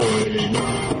More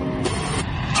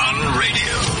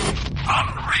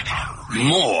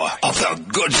of the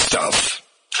good stuff.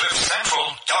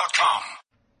 CliffCentral.com.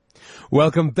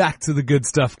 Welcome back to the good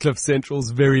stuff, Cliff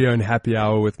Central's very own happy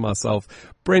hour with myself,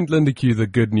 Brent Lindeque, the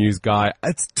good news guy.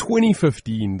 It's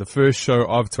 2015, the first show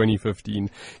of 2015.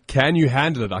 Can you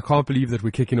handle it? I can't believe that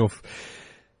we're kicking off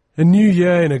a new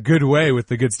year in a good way with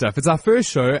the good stuff. It's our first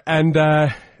show, and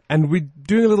we're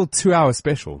doing a little 2-hour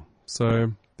special.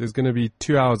 So there's going to be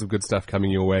 2 hours of good stuff coming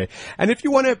your way. And if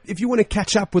you want to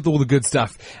catch up with all the good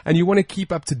stuff and you want to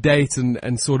keep up to date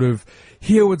and sort of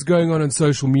hear what's going on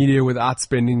social media without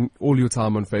spending all your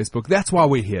time on Facebook, that's why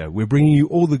we're here. We're bringing you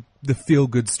all the feel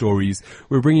good stories.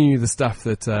 We're bringing you the stuff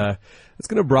that's going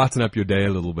to brighten up your day a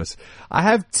little bit. I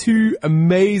have two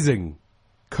amazing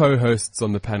co-hosts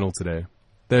on the panel today.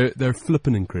 They're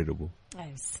flippin' incredible. Oh,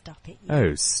 stop it.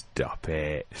 Oh, stop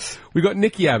it. We got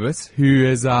Nikki Abbott, who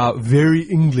is our very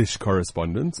English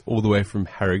correspondent, all the way from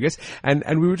Harrogate.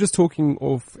 And we were just talking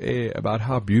off air about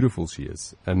how beautiful she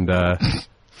is. And,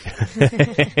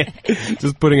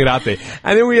 just putting it out there.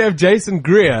 And then we have Jason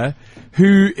Greer,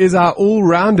 who is our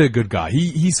all-rounder good guy.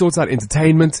 He sorts out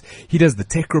entertainment. He does the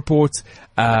tech report.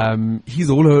 He's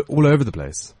all over the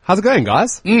place. How's it going,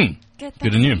 guys? Good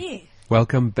and you.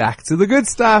 Welcome back to the good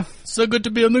stuff. So good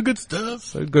to be on the good stuff.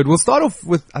 So good. We'll start off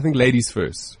with, I think, ladies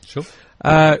first. Sure.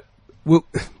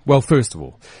 Well, first of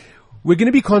all, we're going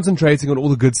to be concentrating on all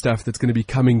the good stuff that's going to be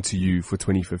coming to you for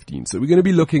 2015. So we're going to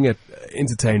be looking at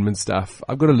entertainment stuff.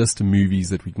 I've got a list of movies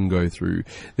that we can go through.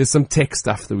 There's some tech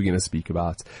stuff that we're going to speak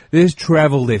about. There's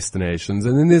travel destinations,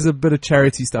 and then there's a bit of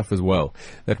charity stuff as well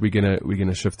that we're going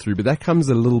to shift through. But that comes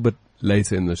a little bit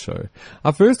later in the show.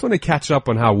 I first want to catch up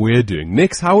on how we're doing.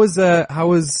 Nix, how was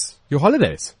your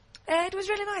holidays? It was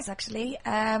really nice, actually.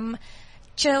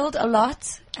 Chilled a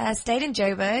lot. Stayed in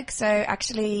Joburg. So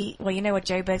actually, well, you know what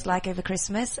Joburg's like over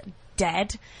Christmas?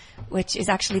 Dead, which is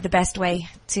actually the best way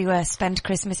to spend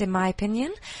Christmas, in my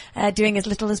opinion. Doing as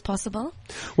little as possible.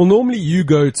 Well, normally you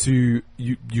go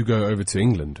over to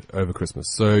England over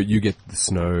Christmas, so you get the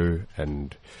snow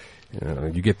and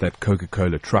you get that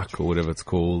Coca-Cola truck or whatever it's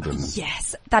called. And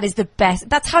yes, that is the best.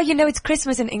 That's how you know it's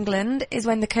Christmas in England, is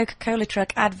when the Coca-Cola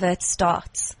truck advert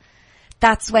starts.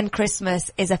 That's when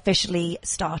Christmas is officially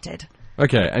started.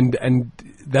 Okay, and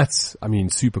that's,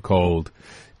 super cold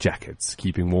jackets,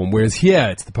 keeping warm, whereas here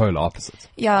it's the polar opposite.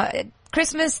 Yeah,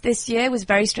 Christmas this year was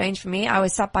very strange for me. I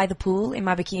was sat by the pool in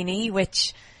my bikini,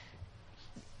 which,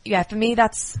 yeah, for me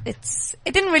it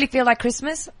didn't really feel like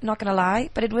Christmas, not gonna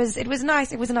lie, but it was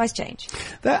nice. It was a nice change.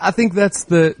 I think that's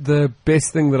the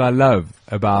best thing that I love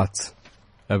about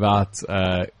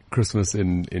Christmas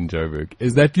in Joburg,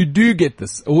 is that you do get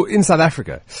this, or in South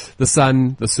Africa, the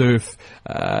sun, the surf,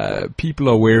 people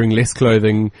are wearing less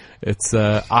clothing, it's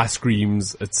ice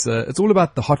creams, it's all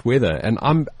about the hot weather, and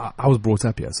I was brought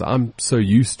up here, so I'm so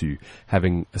used to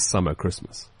having a summer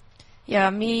Christmas. Yeah,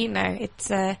 me, no,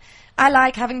 it's, I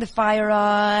like having the fire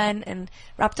on and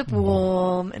wrapped up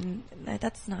warm, and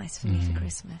that's nice for me for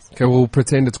Christmas. Okay, we'll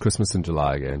pretend it's Christmas in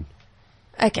July again.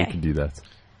 Okay. We can do that.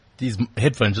 These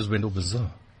headphones just went all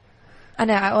bizarre. I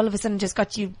know, I all of a sudden just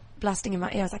got you blasting in my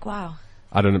ear. I was like, wow.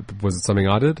 I don't know, was it something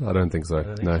I did? I don't think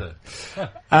so. No.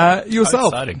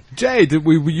 Yourself, Jay,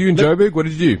 were you in Joburg? What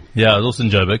did you do? Yeah, I was also in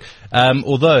Joburg.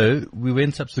 Although we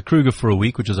went up to the Kruger for a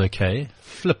week, which was okay.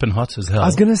 Flippin' hot as hell. I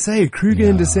was going to say, Kruger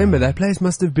in December, that place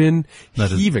must have been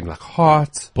heaving, like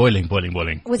hot. Boiling.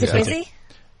 Was it busy?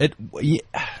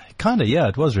 Kinda, yeah,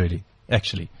 it was really,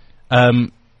 actually.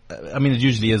 It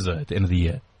usually is at the end of the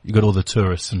year. You got all the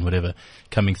tourists and whatever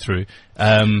coming through.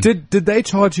 Did they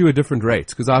charge you a different rate?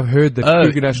 Because I've heard that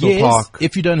Kruger National Park.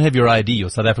 If you don't have your ID, your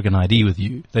South African ID with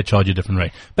you, they charge you a different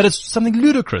rate. But it's something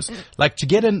ludicrous. Like to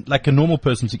get in, like a normal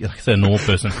person a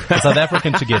South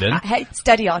African to get in. Hey,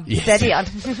 steady on.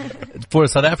 For a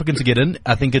South African to get in,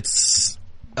 I think it's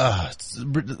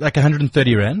like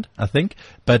 130 Rand, I think.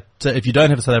 But if you don't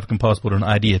have a South African passport or an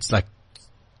ID, it's like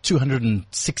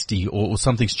 260 or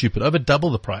something stupid, over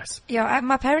double the price. Yeah,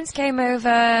 my parents came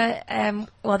over,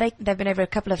 they've been over a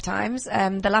couple of times.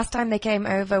 The last time they came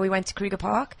over, we went to Kruger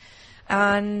Park,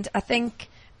 and I think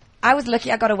I was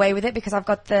lucky I got away with it because I've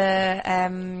got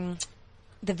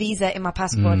the visa in my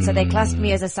passport, so they classed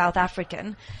me as a South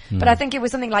African. But I think it was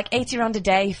something like 80 Rand a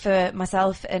day for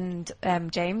myself and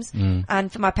James,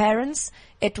 and for my parents,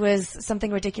 it was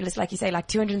something ridiculous, like you say, like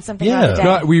 200 and something Rand a day.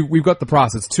 No, we've got the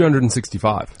price. It's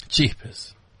 265.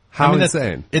 Jeepers. How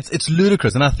insane. It's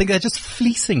ludicrous, and I think they're just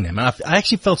fleecing them. And I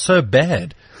actually felt so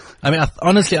bad I mean,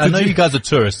 honestly, I know you guys are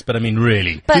tourists, but I mean,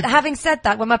 really. But having said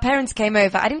that, when my parents came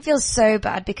over, I didn't feel so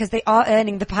bad because they are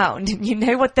earning the pound. You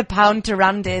know what the pound to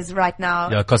rand is right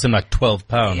now. Yeah, it cost them like £12.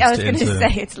 I was going to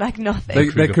say, it's like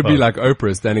nothing. They could be like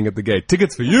Oprah standing at the gate.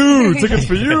 Tickets for you! Tickets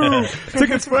for you!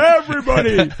 Tickets for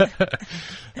everybody!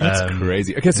 That's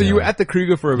crazy. Okay, so you were at the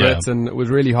Kruger for a bit and it was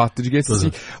really hot. Did you get to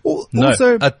see?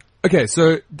 Also, okay,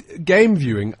 so game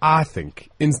viewing, I think,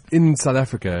 in South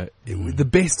Africa, the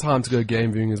best time to go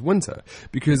game viewing is winter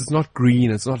because it's not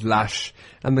green, it's not lush,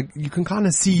 and you can kind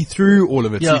of see through all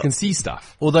of it, so you can see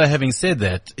stuff. Although having said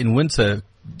that, in winter,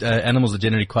 animals are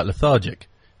generally quite lethargic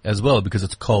as well because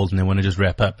it's cold and they want to just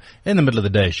wrap up. In the middle of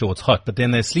the day, sure, it's hot, but then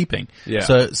they're sleeping. Yeah.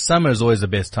 So summer is always the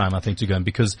best time, I think, to go in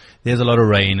because there's a lot of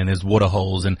rain and there's water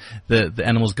holes and the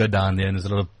animals go down there and there's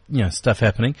a lot of, stuff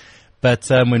happening. But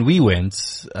when we went,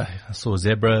 I saw a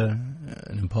zebra,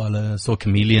 an impala, saw a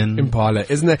chameleon. Impala,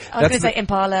 isn't it? I was going to say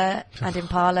impala and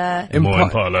impala. More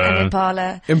impala. And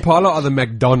impala. Impala are the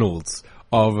McDonald's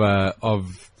of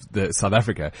the South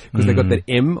Africa because they got that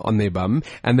M on their bum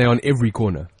and they're on every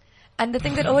corner. And the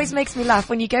thing that always makes me laugh,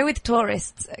 when you go with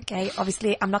tourists, okay,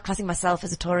 obviously I'm not classing myself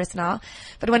as a tourist now,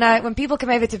 but when people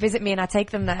come over to visit me and I take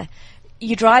them there,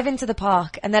 you drive into the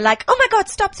park and they're like, oh my God,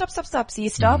 stop. So you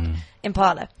stop,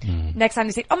 Impala. Next time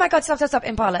you say, oh my God, stop,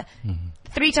 Impala.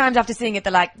 3 times after seeing it,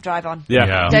 they're like, drive on.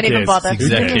 Yeah. Don't even bother.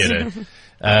 Exactly it.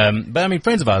 But I mean,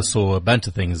 friends of ours saw a bunch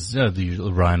of things, the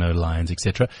usual rhino, lions,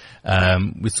 etc.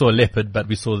 We saw a leopard, but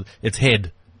we saw its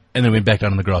head and then went back down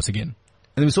on the grass again.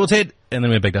 And then we saw its head, and then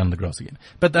we went back down on the grass again.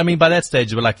 But I mean, by that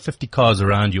stage, there were like 50 cars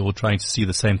around you all trying to see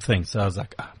the same thing. So I was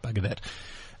like, bugger that.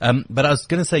 But I was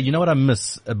going to say, you know what I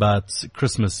miss about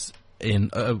Christmas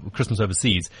Christmas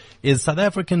overseas is South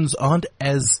Africans aren't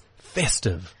as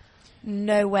festive.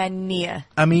 Nowhere near.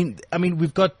 I mean,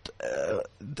 we've got,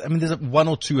 there's 1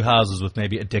 or 2 houses with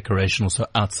maybe a decoration or so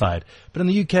outside. But in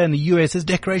the UK and the US, there's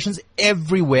decorations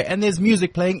everywhere, and there's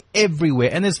music playing everywhere,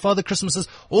 and there's Father Christmases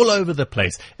all over the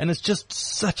place. And it's just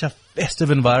such a festive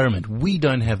environment. We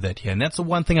don't have that here, and that's the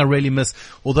one thing I really miss.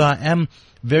 Although I am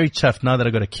very chuffed now that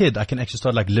I've got a kid, I can actually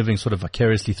start like living sort of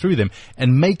vicariously through them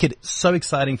and make it so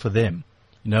exciting for them.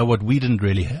 You know, what we didn't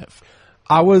really have.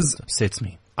 It upsets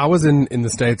me. I was in the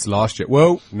States last year.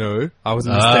 Well, no, I was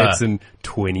in the States in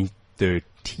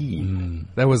 2013.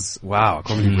 That was, wow, I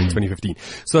can't believe we're in 2015.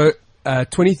 So,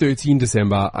 2013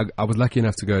 December, I was lucky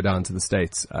enough to go down to the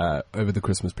States, over the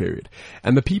Christmas period.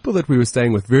 And the people that we were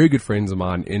staying with, very good friends of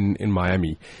mine in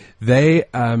Miami, they,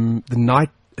 the night,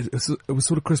 it was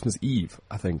sort of Christmas Eve,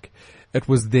 I think. It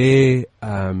was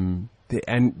and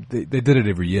they did it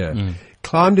every year.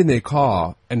 Climbed in their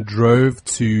car and drove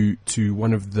to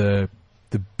one of the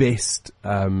best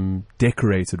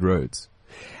decorated roads.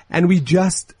 And we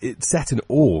just sat in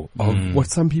awe of what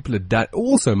some people had done.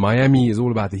 Also, Miami is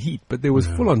all about the heat, but there was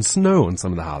full on snow on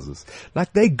some of the houses.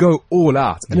 Like, they go all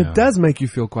out. And it does make you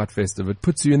feel quite festive. It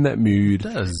puts you in that mood.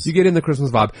 It does. You get in the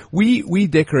Christmas vibe. We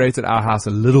decorated our house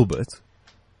a little bit.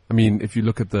 I mean, if you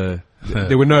look at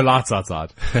there were no lights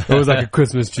outside. There was like a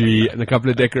Christmas tree and a couple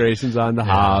of decorations around the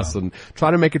house and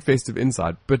trying to make it festive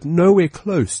inside, but nowhere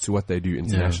close to what they do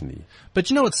internationally. Yeah. But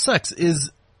you know what sucks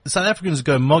is South Africans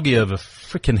go moggy over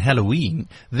frickin' Halloween.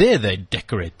 There they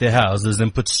decorate their houses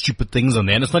and put stupid things on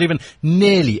there, and it's not even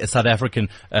nearly a South African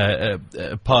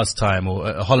pastime or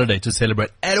a holiday to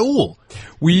celebrate at all.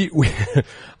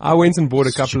 I went and bought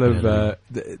a couple of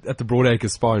at the Broadacre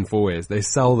Spa in Fourways. They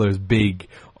sell those big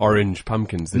orange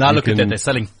pumpkins. Now look at that, they're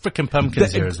selling frickin'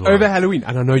 pumpkins here as well. Over Halloween,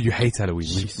 and I know you hate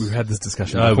Halloween. We've had this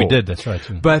discussion before. Oh, we did, that's right.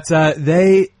 But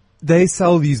they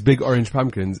sell these big orange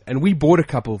pumpkins, and we bought a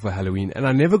couple for Halloween, and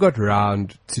I never got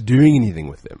around to doing anything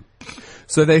with them.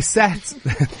 So they sat.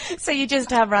 So you just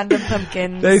have random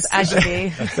pumpkins, actually.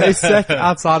 They sat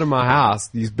outside of my house,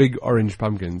 these big orange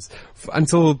pumpkins,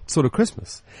 until sort of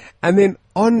Christmas. And then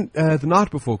on the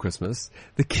night before Christmas,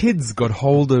 the kids got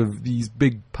hold of these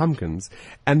big pumpkins,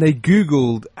 and they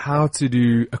Googled how to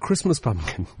do a Christmas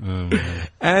pumpkin.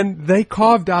 And they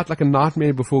carved out like a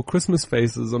Nightmare Before Christmas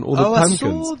faces on all the pumpkins. I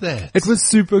saw that. It was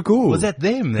super cool. Was that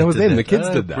them? That was them. The kids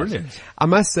did that. Brilliant. I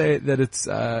must say that it's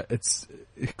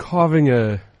carving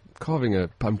a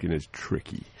pumpkin is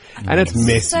tricky, and it's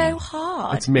messy. So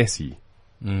hard. It's messy.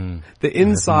 The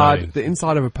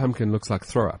inside of a pumpkin looks like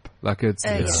throw up. Like it's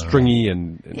stringy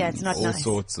and it's not all nice.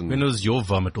 sorts. And When was your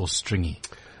vomit all stringy?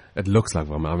 it looks like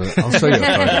vomit. I mean, I'll show you a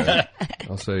photo.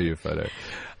 I'll show you a photo.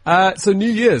 So New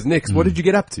Year's next. What did you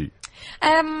get up to?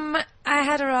 I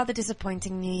had a rather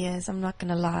disappointing New Year's, I'm not going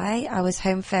to lie. I was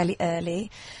home fairly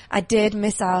early. I did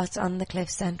miss out on the Cliff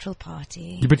Central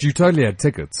party. But you totally had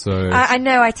tickets, so I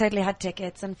know I totally had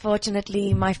tickets.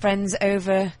 Unfortunately, my friends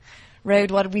overran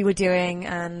road what we were doing,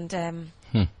 and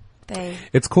they.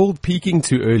 It's called peaking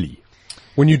too early.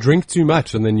 When you drink too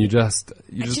much and then you just Do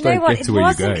you know don't what? get to It where you're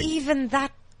wasn't going. even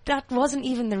that. That wasn't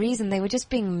even the reason. They were just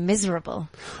being miserable.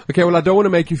 Okay, well, I don't want to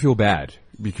make you feel bad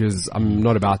because I'm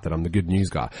not about that. I'm the good news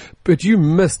guy. But you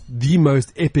missed the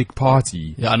most epic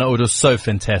party. Yeah, I know, it was so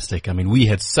fantastic. I mean, we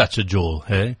had such a jaw,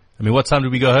 hey? I mean, what time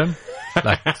did we go home?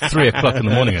 Like 3 o'clock in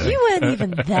the morning, I think. You weren't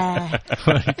even there.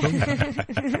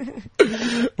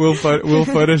 We'll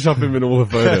Photoshop him in all the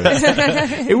photos.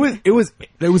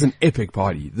 There was an epic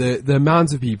party. The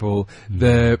amount of people,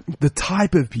 the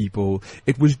type of people,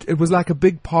 it was like a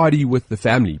big party with the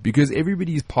family because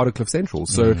everybody is part of Cliff Central.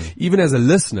 So even as a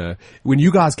listener, when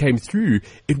you guys came through,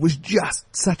 it was just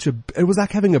it was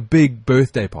like having a big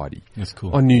birthday party. That's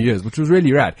cool. On New Year's, which was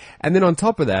really rad. And then on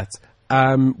top of that,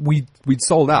 we'd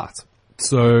sold out.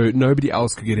 So nobody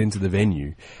else could get into the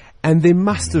venue. And there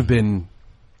must have been,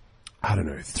 I don't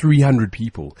know, 300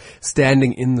 people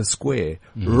standing in the square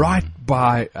right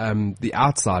by the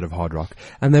outside of Hard Rock.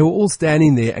 And they were all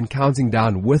standing there and counting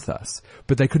down with us,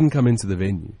 but they couldn't come into the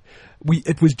venue.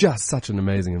 It was just such an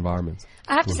amazing environment.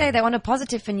 I have to say, though, on a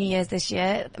positive for New Year's this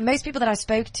year, most people that I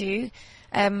spoke to,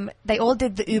 they all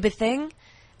did the Uber thing.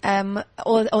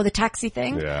 Or the taxi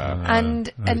thing. Yeah.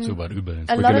 And It's all about Uber.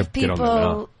 a We're lot gonna of get on that now.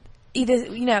 people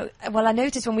either, well, I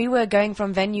noticed when we were going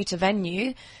from venue to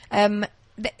venue,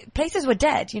 places were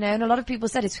dead, and a lot of people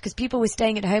said it's because people were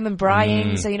staying at home and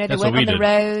braaiing, so, they That's weren't what we on the did.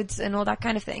 roads and all that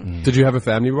kind of thing. Did you have a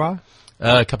family bar?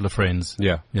 A couple of friends.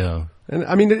 Yeah. Yeah. And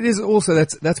I mean, it is also,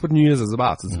 that's what New Year's is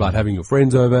about. It's about having your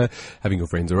friends over, having your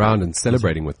friends around and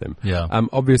celebrating with them. Yeah.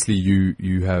 Obviously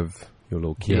you have your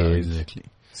little kid. Yeah, exactly.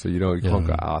 So you can't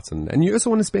go out and you also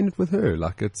want to spend it with her.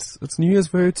 Like it's New Year's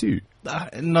for her too.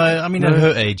 No, I mean, at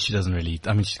her age, she doesn't really,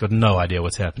 she's got no idea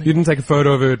what's happening. You didn't take a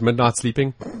photo of her at midnight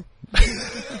sleeping?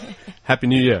 Happy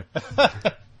New Year.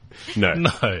 No.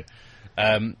 No.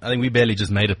 I think we barely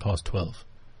just made it past 12.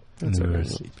 That's And we were okay.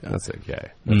 asleep, yeah. That's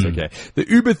okay. That's okay. The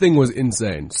Uber thing was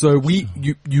insane. So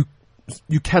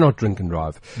you cannot drink and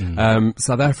drive.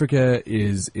 South Africa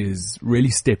is really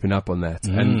stepping up on that.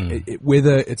 And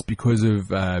whether it's because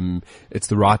of, it's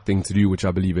the right thing to do, which I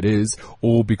believe it is,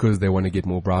 or because they want to get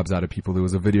more bribes out of people. There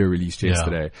was a video released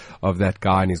yesterday of that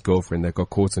guy and his girlfriend that got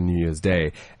caught on New Year's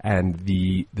Day. And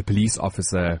the police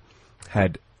officer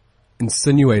had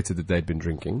insinuated that they'd been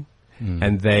drinking.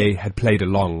 And they had played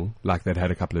along like they'd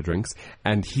had a couple of drinks,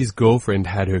 and his girlfriend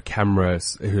had her camera,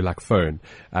 her phone.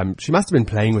 She must have been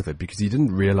playing with it because he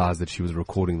didn't realize that she was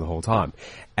recording the whole time.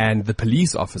 And the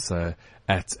police officer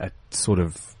at sort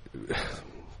of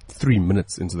 3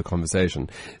 minutes into the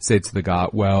conversation said to the guy,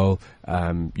 well,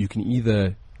 you can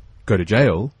either go to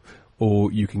jail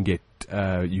or you can get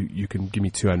you can give me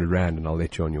 200 rand and I'll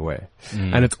let you on your way.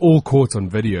 And it's all caught on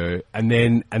video. And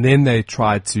then they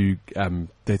tried to,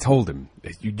 they told him,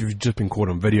 you've just been caught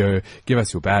on video, give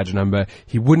us your badge number.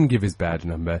 He wouldn't give his badge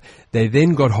number. They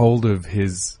then got hold of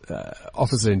his,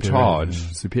 officer in charge,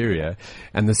 superior,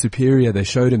 and the superior, they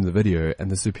showed him the video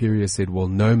and the superior said, well,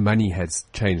 no money has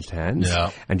changed hands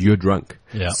and you're drunk.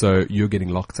 Yeah. So you're getting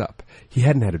locked up. He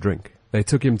hadn't had a drink. They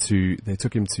took him to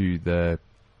the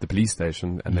police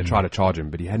station and they tried to charge him,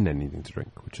 but he hadn't had anything to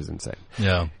drink, which is insane.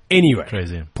 Yeah. Anyway,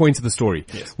 Crazy. point to the story.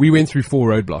 Yes. We went through 4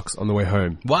 roadblocks on the way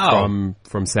home. Wow.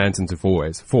 From Sandton to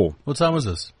Fourways. 4. What time was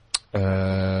this?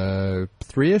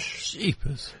 3-ish.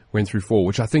 Jeepers. Went through 4,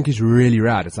 which I think is really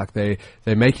rad. It's like they're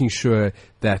making sure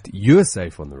that you're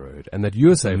safe on the road and that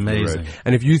you're safe on the road. Amazing.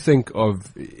 And if you think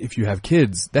of, if you have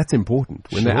kids, that's important.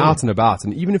 When they're Sure. out and about,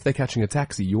 and even if they're catching a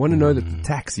taxi, you want to know that the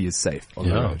taxi is safe on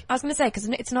the Yeah. road. I was going to say, because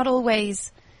it's not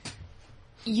always,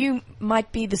 you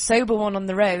might be the sober one on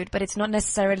the road, but it's not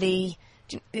necessarily,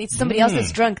 it's somebody else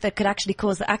that's drunk that could actually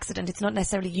cause the accident. It's not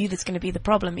necessarily you that's going to be the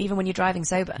problem, even when you're driving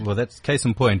sober. Well, that's case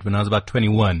in point. When I was about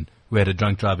 21, we had a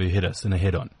drunk driver who hit us in a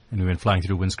head-on, and we went flying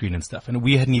through a windscreen and stuff. And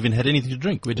we hadn't even had anything to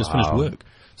drink. We just finished work.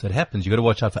 So it happens. You got to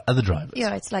watch out for other drivers.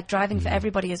 Yeah, it's like driving for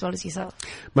everybody as well as yourself.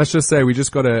 Must just say, we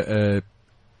just got a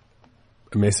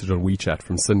message on WeChat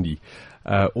from Cindy,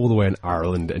 all the way in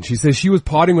Ireland, and she says she was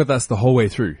partying with us the whole way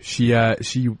through.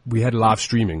 We had live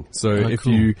streaming, so if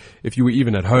cool. you were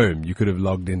even at home, you could have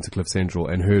logged into Cliff Central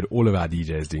and heard all of our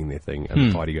DJs doing their thing and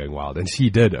the party going wild, and she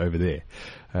did over there,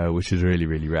 which is really,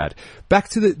 really rad. Back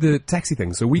to the taxi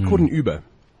thing. So we caught an Uber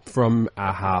from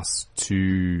our house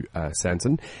to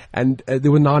Sandton, and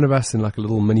there were 9 of us in like a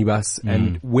little minibus,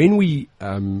 and when we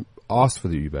asked for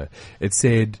the Uber, it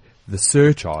said the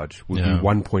surcharge would be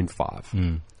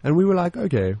 1.5. And we were like,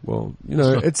 okay, well,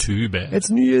 not it's too bad.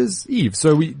 It's New Year's Eve.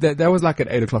 So that was like at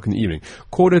 8 o'clock in the evening.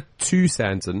 Quarter to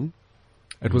Sandton,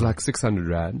 It was like 600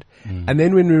 Rand. And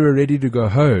then when we were ready to go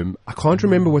home, I can't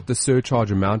remember what the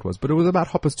surcharge amount was, but it was about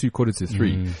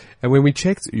 2:45. And when we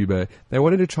checked Uber, they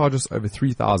wanted to charge us over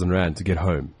 3,000 Rand to get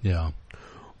home, Yeah.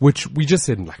 which we just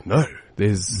said, like, no,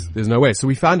 there's no way. So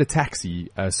we found a taxi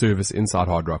service inside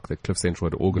Hard Rock that Cliff Central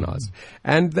had organized.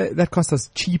 And that cost us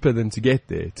cheaper than to get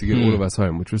there, to get all of us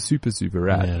home, which was super, super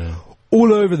rad. Yeah.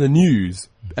 All over the news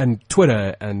and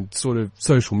Twitter and sort of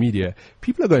social media,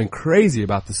 people are going crazy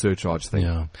about the surcharge thing.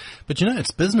 Yeah. But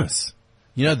it's business.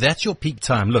 That's your peak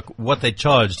time. Look, what they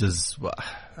charged is, well,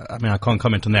 I mean, I can't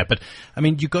comment on that, but I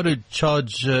mean, you got to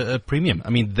charge a premium. I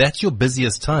mean, that's your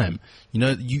busiest time.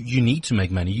 You need to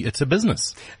make money. It's a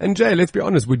business. And Jay, let's be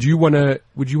honest. Would you want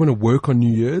to work on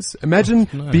New Year's? Imagine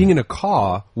being in a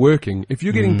car working. If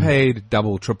you're getting paid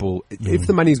double, triple, if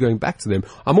the money's going back to them,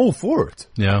 I'm all for it.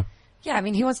 Yeah. Yeah, I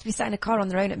mean, who wants to be sat in a car on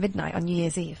their own at midnight on New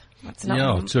Year's Eve? That's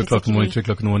not 2 o'clock in the morning, 3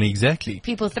 o'clock in the morning, exactly.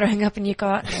 People throwing up in your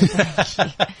car.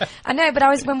 I know, but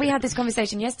when we had this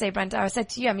conversation yesterday, Brent, I said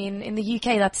to you, I mean, in the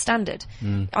UK, that's standard.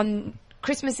 On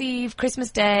Christmas Eve,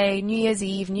 Christmas Day, New Year's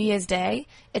Eve, New Year's Day,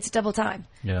 it's double time.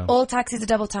 Yeah. All taxis are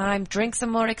double time. Drinks are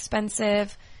more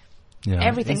expensive. Yeah.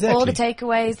 Everything. Exactly. All the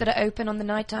takeaways that are open on the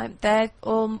night time, they're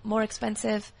all more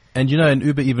expensive. And and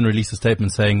Uber even released a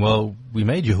statement saying, well, we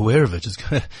made you aware of it.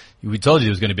 We told you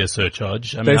there was going to be a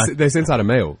surcharge. I mean, They sent out a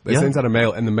mail. They sent out a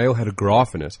mail, and the mail had a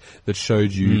graph in it that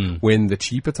showed you when the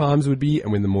cheaper times would be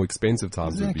and when the more expensive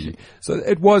times would be. So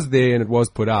it was there and it was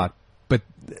put out. But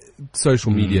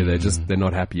social media, they're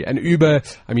not happy. And Uber,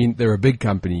 I mean, they're a big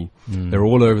company. They're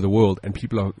all over the world, and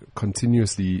people are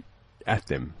continuously at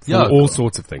them for all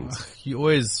sorts of things. You're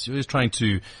always trying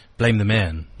to blame the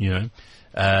man,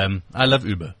 I love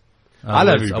Uber. I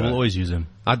will always use him.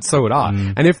 So would I.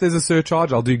 And if there's a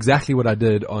surcharge, I'll do exactly what I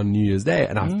did on New Year's Day.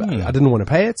 And I didn't want to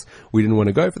pay it. We didn't want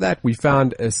to go for that. We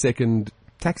found a second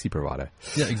taxi provider.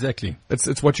 Yeah, exactly.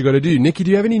 It's what you got to do. Nikki,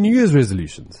 do you have any New Year's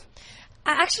resolutions?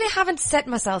 I actually haven't set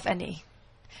myself any.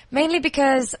 Mainly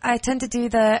because I tend to do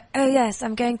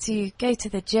I'm going to go to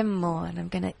the gym more and I'm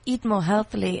going to eat more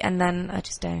healthily, and then I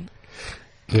just don't.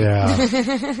 Yeah.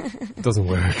 It doesn't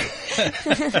work.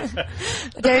 I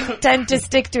don't tend to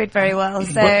stick to it very well.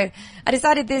 So I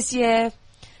decided this year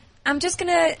I'm just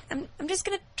gonna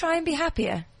try and be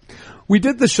happier. We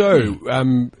did the show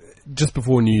just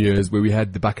before New Year's where we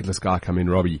had the bucket list guy come in,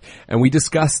 Robbie, and we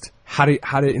discussed how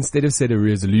to instead of set a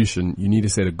resolution, you need to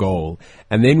set a goal,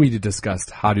 and then we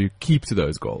discussed how to keep to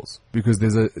those goals, because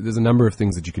there's a number of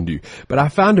things that you can do. But I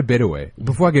found a better way.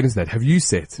 Before I get into that, have you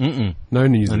set? No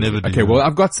New Year's. I never do. Okay, well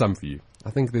I've got some for you.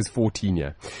 I think there's 14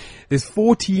 here. There's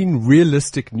 14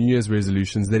 realistic New Year's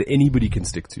resolutions that anybody can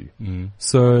stick to.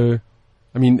 So,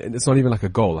 I mean, it's not even like a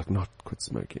goal, like not quit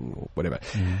smoking or whatever.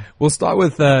 We'll start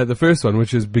with the first one,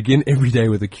 which is begin every day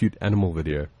with a cute animal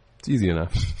video. It's easy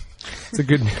enough. It's a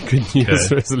good New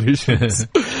Year's resolution.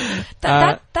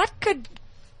 That could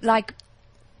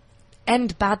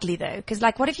end badly though, because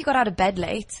what if you got out of bed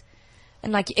late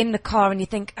and you're in the car and you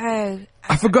think, oh,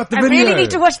 I forgot the I video. really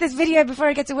need to watch this video before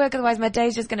I get to work, otherwise my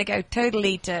day's just going to go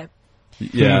totally to.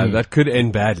 Yeah, that could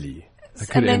end badly.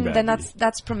 And then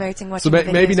that's promoting So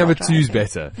watching. maybe videos number while 2 is driving.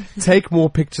 better. Take more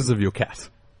pictures of your cat.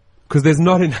 Because there's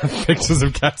not enough pictures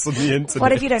of cats on the internet.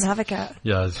 What if you don't have a cat?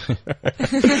 Yeah.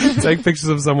 Take pictures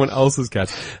of someone else's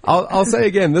cat. I'll say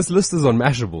again, this list is on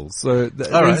Mashable. So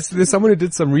there's someone who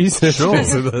did some research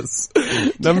into this.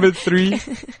 Number 3,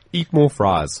 eat more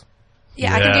fries.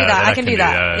 Yeah, I can do that. I can do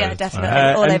that. Yeah, definitely.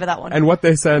 All over that one. And what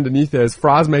they say underneath there is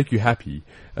fries make you happy.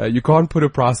 You can't put a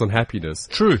price on happiness.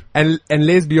 True. And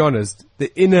let's be honest,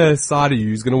 the inner side of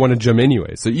you is going to want to gym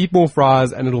anyway. So eat more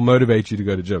fries and it'll motivate you to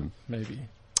go to gym. Maybe.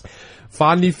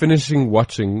 Finally finish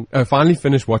watching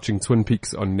Twin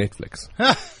Peaks on Netflix.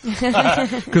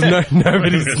 Because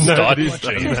nobody's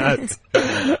doing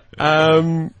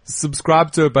that.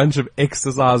 Subscribe to a bunch of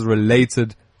exercise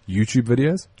related YouTube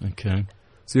videos. Okay.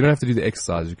 So you don't have to do the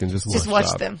exercise, you can just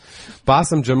watch them. Buy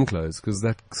some gym clothes, because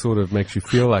that sort of makes you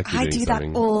feel like you're I doing do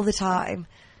something. that all the time.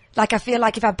 I feel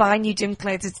like if I buy new gym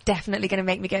clothes, it's definitely going to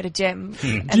make me go to gym,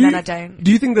 and then I don't.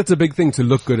 Do you think that's a big thing to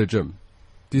look good at gym?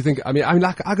 Do you think, I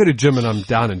go to gym and I'm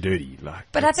down and dirty.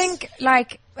 But I think,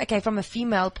 okay, from a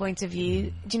female point of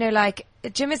view, do you know,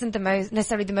 gym isn't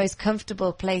necessarily the most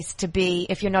comfortable place to be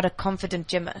if you're not a confident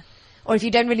gymmer. Or if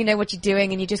you don't really know what you're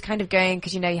doing and you're just kind of going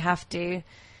because you know you have to.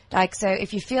 So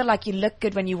if you feel like you look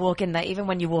good when you walk in there, even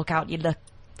when you walk out, you look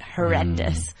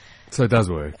horrendous. So it does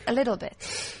work. A little bit.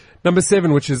 Number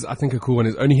 7, which is, I think, a cool one,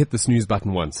 is only hit the snooze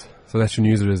button once. So that's your New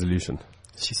Year's resolution.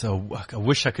 I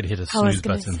wish I could hit a snooze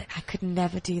button. I could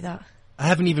never do that. I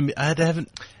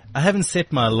haven't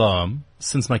set my alarm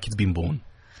since my kid's been born.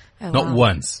 Oh, Not wow.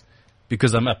 once.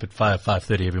 Because I'm up at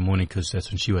 5:30 every morning because that's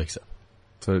when she wakes up.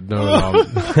 So no alarm.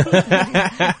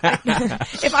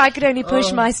 If I could only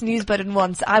push my snooze button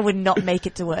once, I would not make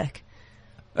it to work.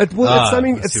 It's I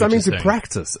something. see It's what something you're to saying.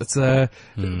 practice. It's a.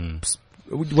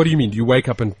 What do you mean? Do you wake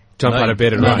up and jump out of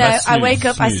bed and No, run? no. I snooze, wake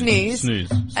up, I snooze, snooze,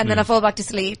 snooze, and then I snooze. fall back to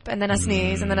sleep, and then I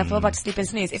snooze, and then I fall back to sleep and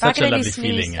snooze. If I Such could a only lovely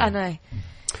snooze, feeling, yeah. I know.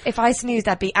 If I snoozed,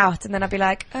 I'd be out, and then I'd be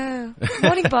like, oh,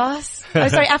 morning, boss. Oh,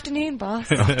 sorry, afternoon,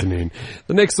 boss. Afternoon.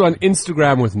 The next one,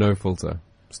 Instagram with no filter.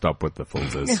 Stop with the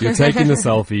filters. You're taking the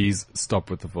selfies. Stop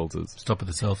with the filters. Stop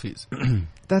with the selfies.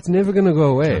 That's never going to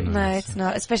go away. No, it's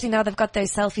not. Especially now they've got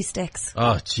those selfie sticks.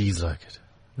 Oh, jeez, like it.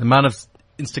 The amount of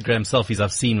Instagram selfies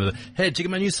I've seen with, hey, did you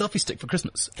get my new selfie stick for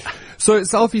Christmas? So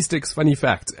selfie sticks, funny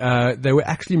fact, they were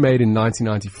actually made in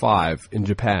 1995 in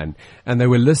Japan, and they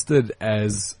were listed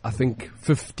as, I think,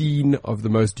 15 of the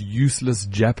most useless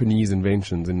Japanese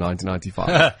inventions in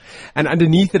 1995. And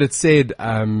underneath it, it said,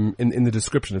 in the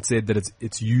description, it said that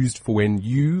it's used for when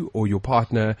you or your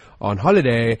partner are on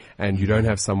holiday and you don't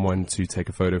have someone to take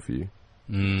a photo for you.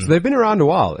 So they've been around a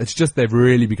while. It's just they've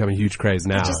really become a huge craze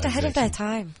now. Just ahead of their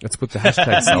time. Let's put the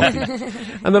hashtag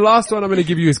selfie. And the last one I'm going to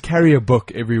give you is carry a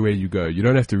book everywhere you go. You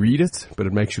don't have to read it, but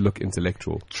it makes you look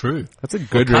intellectual. True. That's a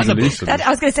good kind of book? resolution. I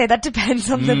was going to say, that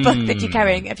depends on the book that you're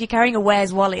carrying. If you're carrying a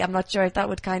Where's Wally, I'm not sure if that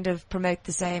would kind of promote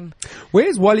the same.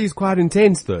 Where's Wally's quite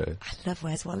intense though, I love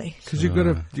Where's Wally. because you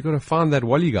gotta find that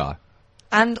Wally guy.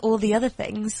 And all the other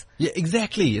things. Yeah,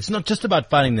 exactly. It's not just about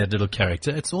finding that little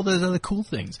character. It's all those other cool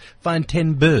things. Find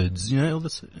 10 birds, you know, all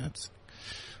this.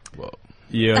 Well,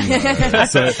 Yeah. No.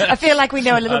 So I feel like we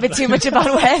know a little bit too much about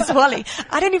Where's Wally.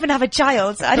 I don't even have a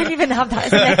child, so I don't even have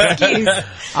that as an excuse.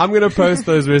 I'm gonna post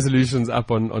those resolutions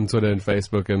up on Twitter and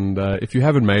Facebook, and if you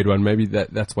haven't made one, maybe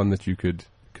that's one that you could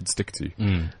stick to.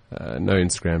 No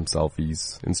Instagram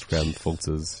selfies, Instagram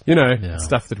filters,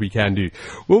 stuff that we can do.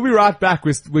 We'll be right back.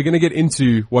 We're going to get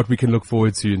into what we can look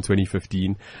forward to in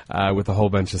 2015 with a whole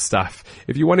bunch of stuff.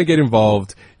 If you want to get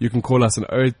involved, you can call us on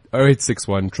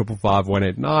 0861 555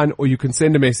 189, or you can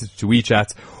send a message to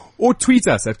WeChat or tweet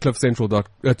us at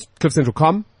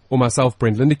cliffcentral.com, or myself,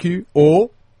 Brent Lindeque,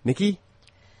 or Nikki.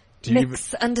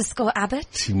 Mix_Abbott.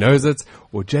 She knows it.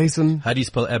 Or Jason. how do you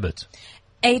spell Abbott?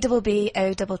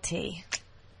 ABBOTT.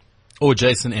 Or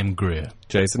Jason M. Greer.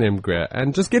 Jason M. Greer.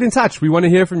 And just get in touch. We want to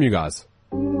hear from you guys.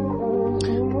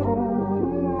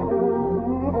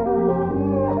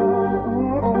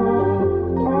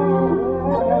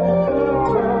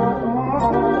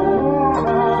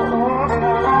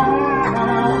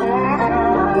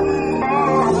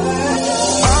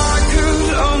 I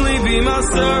could only be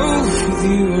myself with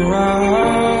you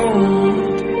around.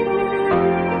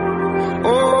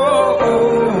 Oh,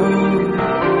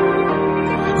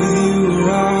 with you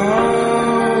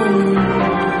around.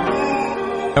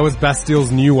 That was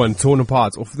Bastille's new one, Torn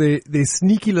Apart, off their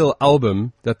sneaky little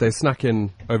album that they snuck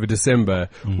in over December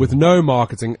with no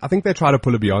marketing. I think they tried to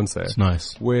pull a Beyonce. It's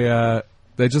nice. Where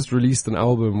they just released an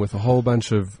album with a whole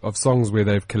bunch of songs where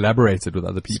they've collaborated with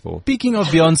other people. Speaking of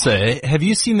Beyonce, have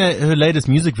you seen her latest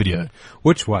music video?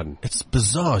 Which one? It's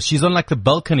bizarre. She's on like the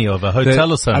balcony of a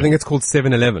hotel or something. I think it's called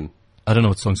 7-Eleven. I don't know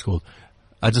what the song's called.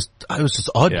 I was just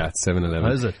odd. Yeah, it's 7-Eleven.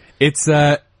 How is it? It's,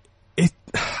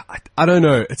 I don't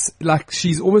know. It's like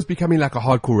she's almost becoming like a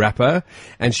hardcore rapper,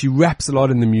 and she raps a lot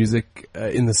in the music,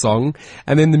 in the song.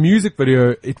 And then the music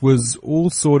video, it was all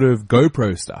sort of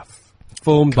GoPro stuff.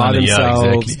 Filmed by Kinda, yeah,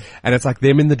 themselves, exactly. and it's like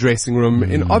them in the dressing room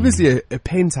in obviously a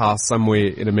penthouse somewhere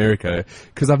in America,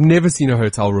 because I've never seen a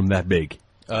hotel room that big.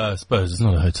 I suppose it's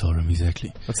not a hotel room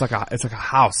exactly. It's like a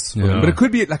house, for them, Yeah. but it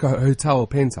could be like a hotel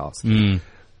penthouse.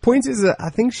 Point is that I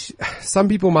think some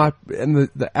people might, and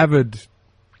the avid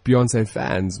Beyonce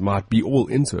fans might be all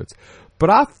into it,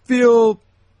 but I feel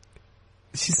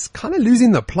she's kind of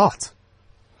losing the plot.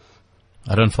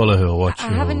 I don't follow her or watch her.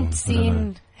 I haven't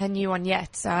seen her new one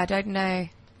yet, so I don't know.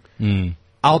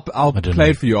 I'll don't play know.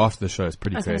 it for you after the show. It's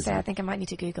pretty I was going to crazy. say, I think I might need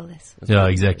to Google this. Yeah,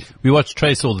 exactly. We watch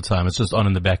Trace all the time. It's just on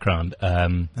in the background.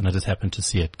 And I just happened to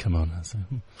see it come on. So,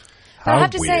 But I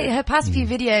have to say, weird. her past few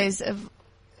videos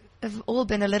have all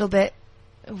been a little bit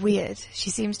weird. She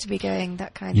seems to be going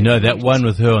that kind you of know, that route. one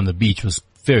with her on the beach was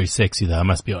very sexy though, I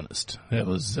must be honest. It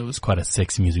was quite a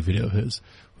sexy music video of hers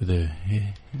with her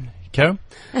hair. Karen?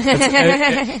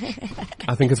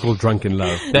 I think it's called Drunken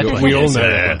Love. That one, we all yes, know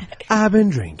yeah. that. I've been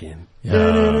drinking.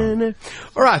 Yeah.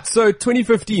 All right, so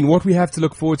 2015, what we have to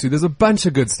look forward to. There's a bunch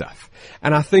of good stuff.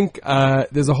 And I think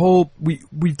there's a whole...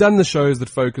 We've done the shows that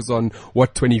focus on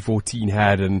what 2014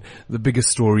 had and the biggest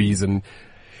stories. And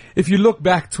if you look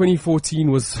back,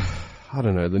 2014 was... I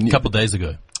don't know. A couple of days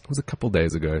ago. it was a couple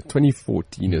days ago.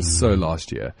 2014 is so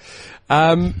last year.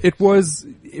 It was,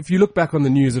 if you look back on the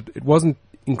news, it wasn't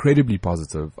incredibly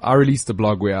positive. I released a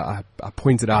blog where I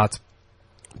pointed out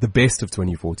the best of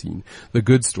 2014, the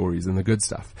good stories and the good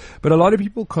stuff. But a lot of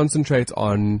people concentrate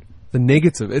on the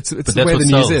negative. It's the way the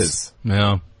news is.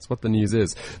 Yeah. It's what the news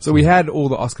is. So we had all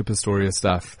the Oscar Pistorius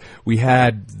stuff. We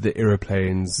had the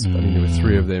aeroplanes. I mean, there were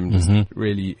 3 of them, just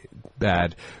really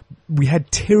bad. We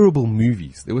had terrible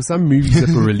movies. There were some movies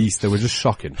that were released that were just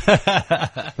shocking.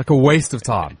 Like a waste of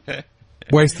time.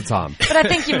 Waste of time. But I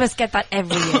think you must get that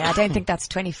every year. I don't think that's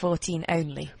 2014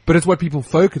 only. But it's what people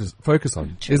focus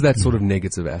on, is that sort of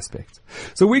negative aspect.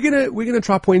 So we're gonna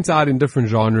try point out in different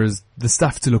genres the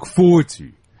stuff to look forward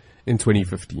to in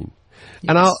 2015.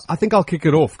 And I think I'll kick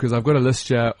it off because I've got a list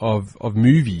here of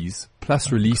movies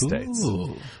plus release dates.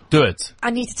 Do it.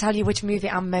 I need to tell you which movie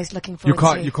I'm most looking forward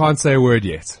to. You can't say a word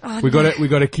yet. Oh, we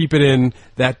gotta keep it in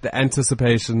that the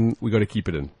anticipation. We gotta keep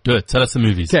it in. Do it. Tell us the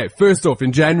movies. Okay, first off,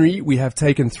 in January we have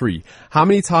Taken 3. How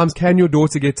many times can your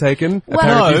daughter get taken?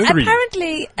 Well,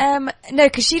 Apparently 3. No,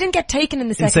 because she didn't get taken in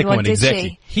the second one, did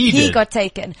exactly. she? He got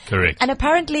taken. Correct. And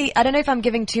apparently, I don't know if I'm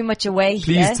giving too much away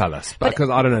here. Please tell us,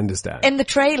 because I don't understand. In the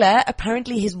trailer,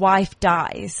 apparently his wife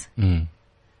dies.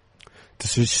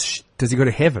 Does he go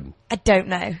to heaven? I don't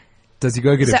know. Does he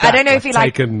go get it So back? I don't know if he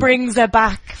taken... brings her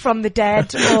back from the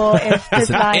dead or if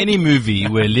there's Listen, any movie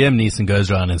where Liam Neeson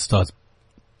goes around and starts,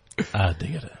 I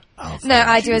dig it. No,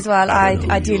 I do as well. I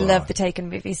know do you love are. the Taken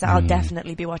movie, so I'll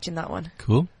definitely be watching that one.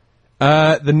 Cool.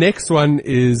 The next one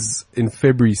is in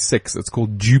February 6th. It's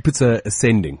called Jupiter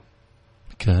Ascending.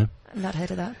 Okay. I've not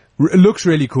heard of that. It looks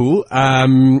really cool. I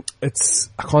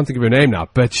can't think of her name now,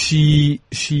 but she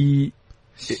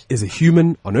is a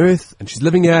human on Earth and she's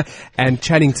living here, and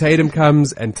Channing Tatum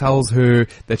comes and tells her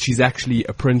that she's actually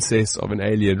a princess of an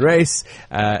alien race,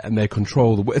 and they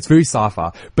control it's very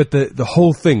sci-fi, but the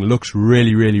whole thing looks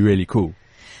really, really, really cool.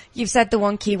 You've said the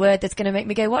one key word that's going to make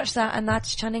me go watch that, and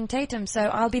that's Channing Tatum, so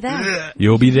I'll be there.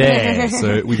 You'll be there.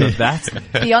 So we got that.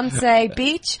 Beyonce,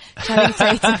 Beach, Channing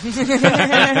Tatum.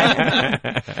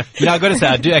 You know, I've got to say,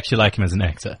 I do actually like him as an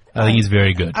actor. I think he's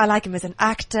very good. I like him as an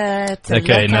actor, to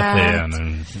Okay, look enough at,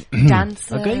 there.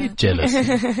 dancer. I'm going to get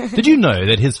jealous. Did you know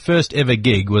that his first ever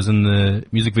gig was in the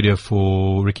music video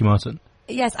for Ricky Martin?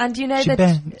 Yes, and you know She that,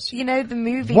 bangs. you know the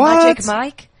movie What? Magic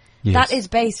Mike? Yes. That is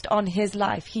based on his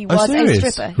life. He Oh, was a serious?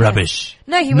 stripper. yeah. Rubbish.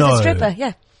 No, he was No. a stripper,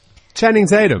 yeah. Channing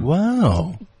Tatum.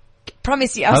 Wow.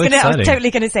 Promise you. I How was exciting. totally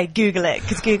going to say Google it,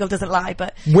 because Google doesn't lie,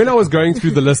 but When I was going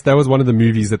through the list, that was one of the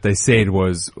movies that they said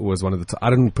was one of the I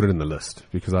didn't put it in the list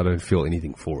because I don't feel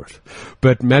anything for it.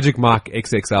 But Magic Mike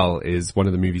XXL is one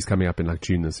of the movies coming up in like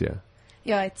June this year.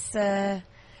 yeah, it's,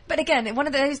 but again, one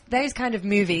of those kind of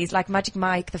movies, like Magic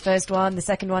Mike, the first one, the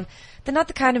second one, they're not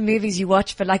the kind of movies you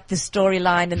watch for like the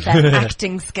storyline and their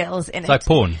acting skills in It's like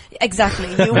porn. Exactly.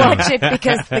 You watch it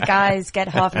because the guys get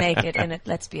half naked in it,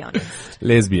 let's be honest.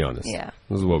 Let's be honest. Yeah.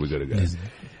 This is what we got to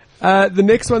go. The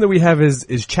next one that we have is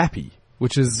Chappie,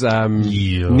 which is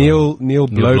Neil Blomkamp.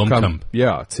 Blomkamp.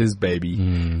 Yeah, it's his baby.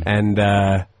 And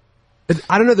I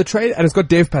don't know the trailer, and it's got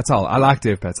Dev Patel. I like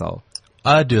Dev Patel.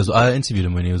 I do as well. I interviewed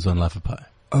him when he was on Life of Pi.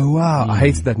 Oh wow, I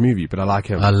hated that movie, but I like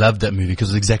him. I loved that movie because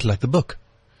it was exactly like the book.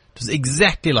 It was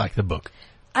exactly like the book.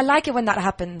 I like it when that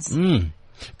happens.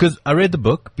 Because I read the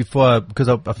book before, because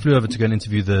I flew over to go and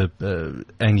interview the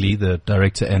Ang Lee, the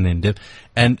director, and then Dev.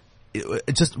 And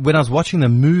it just, when I was watching the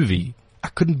movie, I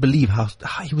couldn't believe how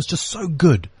he was just so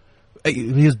good.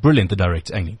 He was brilliant, the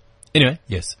director, Ang Lee. Anyway,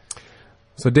 yes.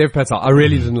 So Dev Patel, I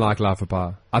really didn't like Life of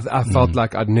Pi. I felt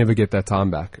like I'd never get that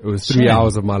time back. It was 3 Shame.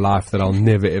 hours of my life that I'll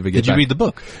never ever get back. Did you read the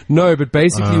book? No, but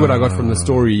basically what I got from the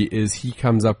story is he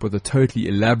comes up with a totally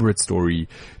elaborate story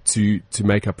to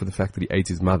make up for the fact that he ate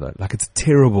his mother. Like, it's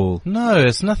terrible. No,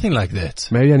 it's nothing like that.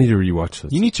 Maybe I need to rewatch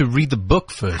this. You need to read the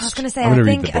book I was first. going to say, I'm gonna I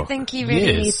read the think, I book. think he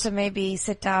really Yes. needs to maybe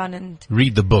sit down and,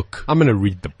 Read the book. I'm going to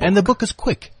read the book. And the book is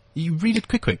quick. You read it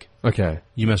quick. Okay.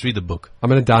 You must read the book. I'm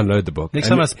going to download the book. Next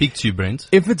And time I speak to you, Brent,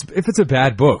 if it's a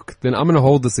bad book, then I'm going to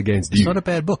hold this against it's you. not a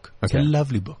bad book. It's Okay. a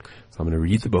lovely book. So I'm going to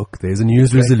read the book. There's a New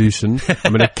Year's resolution.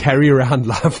 I'm going to carry around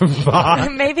Life of Pi.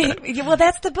 maybe, well,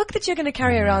 that's the book that you're going to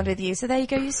carry around with you. So there you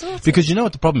go, you sort it. Because you know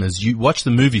what the problem is? You watch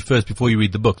the movie first before you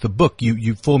read the book. The book,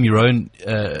 you form your own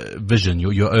vision,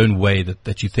 your own way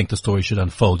that you think the story should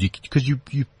unfold. Because you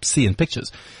see in pictures.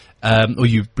 Or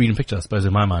you read in pictures, I suppose,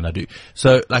 in my mind I do.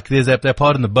 So, like, there's that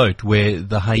part in the boat where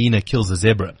the hyena kills the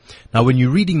zebra. Now, when you're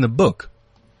reading the book,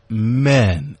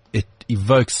 man, it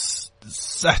evokes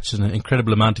such an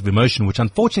incredible amount of emotion, which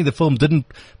unfortunately the film didn't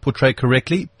portray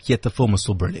correctly, yet the film was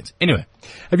still brilliant. Anyway,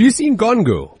 Have you seen Gone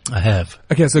Girl? I have.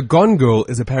 Okay, so Gone Girl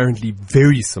is apparently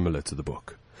very similar to the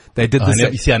book. They did the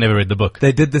same. You see, I never read the book.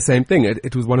 They did the same thing.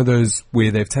 It was one of those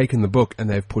where they've taken the book and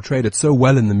they've portrayed it so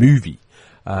well in the movie,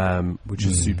 which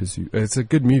is super. It's a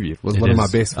good movie. It was one of my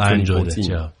best for I enjoyed 2014. it,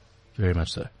 yeah. Very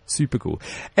much so. Super cool.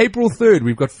 April 3rd,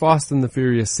 we've got Fast and the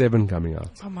Furious 7 coming out.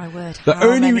 Oh my word. The How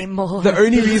only many more? the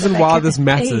only reason why this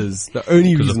matters, the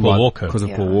only Because of reason Paul why, Walker. because of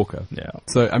Yeah. Paul Walker. Yeah.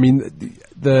 So I mean,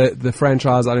 the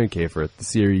franchise, I don't care for it. The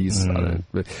series, I don't.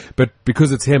 But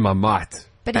because it's him, I might.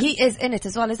 But he is in it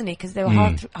as well, isn't he? Because they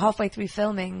were halfway through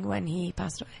filming when he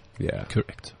passed away. Yeah.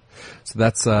 Correct. So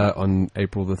that's on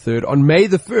April the 3rd. On May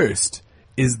the 1st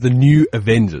is the new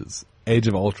Avengers, Age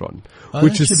of Ultron, Oh,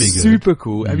 which that is should be good. super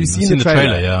cool. Have you I've seen the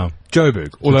trailer? Yeah.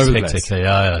 Joburg, all Looks over the hectic. place.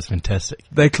 Yeah, it's fantastic.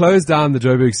 They closed down the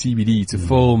Joburg CBD to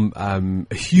film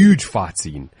a huge fight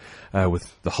scene with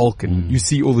the Hulk, and you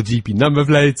see all the GP number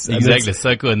plates. and Exactly. it's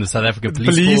So cool. And the South African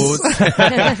police force.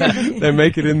 They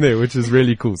make it in there, which is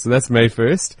really cool. So that's May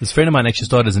 1st. This friend of mine actually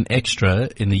started as an extra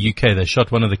in the UK. They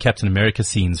shot one of the Captain America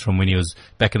scenes from when he was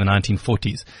back in the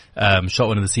 1940s. Shot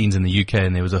one of the scenes in the UK,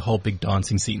 and there was a whole big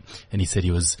dancing scene. And he said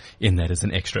he was in that as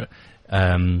an extra.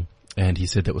 And he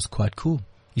said that was quite cool.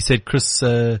 He said Chris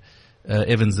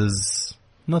Evans is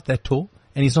not that tall,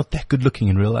 and he's not that good looking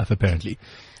in real life, apparently.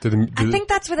 I think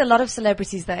that's with a lot of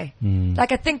celebrities though.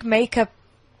 Like I think makeup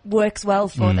works well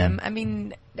for them. I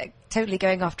mean, like, totally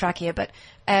going off track here, but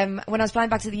when I was flying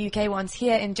back to the UK once,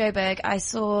 here in Joburg, I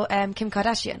saw Kim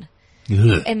Kardashian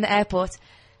in the airport.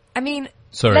 I mean,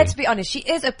 Sorry. let's be honest, she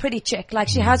is a pretty chick. Like,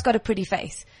 she has got a pretty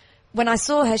face. When I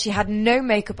saw her, she had no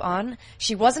makeup on.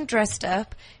 She wasn't dressed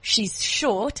up. She's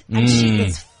short, and she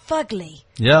is fugly.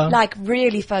 Yeah. Like,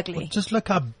 really fugly. Just look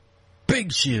how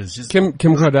big she is. Just Kim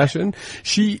Kardashian,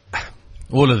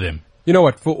 all of them. you know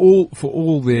what, for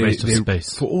all their Waste of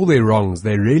space. for all their wrongs,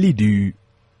 they really do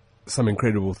some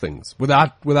incredible things.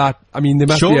 Without, I mean, there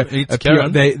must Sure, be it's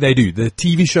Karen. they do. The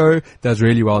TV show does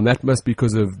really well, and that must be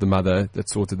because of the mother that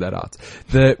sorted that out.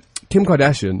 The Kim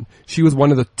Kardashian, she was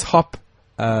one of the top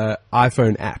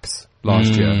iPhone apps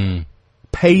last year.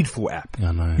 Paid for app.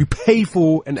 I know. You pay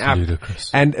for an app.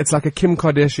 Ludicrous. And it's like a Kim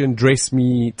Kardashian dress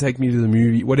me, take me to the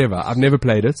movie, whatever. I've never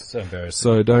played it. So embarrassing.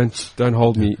 So don't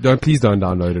hold me, please don't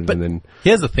download it. But and then,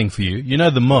 here's the thing for you. You know,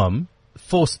 the mom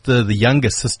forced the younger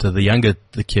sister,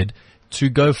 the kid, to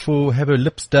go have her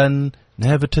lips done and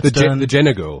have her tits done. the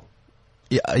Jenner girl.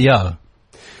 Yeah.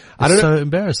 It's so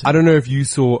embarrassing. I don't know if you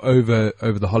saw over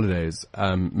the holidays,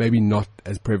 maybe not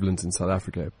as prevalent in South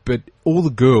Africa, but all the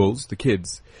girls, the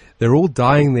kids, they're all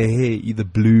dyeing their hair either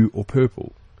blue or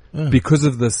purple because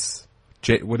of this,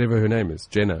 whatever her name is,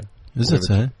 Jenner. Is it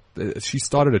so? She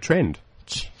started a trend.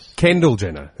 Kendall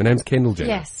Jenner. Her name's Kendall Jenner.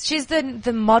 Yes, she's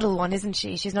the model one, isn't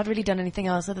she? She's not really done anything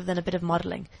else other than a bit of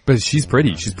modeling. But she's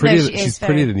pretty. She's No, prettier. she is she's very-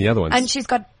 prettier than the other ones. And she's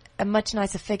got a much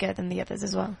nicer figure than the others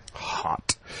as well.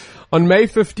 Hot. On May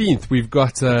 15th, we've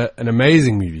got an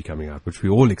amazing movie coming out, which we're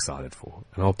all excited for.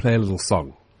 And I'll play a little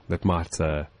song that might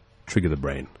trigger the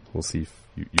brain. We'll see if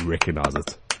you recognize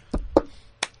it.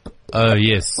 Oh,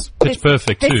 yes. Pitch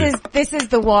Perfect, too. This is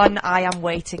the one I am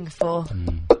waiting for.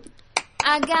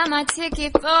 I got my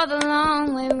ticket for the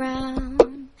long way round.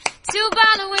 2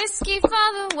 bottle whiskey for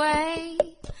the way.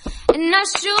 And I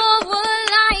sure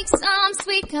would like some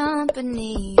sweet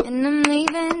company. And I'm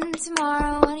leaving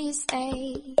tomorrow, what do you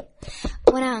say?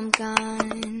 When I'm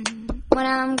gone, when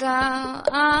I'm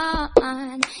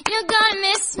gone. You're gonna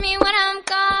miss me when I'm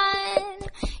gone.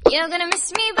 You're gonna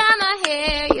miss me by my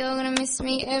hair. You're gonna miss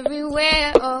me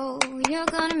everywhere. Oh, you're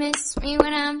gonna miss me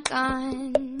when I'm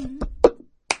gone.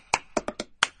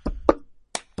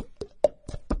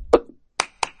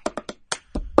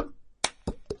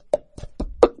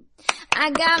 I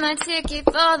got my ticket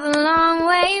for the long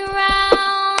way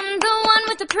round, the one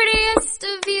with the prettiest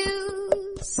of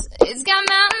views. It's got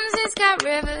mountains, it's got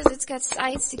rivers, it's got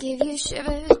sights to give you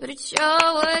shivers, but it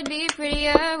sure would be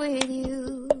prettier with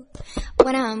you.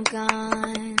 When I'm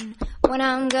gone, when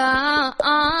I'm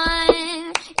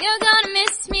gone, you're gonna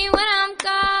miss me when I'm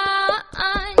gone.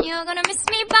 You're gonna miss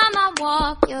me by my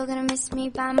walk, you're gonna miss me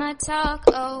by my talk.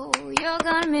 Oh, you're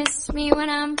gonna miss me when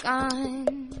I'm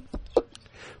gone.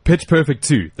 Pitch Perfect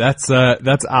 2. That's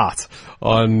out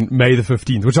on May the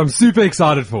 15th, which I'm super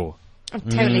excited for. I'm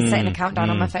totally setting a countdown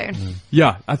on my phone.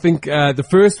 Yeah, I think the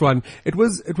first one, it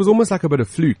was almost like a bit of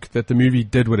fluke that the movie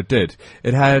did what it did.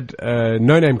 It had no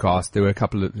name cast. There were a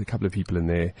couple of people in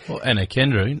there. Well, Anna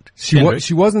Kendrick.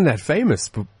 She wasn't that famous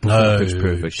before No, Pitch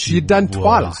Perfect. she She had done was.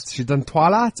 Twilight. She'd done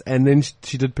Twilight, and then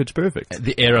she did Pitch Perfect.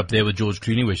 The air up there with George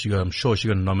Clooney, where I'm sure she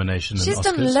got a nomination. She's and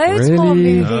done Oscars. loads more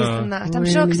Really? movies than that. I'm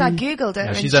sure because I googled it. Yeah,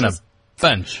 and she's done a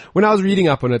Bunch. When I was reading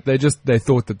up on it, they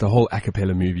thought that the whole a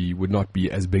cappella movie would not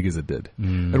be as big as it did.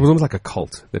 It was almost like a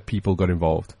cult that people got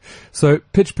involved. So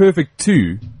Pitch Perfect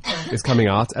 2 is coming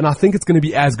out, and I think it's going to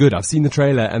be as good. I've seen the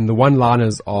trailer, and the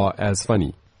one-liners are as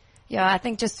funny. Yeah, I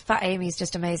think just Fat Amy's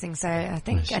just amazing. So I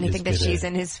think she anything is that good, she's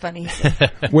in is funny. So.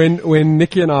 When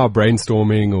Nikki and I are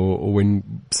brainstorming or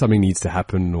when something needs to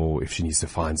happen or if she needs to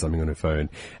find something on her phone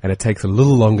and it takes a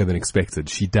little longer than expected,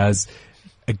 she does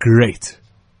a great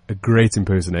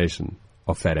impersonation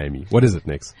of Fat Amy. What is it,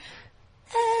 Nix?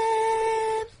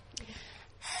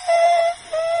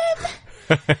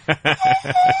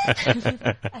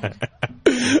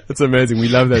 It's amazing. We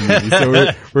love that movie.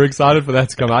 So we're excited for that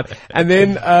to come out. And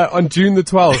then on June the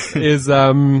 12th is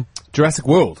Jurassic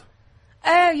World.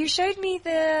 Oh, you showed me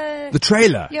the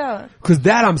trailer. Yeah. Because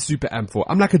that I'm super amped for.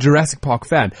 I'm like a Jurassic Park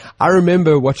fan. I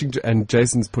remember watching, and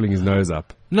Jason's pulling his nose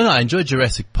up. No, I enjoyed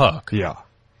Jurassic Park. Yeah.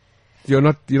 You're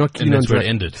not keen And on that's where it Jurassic.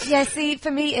 ended. Yeah, see,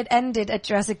 for me, it ended at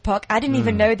Jurassic Park. I didn't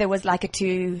even know there was like a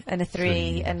 2 and a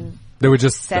 3 and There were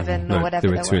just 7 or whatever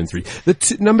There were there 2 and was.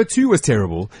 3. Number 2 was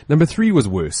terrible. Number 3 was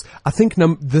worse. I think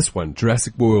this one,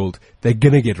 Jurassic World, they're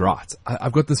gonna get right.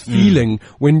 I've got this feeling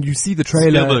when you see the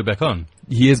trailer. Spielberg back on.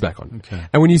 He is back on. Okay.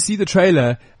 And when you see the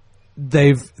trailer,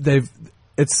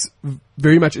 it's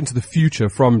very much into the future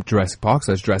from Jurassic Park,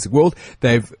 so it's Jurassic World.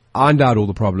 They've ironed out all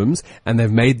the problems and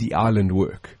they've made the island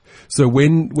work. So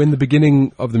when the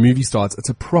beginning of the movie starts, it's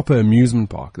a proper amusement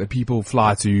park that people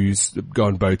fly to, go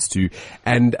on boats to,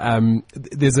 and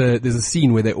there's a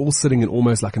scene where they're all sitting in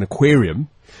almost like an aquarium,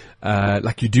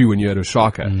 like you do when you're at a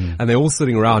sharker, and they're all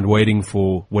sitting around waiting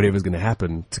for whatever's going to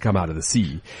happen to come out of the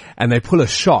sea, and they pull a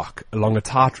shark along a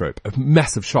tightrope, a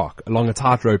massive shark along a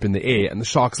tightrope in the air, and the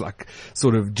shark's like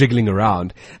sort of jiggling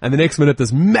around, and the next minute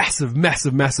this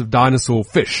massive dinosaur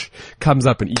fish comes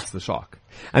up and eats the shark.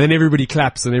 And then everybody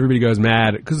claps and everybody goes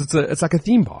mad because it's like a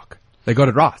theme park. They got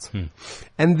it right.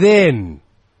 And then,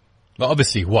 Well,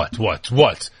 obviously, what?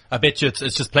 I bet you it's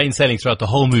just plain sailing throughout the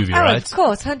whole movie, Oh, right? of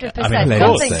course, 100%. I mean,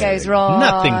 Nothing plain goes sailing. wrong.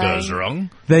 Nothing goes wrong.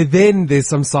 there's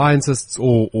some scientists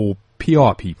or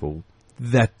PR people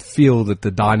that feel that the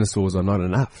dinosaurs are not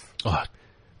enough. Oh,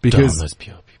 Because damn those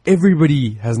pure people.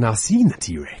 everybody has now seen the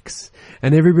T-Rex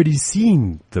and everybody's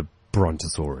seen the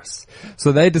Brontosaurus.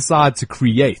 So they decide to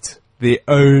create their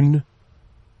own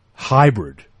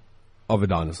hybrid of a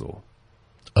dinosaur.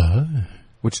 Oh.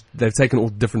 Which they've taken all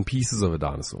different pieces of a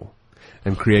dinosaur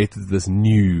and created this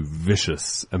new,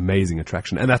 vicious, amazing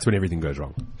attraction. And that's when everything goes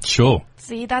wrong. Sure.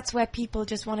 See, that's where people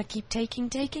just want to keep taking.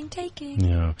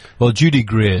 Yeah. Well, Judy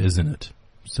Greer is in it.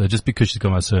 So just because she's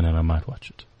got my surname, I might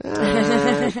watch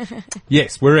it.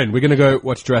 Yes, we're in. We're going to go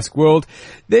watch Jurassic World.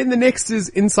 Then the next is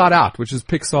Inside Out, which is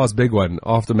Pixar's big one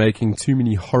after making too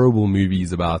many horrible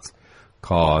movies about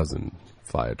cars and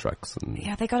fire trucks and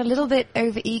Yeah, they got a little bit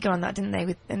over-eager on that, didn't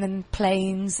they? And then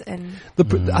planes and...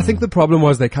 I think the problem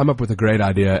was they come up with a great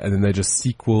idea and then they just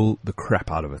sequel the crap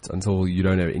out of it until you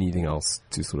don't have anything else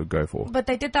to sort of go for. But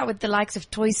they did that with the likes of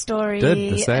Toy Story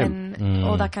Did the same. and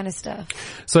all that kind of stuff.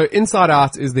 So Inside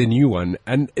Out is their new one,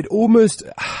 and it almost,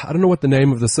 I don't know what the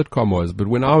name of the sitcom was, but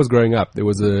when I was growing up, there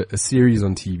was a series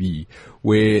on TV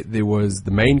where there was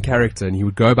the main character and he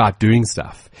would go about doing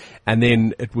stuff, and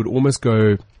then it would almost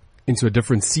go into a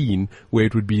different scene where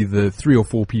it would be the 3 or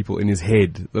 4 people in his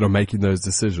head that are making those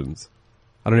decisions.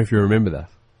 I don't know if you remember that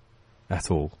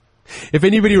at all. If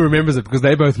anybody remembers it, because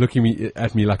they're both looking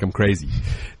at me like I'm crazy.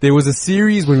 There was a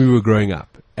series when we were growing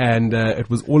up, and it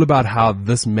was all about how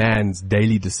this man's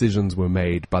daily decisions were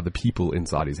made by the people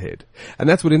inside his head. And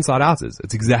that's what Inside Out is.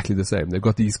 It's exactly the same. They've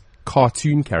got these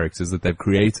cartoon characters that they've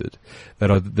created that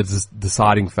are the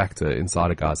deciding factor inside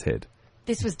a guy's head.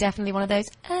 This was definitely one of those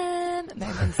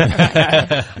moments.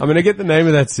 I'm going to get the name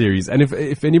of that series. And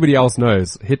if anybody else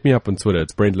knows, hit me up on Twitter.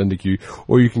 It's Brent Lindeque,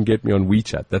 or you can get me on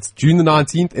WeChat. That's June the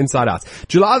 19th, Inside Out.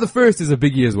 July the 1st is a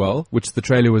biggie as well, which the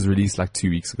trailer was released like 2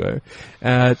 weeks ago.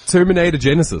 Terminator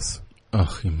Genesis.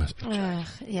 Oh, you must be.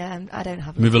 Yeah, I don't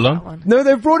have Move that along. one. No,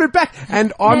 they've brought it back.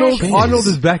 And Arnold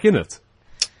is back in it.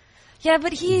 Yeah,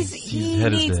 but he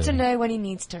had his needs day. to know when he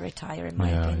needs to retire, in my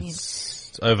opinion.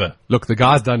 It's over. Look, the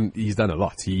guy's he's done a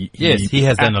lot. He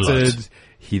has done a lot. acted,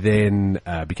 He then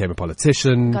became a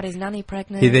politician. Got his nanny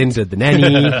pregnant. He then did the nanny,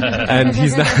 and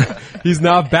he's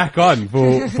now back on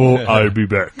for I'll be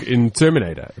back in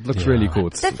Terminator. It looks really cool.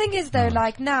 The thing is, though,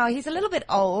 like now he's a little bit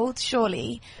old,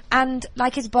 surely, and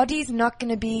like his body's not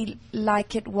going to be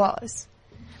like it was,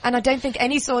 and I don't think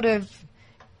any sort of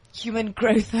human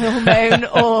growth hormone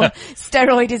or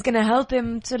steroid is going to help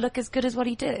him to look as good as what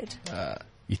he did.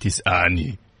 It is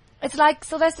Arnie. It's like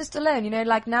Sylvester Stallone, you know,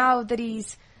 like now that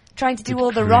he's trying to do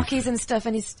all the Rockies and stuff,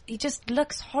 and he just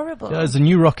looks horrible. Yeah, there's a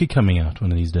new Rocky coming out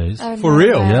one of these days. Oh, For no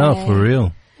real? way. Yeah, for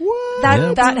real.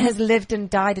 That has lived and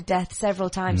died a death several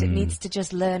times. It needs to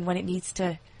just learn when it needs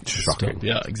to. Shocking.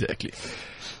 Yeah, exactly.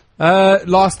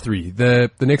 Last three.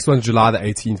 The next one's July the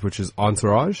 18th, which is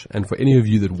Entourage. And for any of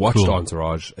you that watched Cool.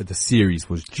 Entourage, the series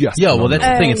was just Yeah, well, that's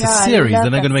the thing. It's yeah, a I series. love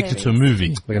Then they're that going to make it to a series.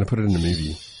 movie. They're going to put it in the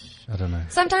movie. I don't know.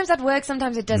 Sometimes that works,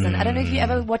 sometimes it doesn't. I don't know if you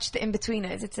ever watched The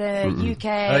Inbetweeners. It's a UK.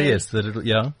 Oh, yes. The little,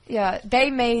 yeah. Yeah, they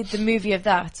made the movie of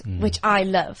that, which I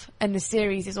love, and the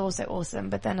series is also awesome.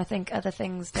 But then I think other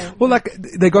things don't. Well, like,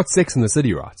 they got Sex and the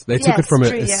City, right? They took Yes, it from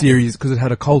true, a yeah. series because it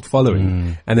had a cult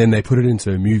following, and then they put it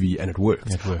into a movie and it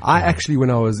worked. It worked, I yeah. actually, when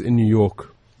I was in New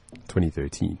York,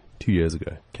 2013, 2 years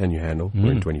ago, can you handle?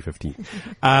 We're in 2015.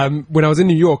 When I was in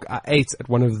New York, I ate at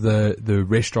one of the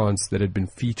restaurants that had been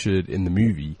featured in the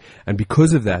movie, and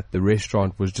because of that, the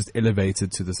restaurant was just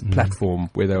elevated to this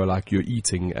platform where they were like, you're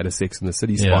eating at a Sex and the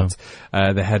City Yeah.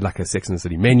 spot. They had like a Sex and the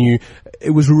City menu.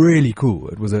 It was really cool.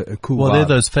 It was a cool Well, vibe. they're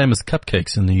those famous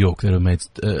cupcakes in New York that were made,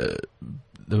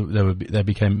 they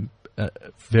became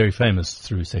very famous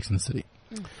through Sex and the City.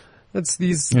 That's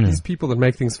these You know. these people that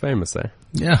make things famous, eh?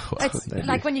 Yeah. It's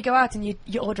like when you go out and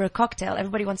you order a cocktail,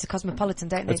 everybody wants a Cosmopolitan,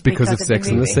 don't they? It's because of Sex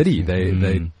and the movie. City.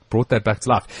 They brought that back to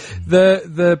life.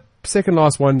 The second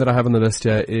last one that I have on the list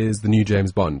here is the new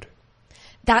James Bond.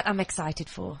 That I'm excited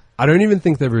for. I don't even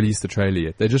think they've released the trailer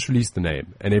yet. They just released the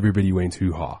name, and everybody went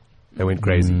hoo-ha. They went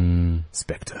crazy.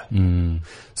 Spectre.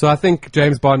 So I think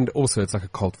James Bond also, it's like a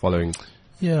cult following.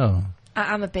 Yeah.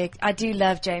 I do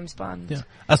love James Bond. Yeah.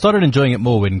 I started enjoying it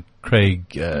more when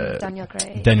Daniel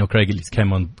Craig. Daniel Craig at least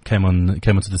came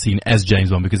onto the scene as James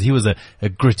Bond, because he was a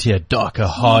grittier, darker,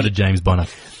 harder James Bond. I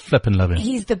flippin' love him.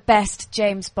 He's the best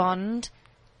James Bond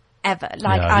ever.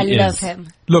 Like, Yeah, I he love is. him.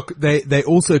 Look, they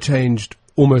also changed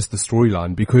almost the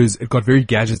storyline because it got very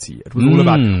gadgety. It was all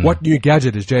about what new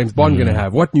gadget is James Bond going to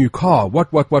have? What new car? What?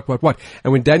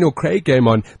 And when Daniel Craig came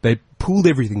on, they pulled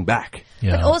everything back.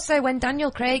 Yeah. But also when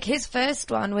Daniel Craig, his first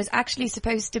one was actually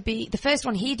supposed to be, the first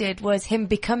one he did was him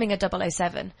becoming a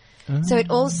 007. So it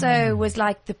also was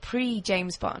like the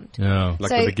pre-James Bond. Yeah. Like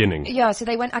So- the beginning. Yeah, so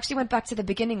they actually went back to the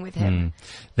beginning with him.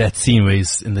 That scene where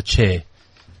he's in the chair,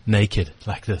 naked,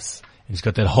 like this. And he's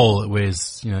got that hole where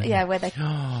he's, Yeah, where they,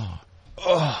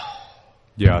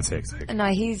 Yeah, I'd say exactly. no,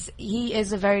 he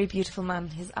is a very beautiful man.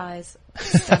 His eyes,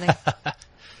 stunning.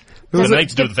 There's nothing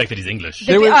to do with the fact that he's English.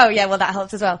 Oh yeah, well that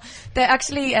helps as well. They're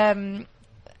actually,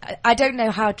 I don't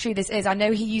know how true this is. I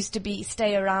know he used to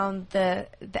stay around the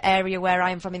area where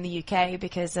I'm from in the UK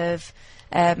because of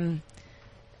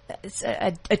it's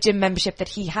a gym membership that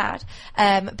he had.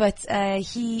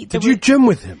 Did you gym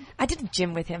with him? I didn't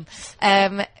gym with him.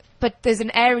 But there's an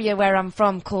area where I'm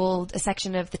from called, a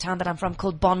section of the town that I'm from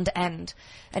called Bond End.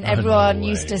 And everyone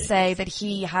used to say that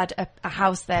he had a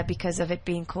house there because of it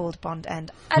being called Bond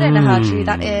End. I don't know how true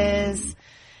that is.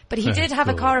 But he did have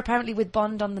a car apparently with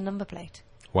Bond on the number plate.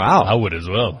 Wow. I would as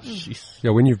well. Jeez. Yeah,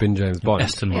 when you've been James Bond.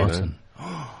 Aston you know, Martin.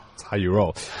 That's how you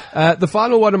roll. The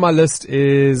final one on my list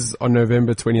is on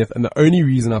November 20th, and the only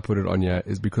reason I put it on here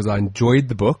is because I enjoyed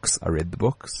the books. I read the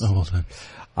books. Oh, well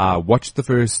done. Watched the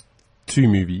first 2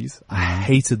 movies. I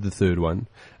hated the third one,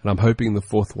 and I'm hoping the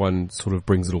fourth one sort of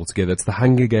brings it all together. It's the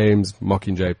Hunger Games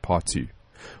Mockingjay Part 2,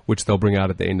 which they'll bring out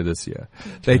at the end of this year.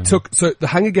 So the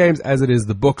Hunger Games, as it is,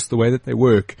 the books, the way that they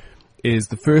work is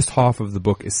the first half of the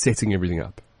book is setting everything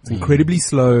up. It's incredibly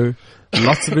slow,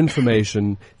 lots of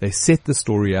information. They set the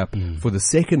story up for the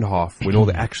second half when all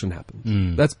the action happens.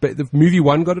 The movie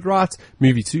 1 got it right,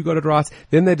 movie 2 got it right.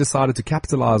 Then they decided to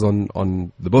capitalize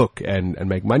on the book and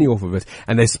make money off of it.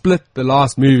 And they split the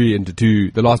last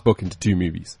book into 2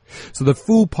 movies. So the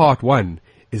full part 1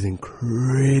 is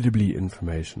incredibly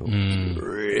informational.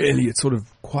 It's sort of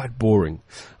quite boring.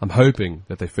 I'm hoping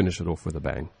that they finish it off with a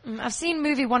bang. I've seen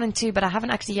movie 1 and 2, but I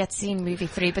haven't actually yet seen movie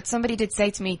 3. But somebody did say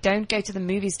to me, don't go to the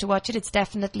movies to watch it. It's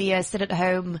definitely a sit at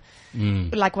home,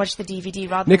 like watch the DVD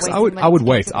rather Next, than I would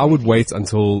wait. I would wait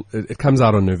until it comes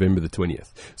out on November the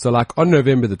 20th. So like on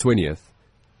November the 20th,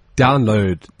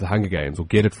 download the Hunger Games or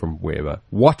get it from wherever,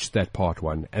 watch that part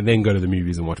 1 and then go to the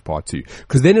movies and watch part 2.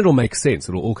 Cause then it'll make sense.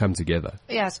 It'll all come together.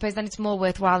 Yeah, I suppose then it's more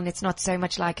worthwhile and it's not so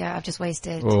much like I've just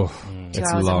wasted Oh, 2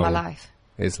 it's hours long. of my life.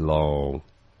 It's long.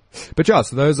 But yeah,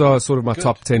 so those are sort of my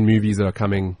top 10 movies that are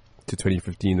coming to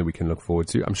 2015 that we can look forward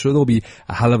to. I'm sure there'll be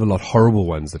a hell of a lot horrible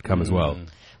ones that come as well.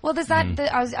 Well, there's that,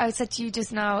 I said to you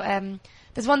just now,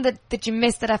 There's one that you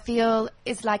missed that I feel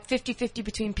is like 50-50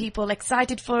 between people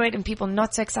excited for it and people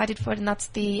not so excited for it, and that's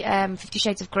the 50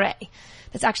 Shades of Grey.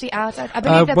 That's actually out. I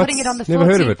believe they're putting it on the 14th never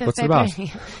heard of it. of What's it about?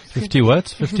 February. 50 what?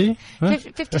 50? Huh?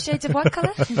 50 Shades of what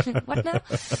colour? What now?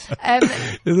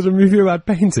 Is it a movie about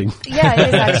painting? Yeah, it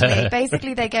is actually.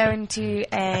 Basically, they go into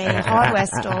a hardware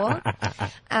store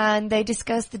and they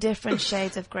discuss the different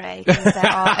shades of grey because there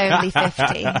are only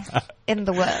 50 in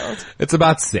the world. It's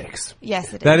about sex.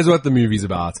 Yes, it is. That is what the movie's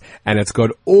about. And it's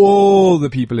got all the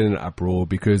people in an uproar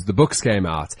because the books came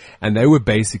out and they were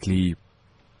basically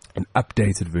an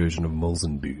updated version of Mills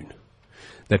and Boon.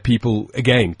 That people,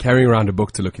 again, carrying around a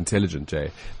book to look intelligent,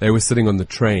 Jay, they were sitting on the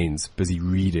trains busy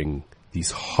reading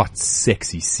these hot,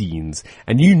 sexy scenes.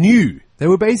 And you knew they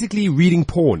were basically reading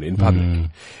porn in public.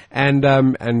 And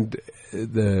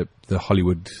the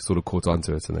Hollywood sort of caught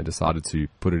onto it and they decided to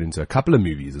put it into a couple of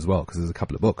movies as well because there's a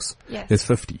couple of books. Yes. There's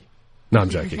 50. No, I'm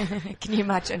joking. Can you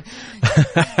imagine?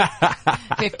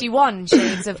 51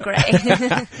 Shades of Grey.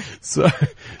 So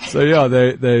yeah,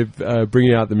 they're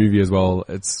bringing out the movie as well.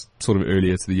 It's sort of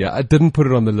earlier to the year. I didn't put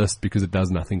it on the list because it does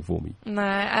nothing for me. No,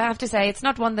 I have to say, it's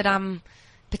not one that I'm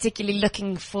particularly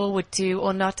looking forward to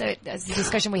or not. As the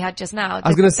discussion we had just now. I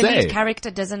was gonna the say. lead character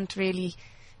doesn't really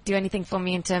do anything for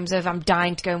me in terms of I'm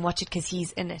dying to go and watch it because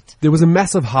he's in it. There was a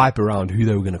massive hype around who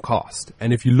they were going to cast.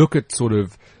 And if you look at sort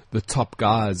of the top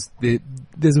guys,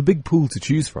 there's a big pool to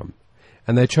choose from.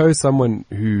 And they chose someone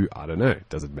who, I don't know,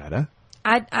 does it matter?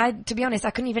 I to be honest,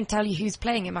 I couldn't even tell you who's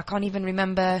playing him. I can't even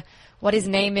remember what his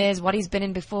name is, what he's been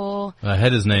in before. I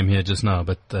had his name here just now,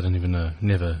 but I don't even know.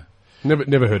 Never.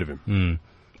 Never heard of him.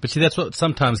 But see, that's what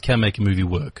sometimes can make a movie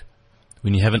work.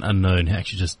 When you have an unknown who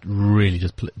actually just really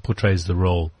just portrays the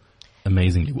role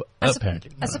amazingly well,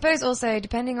 apparently. I suppose also,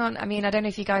 depending on, I mean, I don't know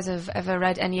if you guys have ever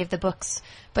read any of the books,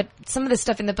 but some of the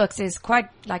stuff in the books is quite,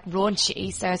 like,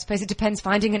 raunchy, so I suppose it depends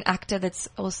finding an actor that's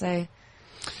also...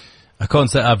 I can't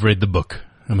say I've read the book,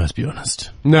 I must be honest.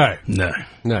 No, No.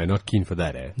 not keen for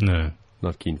that, eh? No.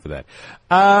 Not keen for that.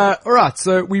 Alright,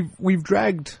 so we've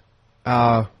dragged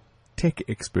our tech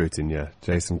expert in here,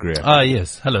 Jason Greer. Ah,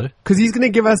 yes. Hello. Because he's going to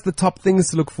give us the top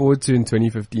things to look forward to in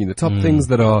 2015, the top things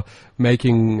that are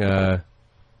making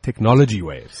technology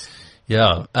waves.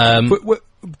 Yeah. But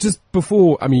just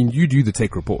before, I mean, you do the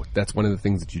tech report. That's one of the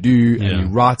things that you do, and you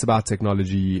write about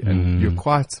technology, and you're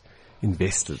quite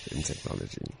invested in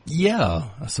technology. Yeah,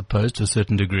 I suppose to a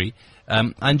certain degree.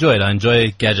 I enjoy it. I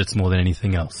enjoy gadgets more than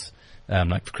anything else.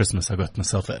 Like for Christmas, I got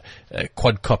myself a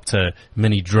quadcopter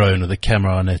mini drone with a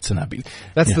camera on it, and I've been.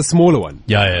 That's the smaller one.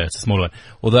 Yeah, it's a smaller one.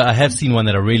 Although I have seen one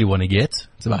that I really want to get.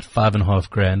 It's about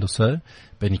 $5,500 or so.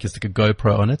 But you can stick a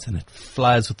GoPro on it, and it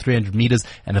flies for 300 meters.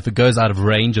 And if it goes out of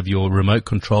range of your remote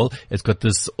control, it's got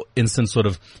this instant sort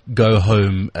of go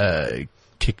home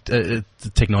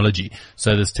technology.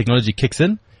 So this technology kicks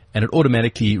in, and it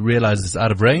automatically realizes it's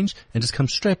out of range and just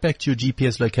comes straight back to your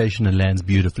GPS location and lands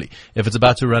beautifully. If it's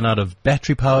about to run out of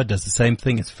battery power, it does the same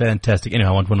thing. It's fantastic. Anyway,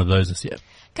 I want one of those this year.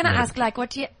 Can I ask, like, or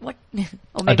I maybe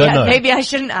don't know. maybe I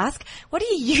shouldn't ask. What do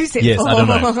you use it Yes, for? I don't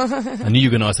know. I knew you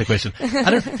were going to ask that question.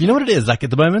 You know what it is? Like at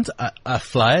the moment, I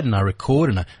fly it and I record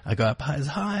and I go up as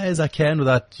high as I can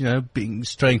without, being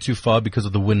straying too far because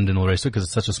of the wind and all the rest of it, because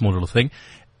it's such a small little thing.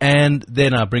 And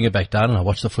then I bring it back down and I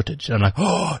watch the footage. And I'm like,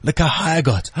 oh, look how high I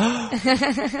got. And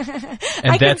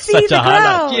I can see the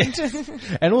highlight. ground.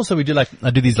 Yeah. And also I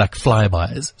do these like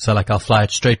flybys. So like I'll fly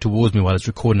it straight towards me while it's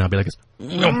recording. I'll be like,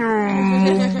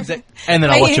 and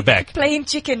then I'll watch it back. Playing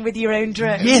chicken with your own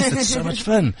drone. Yes, it's so much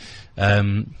fun.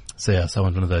 So I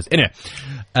want one of those. Anyway,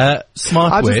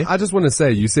 smartware. I just want to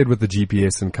say, you said with the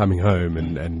GPS and coming home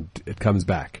and it comes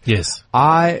back. Yes.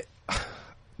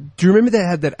 Do you remember they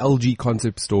had that LG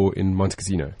concept store in Monte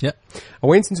Cassino? Yeah. I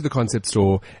went into the concept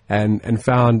store and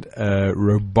found a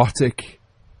robotic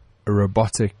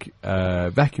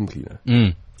vacuum cleaner.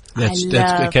 That's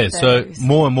okay. those. So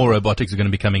more and more robotics are going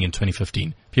to be coming in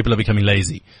 2015. People are becoming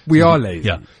lazy. We are lazy.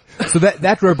 Yeah. So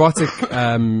that robotic,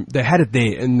 they had it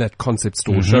there in that concept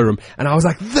store showroom, and I was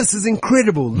like, this is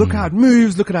incredible. Look how it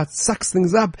moves. Look at how it sucks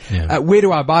things up. Yeah. Where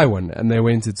do I buy one? And they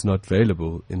went, it's not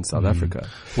available in South Africa.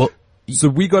 Well, So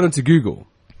we got into Google,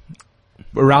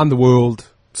 around the world,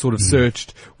 sort of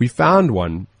searched. We found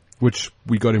one, which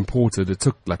we got imported. It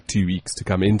took like 2 weeks to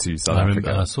come into South I Africa.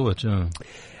 remember, I saw it, yeah.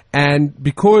 And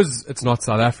because it's not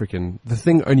South African, the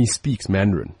thing only speaks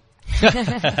Mandarin.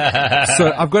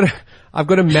 So I've got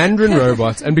a Mandarin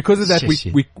robot, and because of that,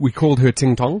 we called her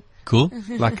Ting Tong, Cool.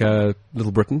 like a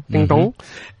Little Britain, Ting Tong.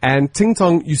 And Ting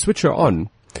Tong, you switch her on.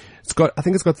 I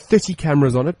think it's got 30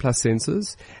 cameras on it, plus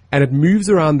sensors, and it moves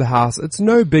around the house. It's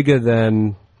no bigger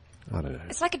than, I don't know.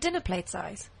 It's like a dinner plate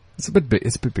size. It's a bit big.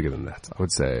 It's a bit bigger than that, I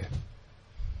would say.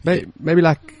 Maybe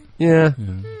like, yeah.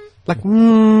 Like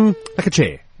a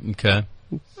chair. Okay.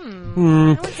 I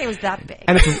wouldn't say it was that big.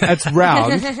 And it's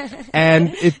round,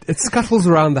 and it scuttles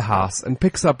around the house and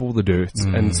picks up all the dirt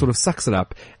and sort of sucks it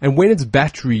up. And when its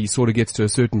battery sort of gets to a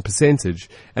certain percentage,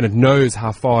 and it knows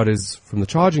how far it is from the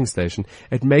charging station,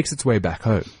 it makes its way back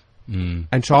home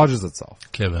and charges itself.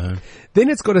 Clever. Then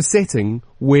it's got a setting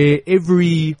where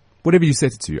whatever you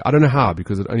set it to, I don't know how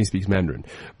because it only speaks Mandarin,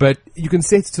 but you can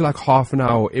set it to like half an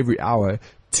hour every hour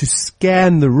to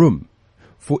scan the room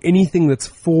for anything that's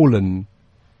fallen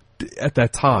at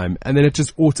that time, and then it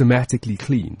just automatically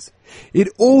cleans. It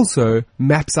also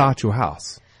maps out your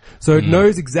house. So it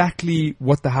knows exactly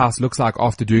what the house looks like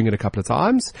after doing it a couple of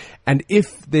times, and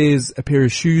if there's a pair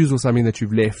of shoes or something that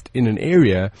you've left in an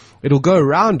area, it'll go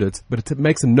around it, but it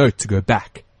makes a note to go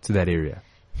back to that area.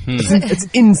 It's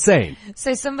insane.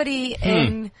 So somebody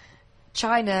in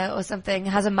China or something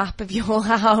has a map of your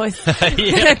house.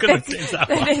 Yeah, because it's that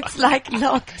then one. it's like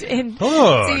locked in.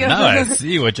 Oh, to your now I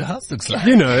see what your house looks like.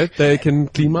 You know, they can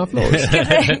clean my floors.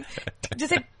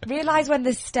 Does it realize when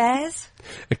there's stairs?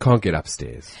 It can't get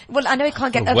upstairs. Well, I know it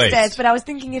can't get Oh, wait. upstairs, but I was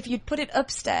thinking if you'd put it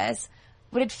upstairs,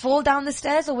 would it fall down the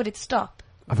stairs or would it stop?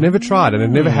 I've never tried, and it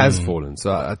never has fallen, so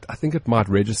I think it might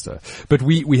register. But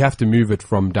we have to move it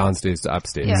from downstairs to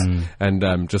upstairs, Yeah.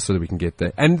 and just so that we can get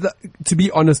there. And to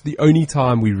be honest, the only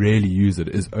time we really use it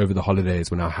is over the holidays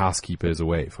when our housekeeper is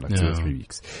away for like 2 or 3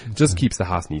 weeks. It just keeps the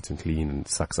house neat and clean and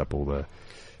sucks up all the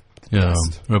Yeah,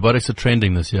 dust. robotics are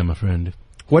trending this year, my friend.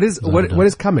 What is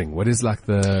coming? What is like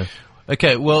the...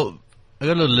 Okay, well, I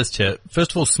got a little list here.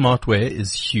 First of all, smartware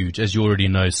is huge. As you already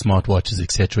know, smartwatches,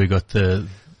 etc. We got the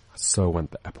So I want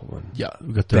the Apple one. Yeah,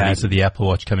 we've got the release of the Apple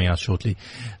Watch coming out shortly.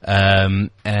 And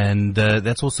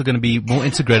that's also going to be more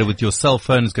integrated with your cell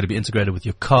phone. It's going to be integrated with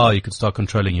your car. You can start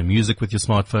controlling your music with your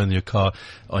smartphone, your car,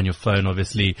 on your phone,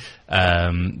 obviously.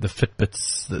 The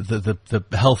Fitbits,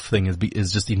 the health thing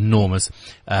is just enormous.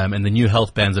 And the new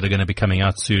health bands that are going to be coming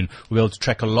out soon will be able to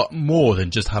track a lot more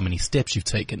than just how many steps you've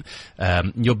taken.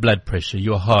 Your blood pressure,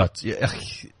 your heart.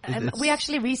 We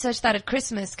actually researched that at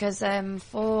Christmas because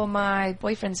for my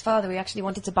boyfriend's father, we actually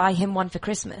wanted to buy him one for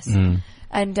Christmas,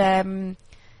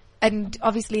 and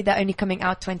obviously they're only coming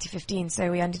out 2015, so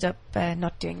we ended up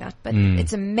not doing that. But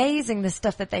it's amazing the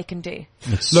stuff that they can do.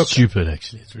 It's stupid,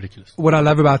 actually. It's ridiculous. What I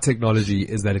love about technology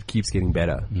is that it keeps getting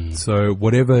better. So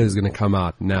whatever is going to come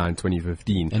out now in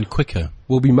 2015 And quicker.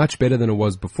 will be much better than it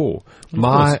was before.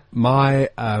 My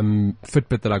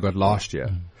Fitbit that I got last year,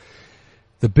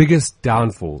 the biggest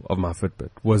downfall of my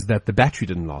Fitbit was that the battery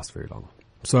didn't last very long.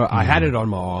 So I had it on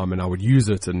my arm and I would use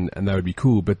it and that would be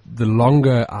cool. But the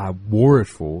longer I wore it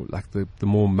for, like the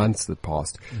more months that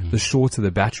passed, the shorter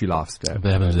the battery lifespan.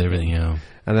 That happens with everything, yeah.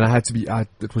 And then I had to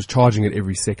it was charging it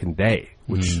every second day,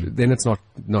 which then it's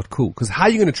not cool. Cause how are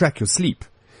you going to track your sleep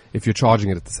if you're charging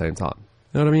it at the same time?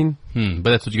 You know what I mean? But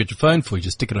that's what you get your phone for. You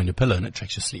just stick it on your pillow and it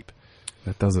tracks your sleep.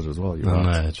 That does it as well. You're Oh,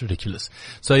 right. no, it's ridiculous.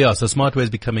 So yeah, so smartware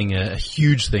is becoming a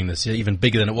huge thing this year, even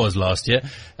bigger than it was last year,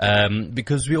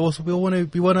 because we all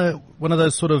want one of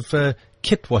those sort of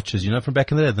kit watches, you know, from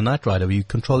back in the day, the Knight Rider, where you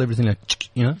control everything like,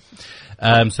 you know.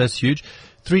 So that's huge.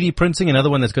 3D printing, another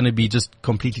one that's going to be just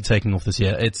completely taking off this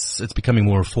year. It's becoming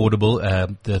more affordable.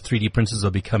 The 3D printers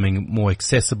are becoming more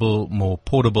accessible, more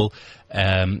portable.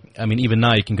 I mean, even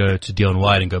now you can go to Dion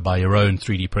White and go buy your own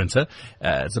 3D printer.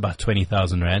 It's about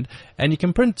 20,000 Rand. And you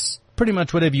can print pretty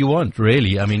much whatever you want,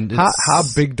 really. I mean, it's How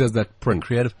big does that print?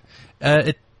 creative.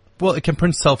 It can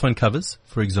print cell phone covers,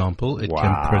 for example. It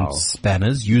can Wow. print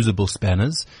spanners, usable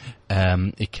spanners.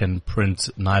 It can print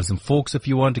knives and forks if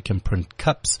you want. It can print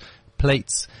cups,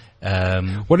 plates.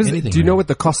 What is it? anything, Do you know really. what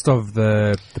the cost of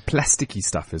the plasticky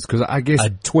stuff is? Because I guess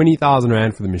 20,000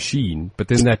 Rand for the machine, but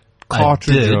then that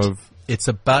cartridge I did. of It's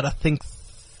about, I think,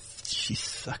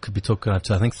 I could be talking up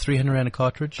to, I think 300 Rand a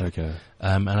cartridge. okay.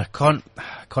 And I can't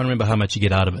remember how much you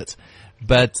get out of it,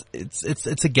 but it's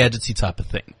a gadgety type of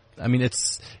thing. I mean,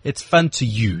 it's fun to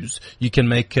use. You can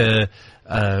make a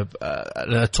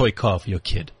toy car for your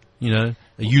kid, you know,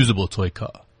 a usable toy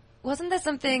car. Wasn't there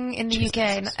something in the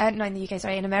UK,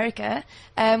 in America,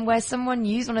 where someone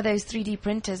used one of those 3D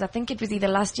printers? I think it was either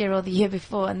last year or the year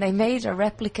before, and they made a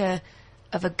replica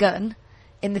of a gun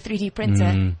in the 3D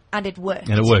printer, and it worked.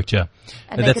 And it worked, yeah.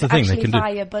 And that's they the could thing they actually can do.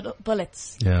 fire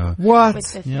bullets Yeah. What?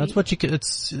 with the Yeah, 3D. that's what you can,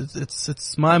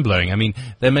 it's mind blowing. I mean,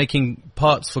 they're making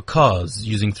parts for cars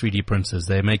using 3D printers.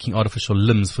 They're making artificial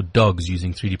limbs for dogs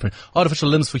using 3D print. Artificial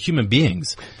limbs for human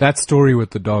beings. That story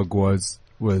with the dog was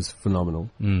was phenomenal.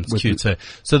 It's With cute.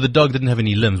 So the dog didn't have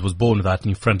any limbs, was born without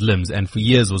any front limbs, and for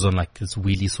years was on like this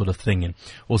wheelie sort of thing, and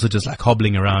also just like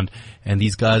hobbling around. And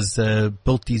these guys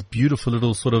built these beautiful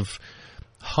little sort of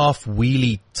half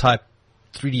wheelie type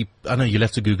 3D. I know you'll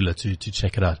have to Google it to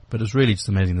check it out, but it's really just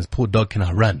amazing. This poor dog can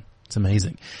now run. It's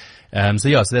amazing. So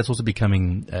that's also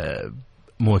becoming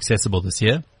more accessible this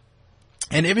year.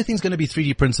 And everything's going to be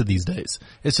 3D printed these days.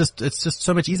 It's just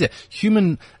so much easier.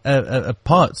 Human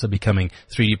parts are becoming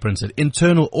 3D printed.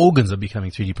 Internal organs are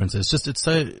becoming 3D printed.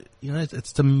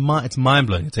 It's mind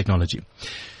blowing technology.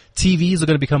 TVs are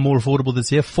going to become more affordable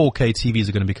this year. 4K TVs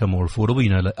are going to become more affordable.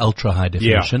 Like ultra high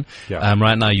definition. Yeah.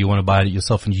 Right now, you want to buy it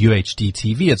yourself an UHD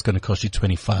TV. It's going to cost you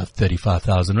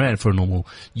 35,000 rand for a normal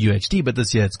UHD. But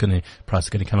this year, price is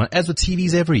going to come out. As with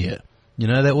TVs every year.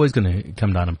 They're always going to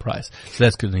come down in price. So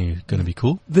that's going to be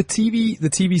cool. The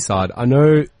TV side,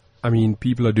 I mean,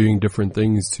 people are doing different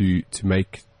things to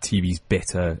make TVs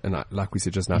better. And like we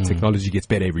said just now, technology gets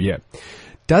better every year.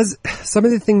 Some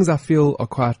of the things I feel are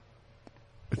quite,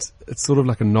 it's sort of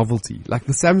like a novelty. Like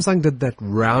the Samsung did that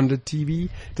rounded TV.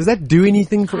 Does that do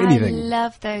anything for anything? I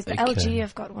love those. The Okay. LG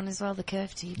have got one as well, the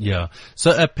curved TV. Yeah.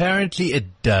 So apparently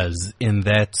it does, in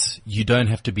that you don't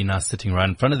have to be now sitting right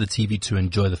in front of the TV to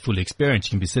enjoy the full experience. You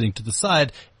can be sitting to the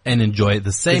side and enjoy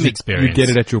the same experience. You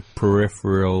get it at your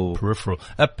peripheral.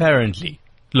 Apparently.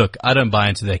 Look, I don't buy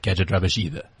into that gadget rubbish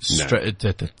either. It's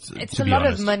a lot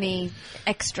of money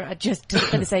extra just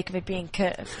for the sake of it being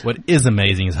curved. What is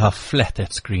amazing is how flat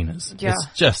that screen is. Yeah. It's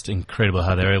just incredible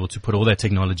how they're able to put all that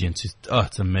technology into. Oh,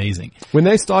 it's amazing. When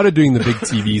they started doing the big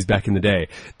TVs back in the day,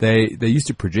 they used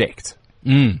to project.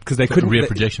 Because they couldn't rear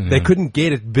projection, they yeah. couldn't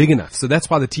get it big enough, so that's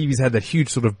why the TVs had that huge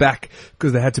sort of back,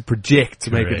 because they had to project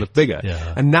to make it look bigger.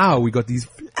 Yeah. And now we got these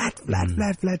flat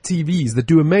TVs that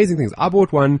do amazing things. I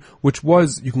bought one which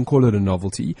was, you can call it a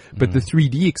novelty, but the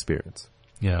 3D experience.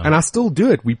 Yeah. And I still do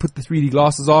it. We put the 3D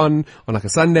glasses on like a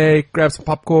Sunday, grab some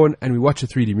popcorn, and we watch a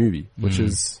 3D movie, which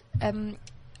is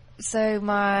So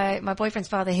my boyfriend's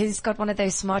father, he's got one of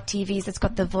those smart TVs that's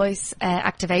got the voice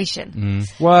activation.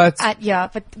 what?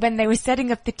 But when they were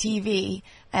setting up the TV,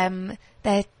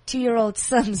 their 2-year-old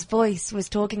son's voice was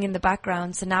talking in the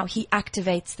background, so now he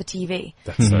activates the TV.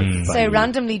 That's so funny. So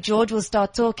randomly George will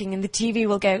start talking and the TV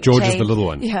will go, George is change, the little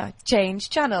one. Yeah, change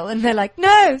channel. And they're like,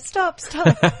 no, stop.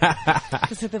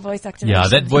 Because of the voice activation. Yeah,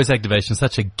 that voice activation is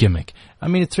such a gimmick. I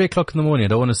mean, at 3 o'clock in the morning, I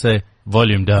don't want to say,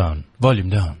 volume down.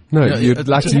 No, you'd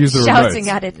like to use the shouting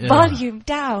remote. at it, Yeah. volume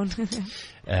down.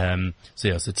 So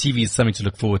TV is something to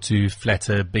look forward to.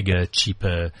 Flatter, bigger,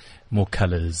 cheaper, more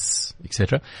colors,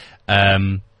 etc.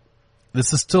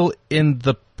 This is still in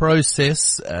the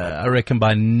process. I reckon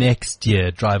by next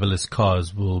year, driverless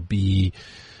cars will be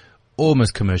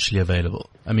almost commercially available.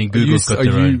 I mean, Google's got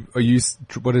their own.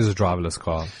 What is a driverless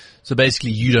car? So basically,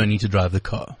 you don't need to drive the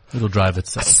car. It'll drive I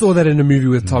itself. saw that in a movie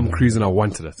with Tom Cruise and I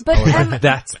wanted it. But,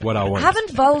 That's what I wanted. Haven't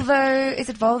Volvo, is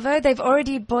it Volvo? They've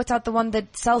already bought out the one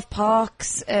that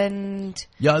self-parks and...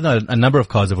 Yeah, no, a number of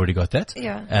cars have already got that.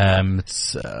 Yeah.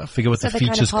 I forget what So the they're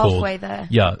kind of feature's called. halfway there.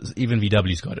 Yeah, even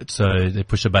VW's got it. So they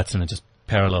push a button and it just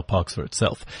parallel parks for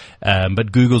itself.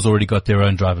 But Google's already got their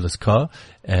own driverless car.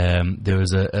 There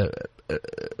was a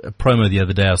promo the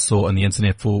other day I saw on the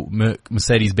internet for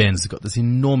Mercedes-Benz. It's got this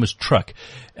enormous truck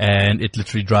and it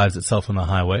literally drives itself on the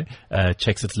highway,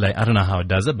 checks its lane. I don't know how it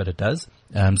does it, but it does.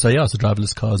 So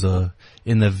driverless cars are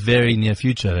in the very near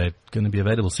future. They're going to be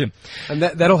available soon. And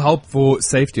that'll help for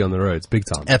safety on the roads, big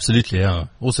time. Absolutely, yeah.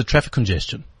 Also traffic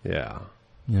congestion. Yeah.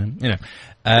 Yeah,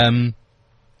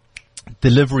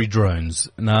 delivery drones.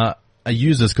 Now, I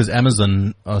use this because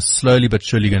Amazon are slowly but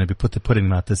surely going to be putting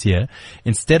them out this year.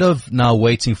 Instead of now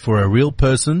waiting for a real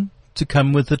person to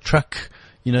come with the truck,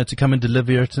 to come and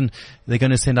deliver it, and they're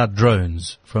going to send out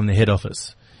drones from the head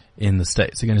office in the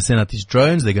States. They're going to send out these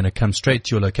drones. They're going to come straight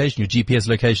to your location, your GPS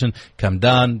location, come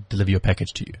down, deliver your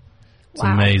package to you. It's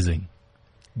Wow. amazing.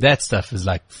 That stuff is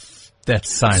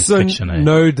that's science So fiction, eh?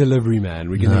 no delivery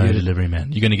man. We're going to No get delivery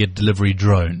man. You're going to get delivery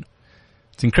drone.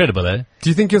 It's incredible, eh? Do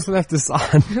you think you'll still have to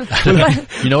sign?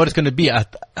 You know what it's going to be? I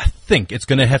think it's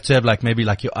going to have to have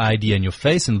your ID and your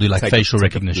face and do facial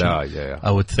recognition. Yeah. I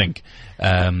would think.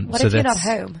 What if you're not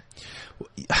home?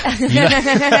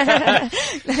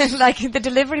 Like the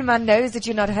delivery man knows that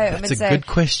you're not home, That's and a so good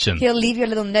question. he'll leave you a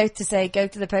little note to say, "Go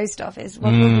to the post office."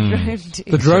 What will the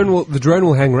drone do? The drone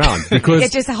will hang around because Yeah,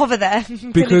 just hover there until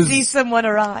it because sees someone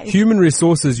arrive. human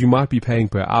resources you might be paying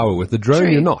per hour with. The drone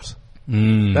True. you're not.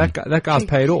 That guy's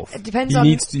paid off. It depends on-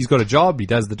 He's got a job. He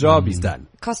does the job. He's done.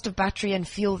 Cost of battery and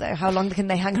fuel, though. How long can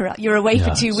they hang around? You're away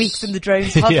for 2 weeks and the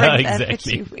drone's hovering Yeah, there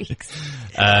exactly. for 2 weeks.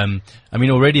 I mean,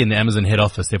 already in the Amazon head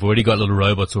office, they've already got little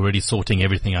robots already sorting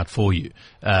everything out for you.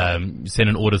 You send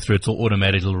an order through, it's all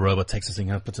automatic. Little robot takes this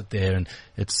thing out, puts it there, and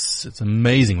it's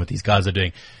amazing what these guys are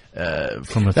doing.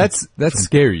 That's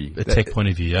scary. A tech point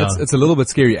of view, yeah. It's a little bit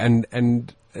scary,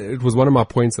 and it was one of my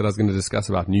points that I was going to discuss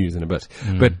about news in a bit.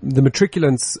 But the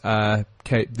matriculants,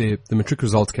 the matric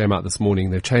results came out this morning.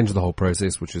 They've changed the whole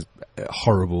process, which is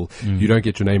horrible. You don't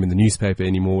get your name in the newspaper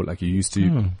anymore like you used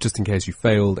to, just in case you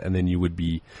failed, and then you would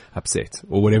be upset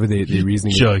or whatever their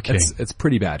reasoning joking. is. It's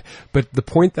pretty bad. But the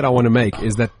point that I want to make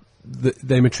is that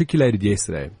they matriculated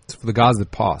yesterday. So for the guys that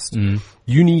passed,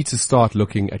 you need to start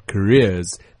looking at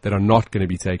careers that are not going to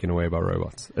be taken away by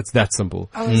robots. It's that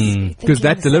simple. I was thinking Because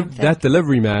that the same thing.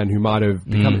 delivery man who might have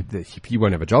become, he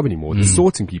won't have a job anymore. The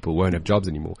sorting people won't have jobs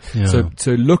anymore. Yeah.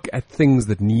 So look at things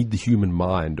that need the human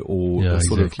mind or Yeah, the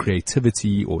sort of exactly.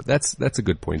 creativity, or that's a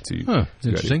good point too. Huh, it's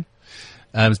interesting.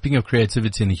 Speaking of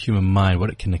creativity and the human mind,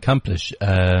 what it can accomplish,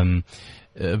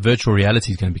 virtual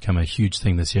reality is going to become a huge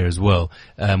thing this year as well,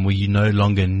 where you no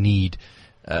longer need,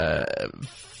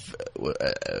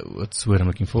 what's the word I'm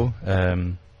looking for?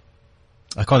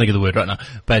 I can't think of the word right now,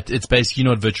 but it's basically, you know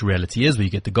what virtual reality is, where you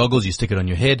get the goggles, you stick it on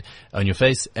your head, on your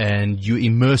face, and you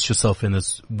immerse yourself in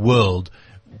this world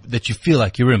that you feel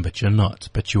like you're in, but you're not,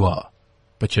 but you are,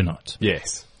 but you're not.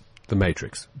 Yes. The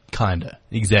Matrix. Kinda.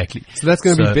 Exactly. So that's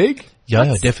going to be big?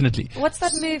 Yeah, definitely. What's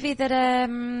that movie that,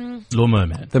 Lawnmower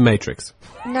Man. The Matrix.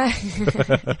 no.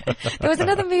 There was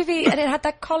another movie and it had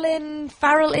that Colin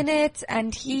Farrell in it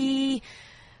and he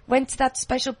went to that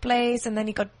special place and then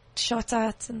he got shot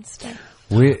at and stuff.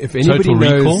 If anybody Total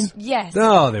knows, Recall? Yes.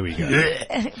 oh, there we go.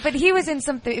 But he was in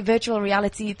some virtual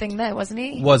reality thing there, wasn't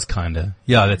he? Was kinda.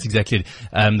 Yeah, that's exactly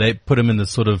it. They put him in this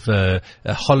sort of, a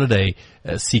holiday,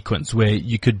 sequence where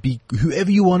you could be whoever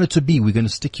you wanted to be. We're going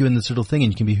to stick you in this little thing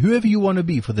and you can be whoever you want to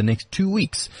be for the next 2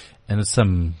 weeks. And it's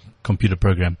some computer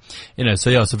program.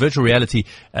 So virtual reality.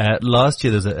 Last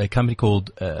year there's a company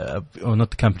called, or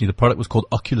not the company, the product was called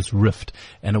Oculus Rift,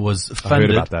 and it was funded. I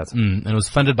heard about that. And it was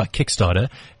funded by Kickstarter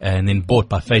and then bought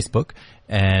by Facebook.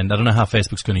 And I don't know how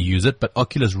Facebook's going to use it, but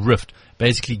Oculus Rift,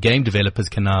 basically game developers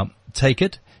can now take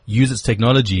it, use its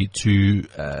technology to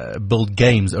build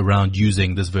games around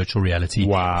using this virtual reality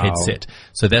headset.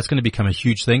 So that's going to become a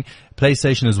huge thing.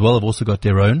 PlayStation as well have also got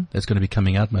their own. That's going to be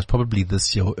coming out most probably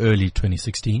this year or early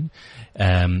 2016.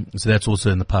 So that's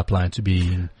also in the pipeline to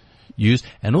be used.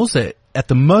 And also at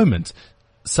the moment,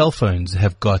 cell phones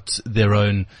have got their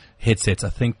own headsets. I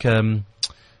think,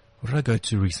 what did I go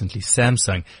to recently?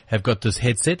 Samsung have got this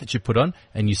headset that you put on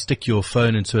and you stick your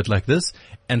phone into it like this,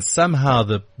 and somehow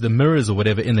the mirrors or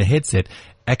whatever in the headset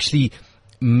actually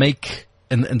make,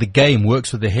 and the game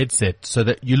works with the headset so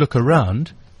that you look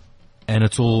around and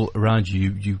it's all around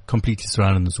you. You completely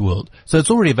surrounded in this world. So it's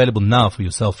already available now for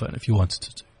your cell phone if you wanted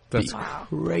to. That's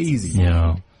crazy.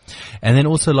 Yeah. And then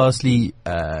also lastly,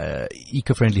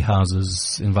 eco-friendly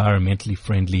houses, environmentally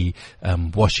friendly,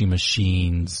 washing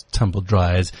machines, tumble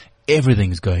dryers,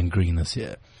 everything's going green this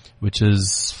year, which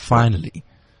is finally,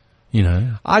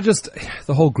 the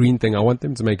whole green thing, I want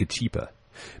them to make it cheaper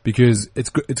because it's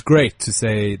great to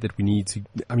say that we need to,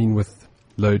 with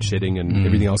load shedding and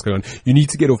everything else going on, you need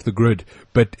to get off the grid,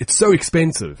 but it's so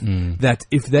expensive that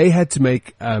if they had to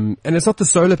make, and it's not the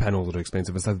solar panels that are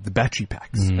expensive, it's like the battery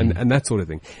packs and that sort of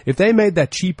thing. If they made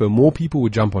that cheaper, more people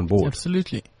would jump on board.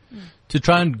 Absolutely. To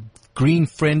try and green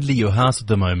friendly your house at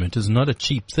the moment is not a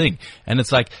cheap thing. And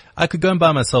it's like, I could go and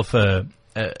buy myself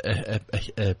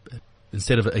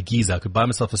instead of a geyser, I could buy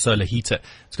myself a solar heater.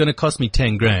 It's going to cost me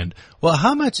 10 grand. Well,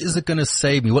 how much is it going to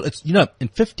save me? Well, it's, in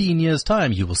 15 years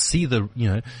time, you will see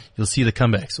you'll see the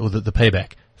comebacks or the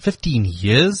payback. 15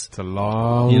 years? It's a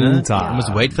long time. I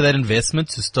must wait for that investment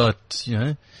to start,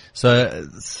 So,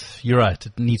 you're right.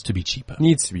 It needs to be cheaper.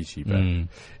 Needs to be cheaper.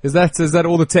 Is that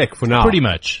all the tech for now? Pretty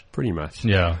much.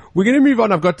 Yeah. We're going to move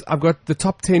on. I've got the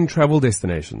top 10 travel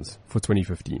destinations for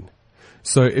 2015.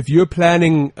 So if you're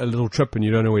planning a little trip and you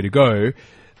don't know where to go,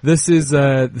 this is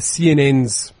the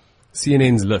CNN's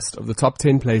list of the top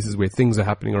 10 places where things are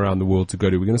happening around the world to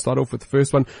go to. We're going to start off with the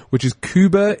first one, which is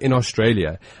Cuba in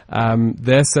Australia.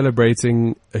 They're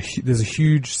celebrating, there's a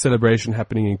huge celebration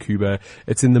happening in Cuba.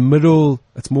 It's in the middle,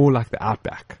 it's more like the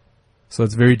outback. So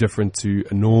it's very different to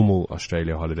a normal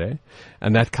Australia holiday.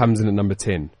 And that comes in at number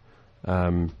 10.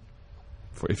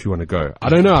 If you want to go. I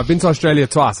don't know. I've been to Australia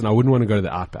twice and I wouldn't want to go to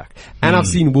the outback. And I've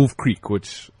seen Wolf Creek,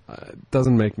 which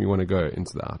doesn't make me want to go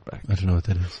into the outback. I don't know what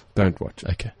that is. Don't watch it.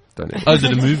 Okay. Don't. Oh, is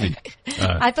it a movie?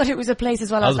 I thought it was a place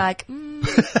as well. I was like,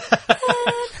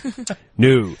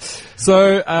 No.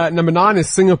 So, number 9 is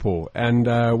Singapore. And,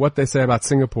 what they say about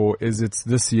Singapore is it's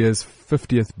this year's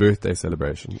 50th birthday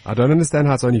celebration. I don't understand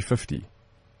how it's only 50.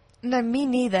 No, me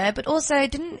neither. But also,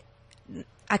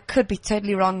 I could be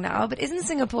totally wrong now, but isn't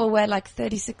Singapore where like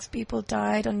 36 people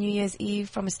died on New Year's Eve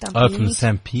from a stampede? Oh, from the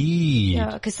stampede.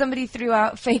 Yeah, because somebody threw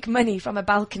out fake money from a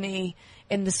balcony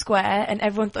in the square, and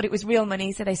everyone thought it was real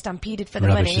money, so they stampeded for the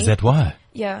Rubbish. money. Is that why?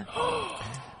 Yeah.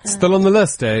 Still on the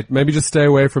list, eh? Maybe just stay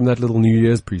away from that little New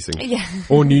Year's precinct. Yeah.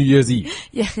 Or New Year's Eve.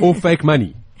 Yeah. Or fake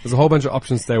money. There's a whole bunch of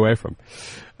options to stay away from.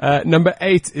 Number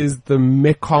 8 is the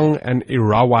Mekong and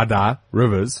Irrawaddy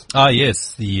rivers. Ah,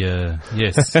 yes.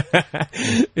 Yes.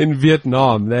 In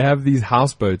Vietnam. They have these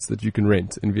houseboats that you can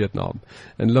rent in Vietnam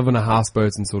and live on a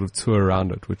houseboat and sort of tour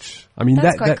around it, which, I mean,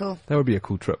 That's quite cool. That would be a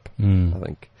cool trip, I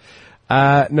think.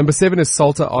 Number 7 is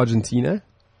Salta, Argentina.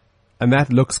 And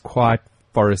that looks quite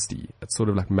foresty. It's sort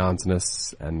of like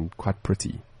mountainous and quite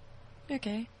pretty.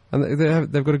 Okay. And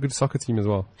they've got a good soccer team as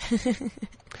well.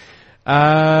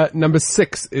 Number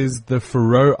 6 is the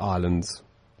Faroe Islands,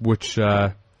 which,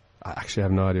 I actually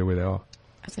have no idea where they are.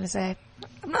 I was going to say,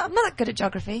 I'm not that good at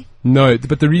geography. No,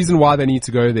 but the reason why they need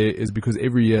to go there is because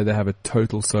every year they have a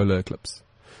total solar eclipse.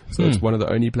 So it's one of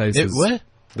the only places. What?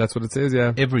 That's what it says,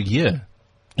 yeah. Every year.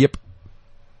 Yep.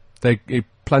 It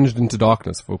plunged into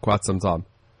darkness for quite some time.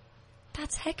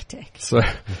 That's hectic. So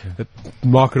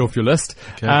mark it off your list.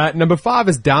 Okay. Number 5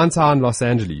 is downtown Los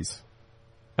Angeles.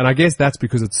 And I guess that's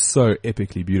because it's so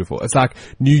epically beautiful. It's like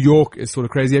New York is sort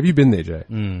of crazy. Have you been there, Jay?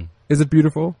 Is it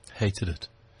beautiful? Hated it.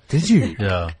 Did you?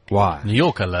 Yeah. Why? New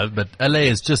York I love, but LA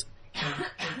is just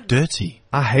dirty.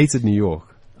 I hated New York.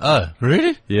 Oh,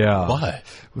 really? Yeah. Why?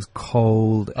 It was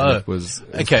cold and it was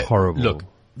horrible. Look,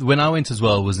 when I went as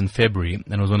well, it was in February,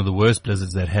 and it was one of the worst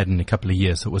blizzards they'd had in a couple of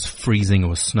years. So it was freezing, it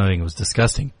was snowing, it was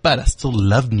disgusting. But I still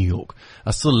loved New York.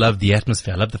 I still loved the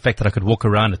atmosphere. I loved the fact that I could walk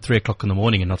around at 3 o'clock in the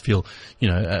morning and not feel,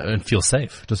 and feel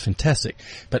safe. It was fantastic.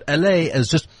 But LA is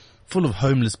just full of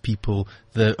homeless people.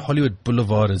 The Hollywood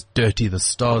Boulevard is dirty. The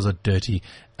stars are dirty.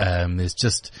 It's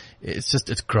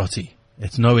grotty.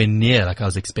 It's nowhere near like I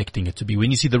was expecting it to be.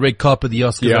 When you see the red carpet, the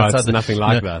Oscars outside, it's nothing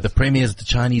like that. The premieres at the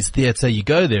Chinese theater, you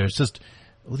go there, it's just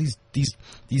all these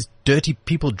dirty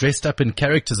people dressed up in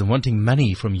characters and wanting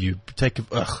money from you.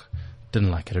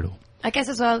 Didn't like it at all. I guess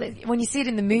as well, when you see it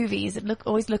in the movies, it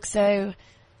always looks so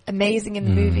amazing in the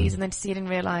movies, and then to see it in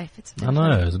real life, it's a bit I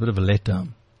know, it's a bit of a letdown.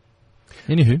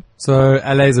 Anywho. So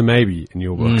LA's a maybe in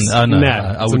your books. No,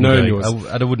 I wouldn't no in go. yours.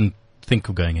 I wouldn't think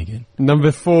of going again.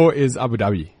 Number 4 is Abu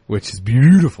Dhabi, which is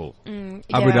beautiful.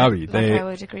 Abu Dhabi. I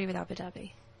would agree with Abu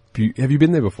Dhabi. Have you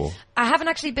been there before? I haven't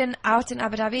actually been out in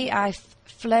Abu Dhabi. I've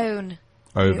flown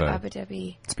Over. to Abu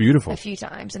Dhabi It's beautiful. a few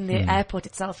times, and the airport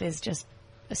itself is just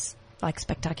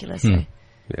spectacular. So.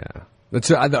 Yeah.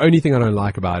 The only thing I don't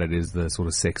like about it is the sort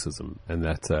of sexism and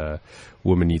that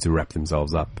women need to wrap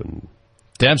themselves up and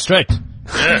Damn straight.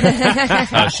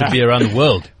 Yeah. It should be around the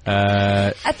world.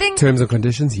 I think terms and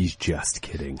conditions, he's just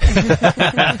kidding.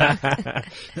 I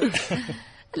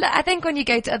think when you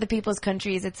go to other people's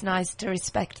countries, it's nice to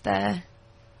respect their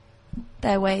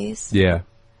ways. Yeah.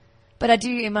 But I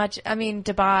do imagine,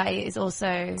 Dubai is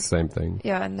also, Same thing.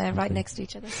 yeah, and they're right next to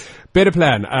each other. Better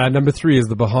plan. Number 3 is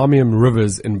the Bahamian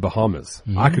Rivers in Bahamas.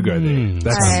 I could go there.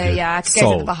 That sounds good. Yeah, I could go to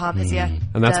Sold. the Bahamas, yeah.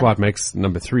 And that's why it makes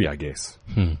number 3, I guess.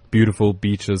 Beautiful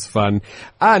beaches, fun.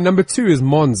 Number 2 is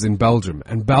Mons in Belgium.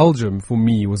 And Belgium, for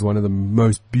me, was one of the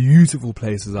most beautiful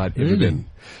places I'd ever been.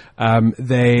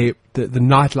 The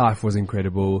nightlife was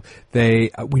incredible.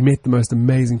 We met the most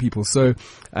amazing people. So,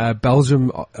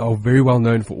 Belgium are very well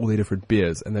known for all their different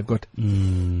beers, and they've got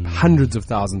hundreds of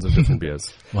thousands of different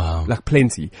beers. Wow. Like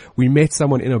plenty. We met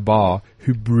someone in a bar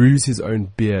who brews his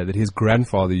own beer that his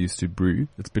grandfather used to brew.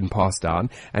 It's been passed down,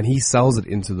 and he sells it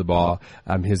into the bar,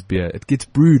 his beer. It gets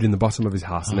brewed in the bottom of his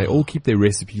house, and they all keep their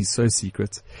recipes so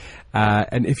secret.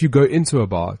 And if you go into a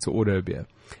bar to order a beer,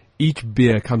 each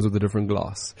beer comes with a different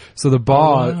glass. So the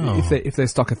bar, if they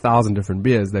stock 1,000 different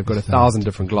beers, they've got 1,000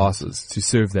 different glasses to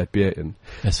serve that beer in.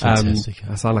 That's fantastic.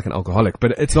 I sound like an alcoholic,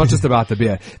 but it's not just about the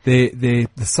beer. The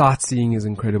sightseeing is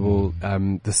incredible.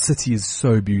 The city is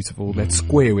so beautiful. That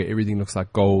square where everything looks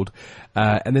like gold.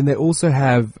 And then they also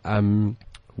have,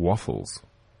 waffles.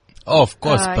 Oh, of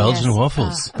course, Belgian yes.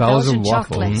 waffles. Belgian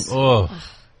chocolates. waffles.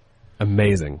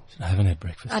 Amazing. I haven't had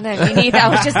breakfast. I know, me neither. I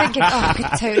was just thinking, I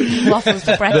could totally eat waffles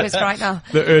for breakfast right now.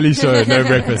 The early show, no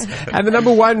breakfast. And the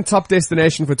number 1 top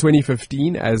destination for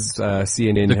 2015, as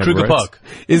CNN The had Kruger wrote, Park.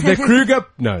 is the Kruger.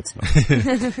 No, it's not.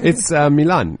 It's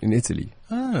Milan in Italy.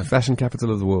 Fashion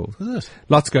capital of the world. Is it?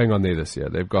 Lots going on there this year.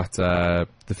 They've got the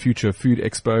Future Food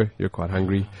Expo, You're Quite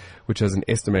Hungry, which has an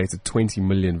estimated 20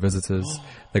 million visitors.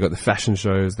 They got the fashion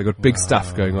shows. They got big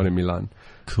stuff going on in Milan,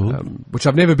 Cool. which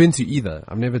I've never been to either.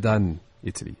 I've never done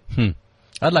Italy.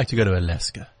 I'd like to go to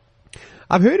Alaska.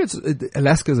 I've heard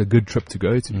Alaska's a good trip to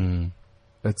go to.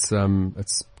 It's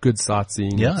good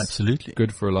sightseeing. Yeah, It's absolutely.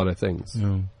 good for a lot of things.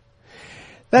 Yeah.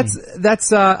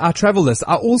 That's our travel list.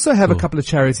 I also have a couple of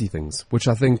charity things, which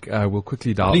I think we'll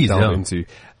quickly delve into.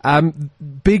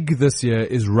 Big this year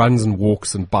is runs and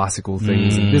walks and bicycle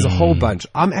things. And there's a whole bunch.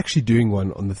 I'm actually doing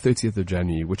one on the 30th of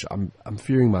January, which I'm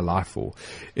fearing my life for.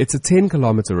 It's a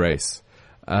 10-kilometer race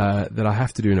that I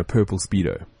have to do in a purple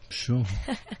Speedo. Sure.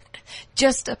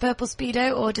 Just a purple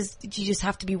Speedo, or do you just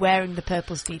have to be wearing the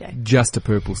purple Speedo? Just a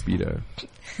purple Speedo.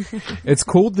 It's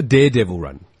called the Daredevil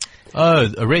Run. Oh,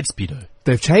 a red Speedo.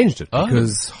 They've changed it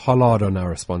because Hollard are now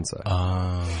a sponsor.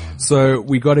 So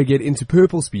we got to get into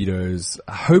purple Speedos.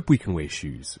 I hope we can wear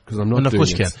shoes because I'm not And of doing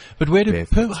course you it. can. But where do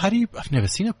barefoot. I've never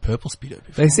seen a purple Speedo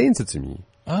before. They sent it to me.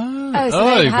 Oh,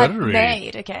 so they you've had got it already.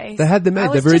 made, okay. They had them made. I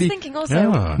was They've already. just thinking also,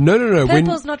 Yeah. No.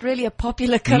 purple's not really a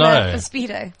popular colour No. for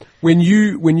Speedo.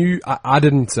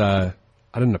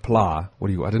 I didn't apply.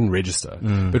 I didn't register.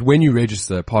 But when you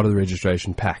register, part of the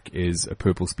registration pack is a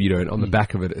purple Speedo, and on the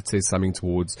back of it, it says something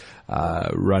towards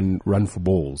run for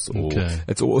balls, or Okay.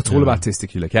 it's all about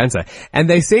testicular cancer. And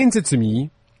they sent it to me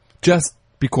just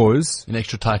because An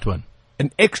extra tight one.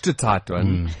 an extra tight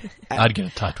one. I'd get a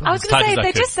tight one. I was As going to tight say, as I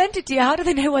they could. just sent it to you. How do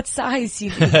they know what size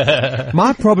you need?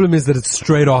 My problem is that it's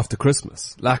straight after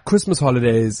Christmas. Like Christmas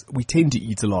holidays, we tend to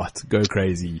eat a lot, go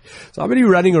crazy. So I'm going to be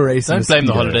running a race. in Don't a blame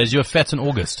the Speedo. holidays. You're fat in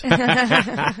August.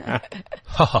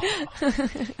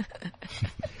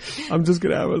 I'm just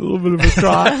going to have a little bit of a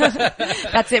try.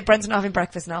 That's it. Brent's not having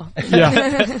breakfast now.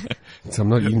 Yeah. So I'm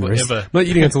not eating Whatever. not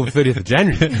eating until the 30th of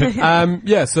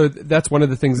January. So that's one of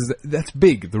the things that's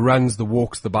big. The runs, the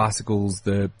walks, the bicycles,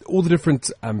 all the different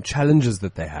challenges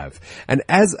that they have. And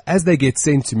as they get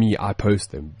sent to me, I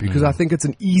post them because I think it's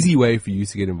an easy way for you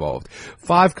to get involved.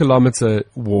 5-kilometer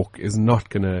walk is not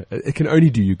it can only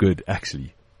do you good,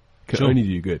 actually. It can only do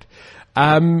you good.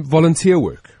 Volunteer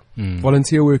work.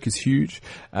 Volunteer work is huge.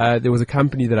 There was a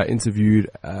company that I interviewed,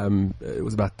 it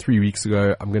was about 3 weeks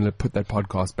ago. I'm going to put that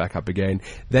podcast back up again.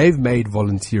 They've made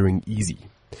volunteering easy.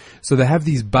 So they have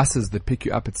these buses that pick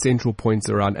you up at central points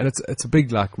around, and it's a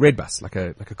big, like, red bus, like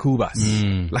a cool bus,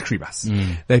 luxury bus.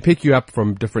 They pick you up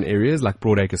from different areas, like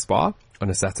Broadacre Spa on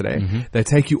a Saturday. They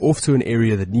take you off to an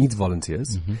area that needs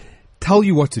volunteers. Tell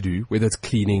you what to do, whether it's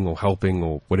cleaning or helping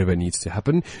or whatever needs to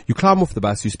happen. You climb off the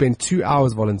bus, you spend 2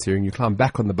 hours volunteering, you climb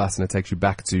back on the bus and it takes you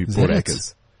back to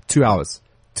Broadacres. 2 hours.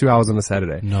 2 hours on a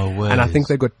Saturday. No way. And I think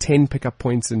they got 10 pickup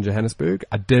points in Johannesburg.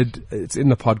 It's in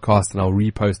the podcast and I'll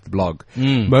repost the blog.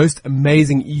 Most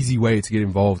amazing, easy way to get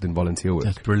involved in volunteer work.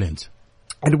 That's brilliant.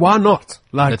 And why not?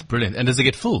 Like, That's brilliant. And does it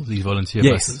get full, these volunteer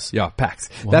yes, buses? yeah, packed.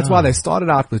 That's why they started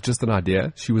out with just an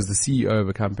idea. She was the CEO of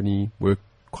a company, worked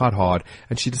quite hard,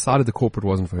 and she decided the corporate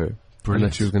wasn't for her. Brilliant.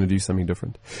 And that she was going to do something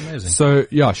different. Amazing. So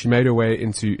yeah, she made her way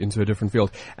into a different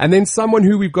field. And then someone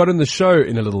who we've got in the show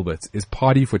in a little bit is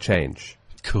Party for Change.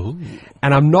 Cool.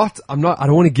 And I don't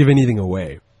want to give anything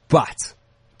away, but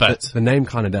But, the name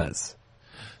kind of does.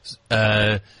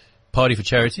 party for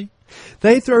charity?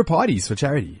 They throw parties for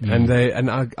charity, and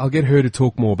I'll get her to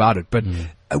talk more about it. But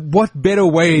what better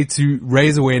way to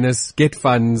raise awareness, get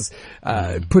funds,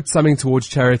 put something towards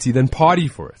charity than party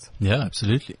for it? Yeah,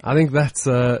 absolutely. I think that's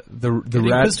the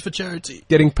rad. Pissed for charity.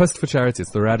 Getting pissed for charity.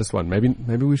 It's the raddest one.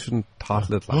 Maybe we shouldn't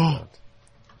title it like that.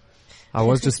 I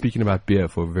was just speaking about beer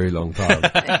for a very long time.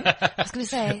 I was going to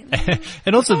say,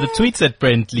 And also the tweets that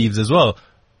Brent leaves as well.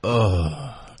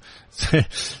 Oh,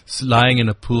 lying in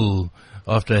a pool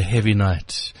after a heavy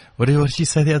night. What did she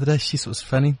say the other day? She was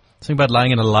funny. Something about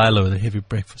lying in a lila with a heavy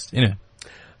breakfast. Anyway.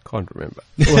 Can't remember.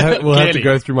 We'll have to Clearly.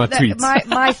 go through my tweets.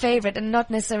 my favourite, and not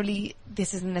necessarily,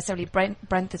 this isn't necessarily Brent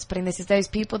that's putting this, is those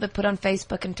people that put on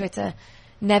Facebook and Twitter,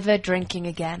 never drinking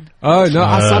again. Oh no,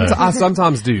 I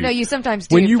sometimes do. No, you sometimes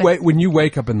do. when you but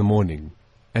wake up in the morning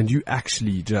and you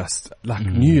actually just like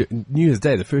New Year's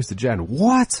Day, the 1st of Jan.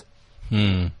 What?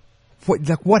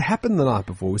 What happened the night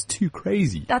before was too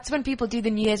crazy. that's when people do the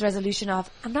New Year's resolution of,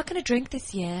 I'm not going to drink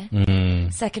this year.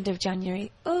 2nd of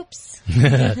January. Oops.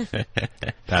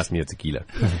 Pass me a tequila.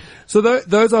 So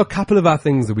those are a couple of our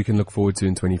things that we can look forward to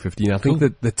in 2015. I think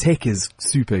that the tech is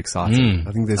super exciting.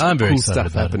 I think there's I'm very cool excited stuff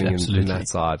about it, happening in absolutely. that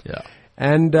side. Yeah.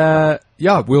 And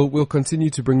we'll continue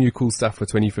to bring you cool stuff for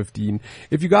 2015.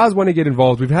 If you guys want to get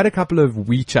involved, we've had a couple of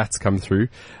WeChats come through.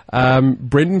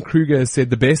 Brendan Kruger has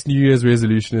said the best New Year's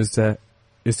resolution is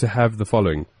to have the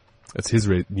following: That's his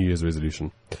New Year's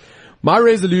resolution. My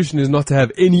resolution is not to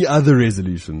have any other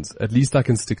resolutions. At least I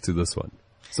can stick to this one.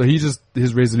 So his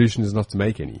resolution is not to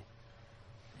make any.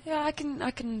 Yeah, I can.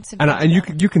 And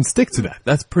you can stick to that.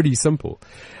 That's pretty simple.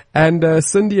 And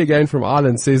Cindy again from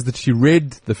Ireland says that she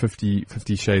read the 50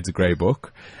 Shades of Grey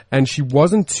book and she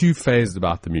wasn't too fazed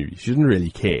about the movie. She didn't really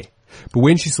care. But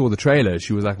when she saw the trailer,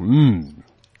 she was like,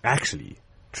 actually,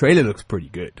 trailer looks pretty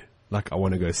good. Like, I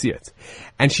want to go see it.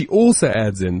 And she also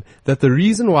adds in that the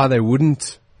reason why they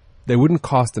wouldn't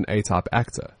cast an A-type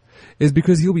actor is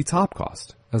because he'll be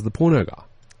typecast as the porno guy.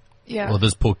 Yeah. Well,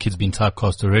 this poor kid's been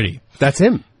typecast already. That's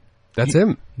him. That's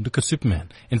him. Look at Superman.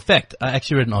 In fact, I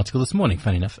actually read an article this morning,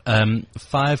 funny enough.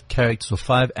 5 characters or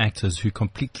 5 actors who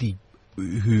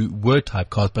were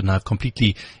typecast but now have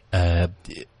completely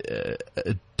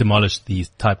demolished the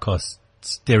typecast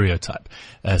stereotype.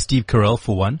 Steve Carell,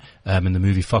 for one, in the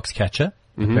movie Foxcatcher.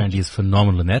 Apparently is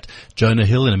phenomenal in that. Jonah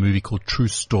Hill in a movie called True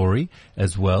Story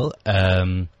as well.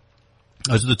 Those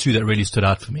are the 2 that really stood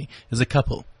out for me. There's a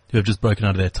couple who have just broken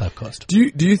out of their typecast.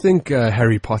 Do you think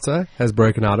Harry Potter has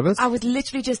broken out of it? I was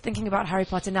literally just thinking about Harry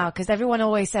Potter now because everyone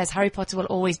always says Harry Potter will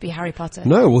always be Harry Potter.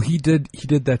 No, well he did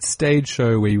that stage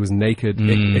show where he was naked,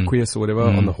 Equus or whatever,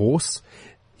 on the horse.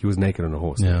 He was naked on a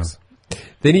horse. Yeah. Yes.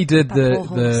 Then he did That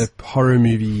the horror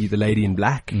movie, The Lady in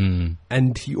Black.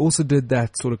 And he also did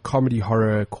that sort of comedy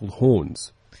horror called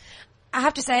Horns. I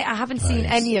have to say I haven't seen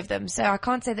any of them, so I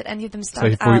can't say that any of them So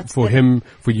stand out.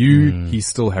 for you, he's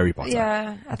still Harry Potter.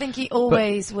 Yeah, I think he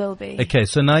always will be. Okay,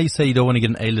 so now you say you don't want to get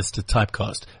an A-lister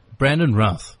typecast. Brandon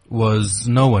Routh was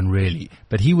no one really,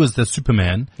 but he was the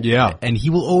Superman. Yeah. And he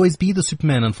will always be the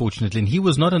Superman, unfortunately. And he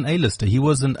was not an A-lister. He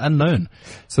was an unknown.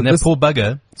 So and that this poor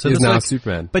bugger. So is this now like-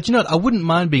 Superman. But you know what? I wouldn't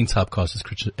mind being typecast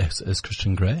as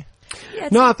Christian Grey. Yeah,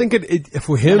 it's- No, I think it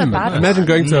for him, not a bad imagine one.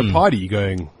 going to a party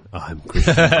going, I'm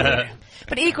Christian Grey.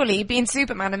 But equally, being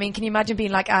Superman, I mean, can you imagine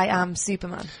being like, I am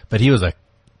Superman? But he was like,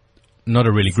 not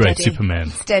a really great Steady. Superman.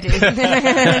 Steady.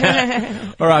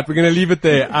 All right, we're going to leave it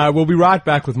there. We'll be right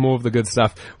back with more of the good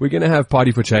stuff. We're going to have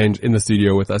Party for Change in the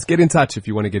studio with us. Get in touch if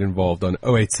you want to get involved on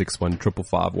 0861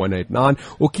 555 189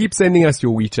 or keep sending us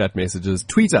your WeChat messages.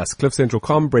 Tweet us,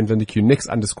 cliffcentral.com, Brent Lindeque,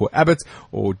 Nix_Abbott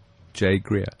or Jay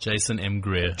Greer. Jason M.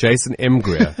 Greer. Jason M.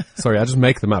 Greer. Sorry, I just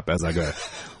make them up as I go.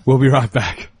 We'll be right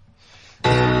back.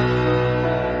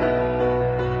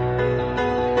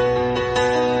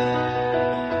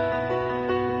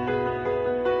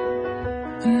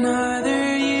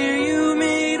 Another year you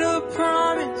made a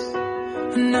promise,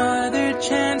 another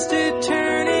chance to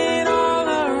turn it all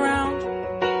around.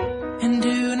 And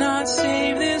do not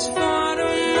save this for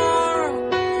tomorrow.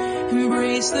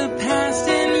 Embrace the past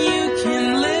and you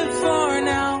can live for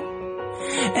now.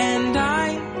 And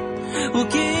I will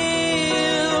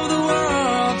give the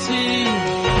world to you.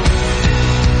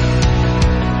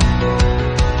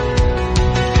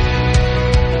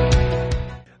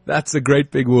 That's a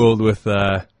great big world with,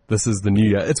 This Is the New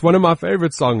Year. It's one of my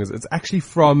favorite songs. It's actually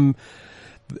from,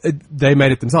 they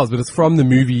made it themselves, but it's from the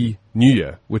movie New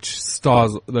Year, which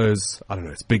stars those, I don't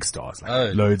know, it's big stars,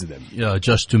 like loads of them. Yeah,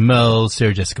 Josh Duhamel,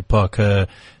 Sarah Jessica Parker,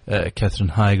 Katherine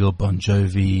Heigl, Bon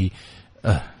Jovi.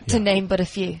 To name but a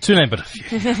few. To name but a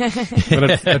few.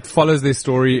 But it follows their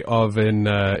story of in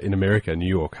America, New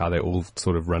York, how they all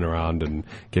sort of run around and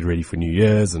get ready for New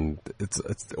Year's, and it's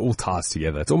all ties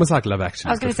together. It's almost like Love Actually.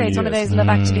 I was going to say, it's one of those Love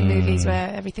Actually movies where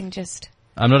everything just...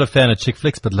 I'm not a fan of chick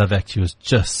flicks, but Love Actually was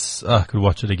just, I could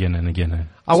watch it again and again.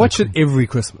 I watch it every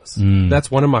Christmas.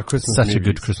 That's one of my Christmas Such movies. a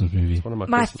good Christmas movie. One of my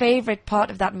My Christmas- favourite part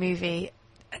of that movie,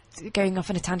 going off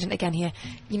on a tangent again here,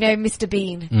 you know Mr.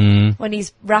 Bean, when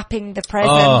he's wrapping the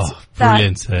present. Oh, that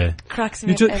brilliant. cracks You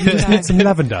me up just, every you just time. need some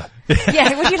lavender.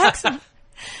 Yeah, would you like some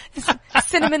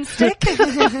cinnamon stick?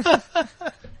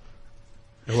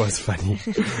 It was funny.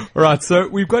 All right, so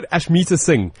we've got Ashmita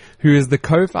Singh, who is the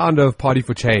co-founder of Party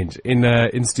for Change,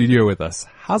 in studio with us.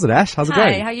 How's it, Ash? How's it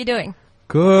Hi, going? how you doing?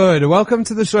 Good. Welcome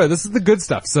to the show. This is the good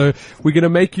stuff. So we're going to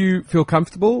make you feel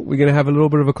comfortable. We're going to have a little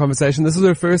bit of a conversation. This is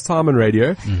her first time on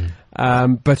radio,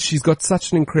 but she's got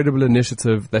such an incredible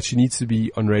initiative that she needs to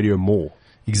be on radio more.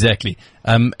 Exactly.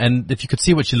 And if you could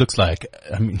see what she looks like,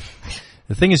 I mean,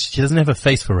 the thing is she doesn't have a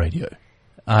face for radio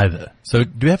either. So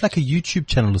do we have like a YouTube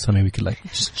channel or something we could like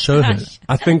just show her?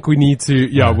 I think we need to,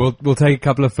 we'll take a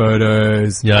couple of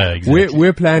photos. Yeah, exactly.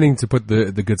 We're planning to put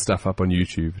the good stuff up on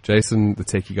YouTube. Jason, the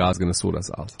techie guy, is going to sort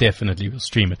us out. Definitely, we'll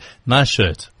stream it. Nice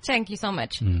shirt. Thank you so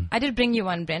much. I did bring you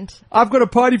one, Brent. I've got a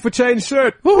Party for Change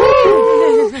shirt.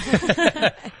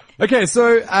 Woohoo! Okay,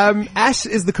 so Ash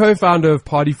is the co-founder of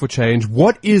Party for Change.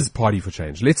 What is Party for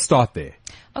Change? Let's start there.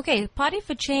 Okay, Party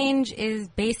for Change is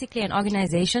basically an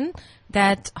organization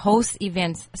that hosts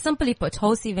events. Simply put,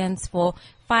 hosts events for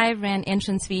 5 Rand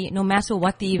entrance fee, no matter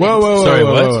what the event. Whoa. Sorry,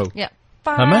 what? Yeah.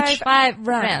 How much? 5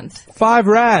 Rands. 5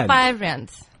 Rand. 5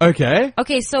 Rands. Okay.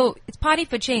 Okay, so it's Party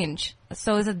for Change.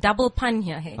 So it's a double pun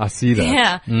here. Hey? I see that.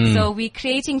 Yeah. So we're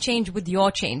creating change with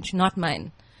your change, not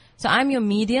mine. So I'm your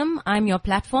medium. I'm your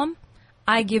platform.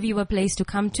 I give you a place to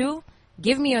come to.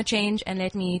 Give me your change and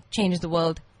let me change the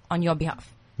world on your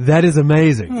behalf. That is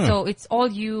amazing. So it's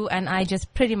all you, and I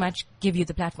just pretty much give you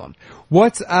the platform.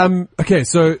 What, okay,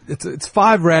 so it's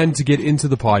 5 Rand to get into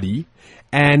the party.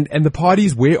 And the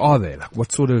parties, where are they? Like,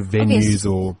 what sort of venues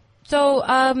or? So,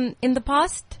 in the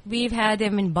past, we've had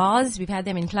them in bars, we've had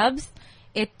them in clubs.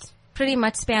 It pretty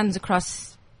much spans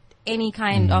across any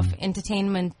kind of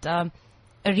entertainment,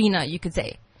 arena, you could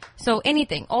say. So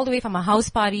anything, all the way from a house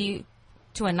party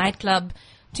to a nightclub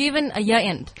to even a year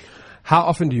end. How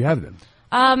often do you have them?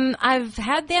 I've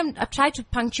tried to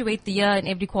punctuate the year in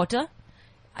every quarter.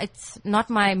 It's not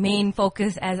my main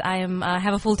focus as I am,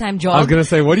 have a full-time job. I was going to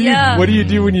say, what do you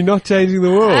do when you're not changing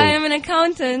the world? I am an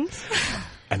accountant.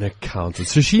 An accountant.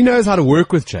 So she knows how to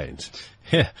work with change.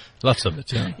 Yeah, lots of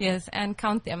it, yeah. Yes, and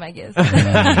count them, I guess.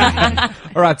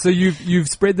 All right, so you've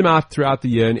spread them out throughout the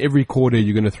year, and every quarter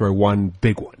you're going to throw one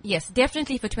big one. Yes,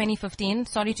 definitely for 2015.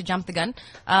 Sorry to jump the gun.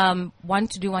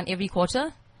 Want to do one every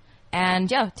quarter.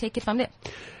 And yeah, take it from there.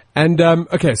 And,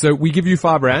 okay, so we give you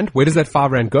 5 Rand. Where does that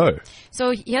 5 Rand go?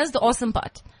 So here's the awesome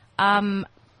part.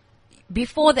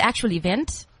 Before the actual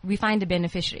event, we find a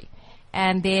beneficiary.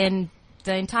 And then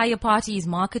the entire party is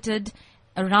marketed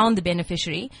around the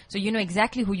beneficiary. So you know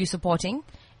exactly who you're supporting.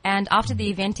 And after the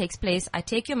event takes place, I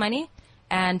take your money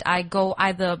and I go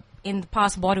either in the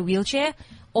past bought a wheelchair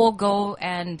or go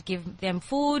and give them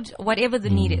food, whatever the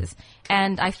need is.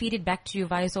 And I feed it back to you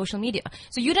via social media.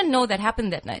 So you didn't know that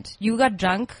happened that night. You got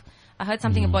drunk. I heard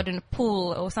something about in a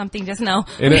pool or something just now.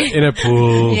 In a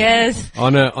pool. Yes.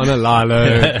 On a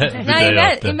lilo.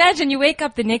 Now imagine you wake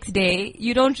up the next day,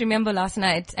 you don't remember last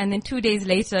night, and then 2 days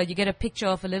later you get a picture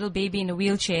of a little baby in a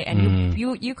wheelchair, and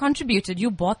you contributed,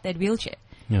 you bought that wheelchair.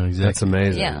 Yeah, exactly. That's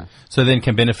amazing. Yeah. So then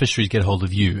can beneficiaries get hold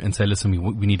of you and say, listen,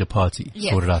 we need a party.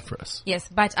 Yes. Sort it out for us. Yes,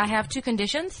 but I have 2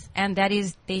 conditions, and that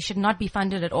is they should not be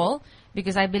funded at all,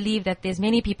 because I believe that there's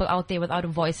many people out there without a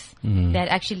voice that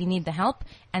actually need the help.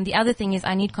 And the other thing is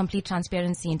I need complete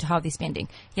transparency into how they're spending.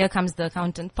 Here comes the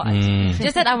accountant part.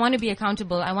 Just that I want to be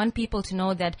accountable. I want people to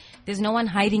know that there's no one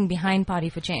hiding behind Party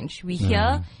for Change. We're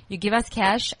here, you give us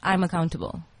cash, I'm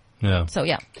accountable. Yeah. So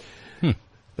yeah.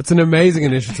 It's an amazing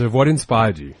initiative. What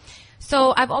inspired you?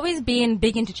 So I've always been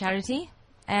big into charity,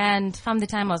 and from the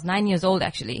time I was 9 years old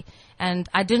actually, and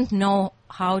I didn't know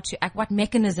how to act, what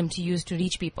mechanism to use to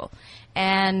reach people.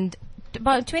 And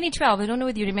about 2012, I don't know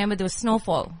whether you remember, there was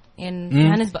snowfall in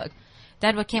Johannesburg.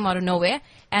 That what came out of nowhere,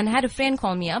 and I had a friend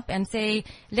call me up and say,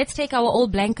 let's take our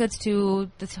old blankets to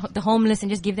the homeless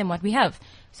and just give them what we have.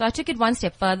 So I took it one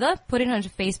step further, put it onto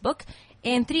Facebook.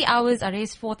 In 3 hours, I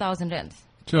raised 4,000 rands.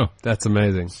 Sure. That's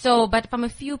amazing. So, but from a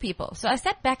few people. So I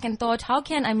sat back and thought, how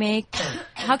can I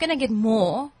get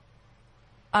more,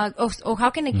 or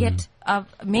how can I get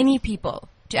many people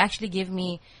to actually give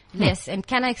me less? And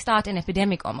can I start an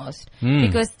epidemic almost?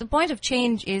 Because the point of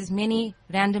change is many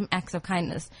random acts of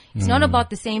kindness. It's not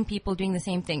about the same people doing the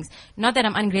same things. Not that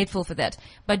I'm ungrateful for that,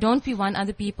 but don't we want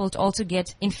other people to also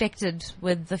get infected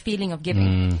with the feeling of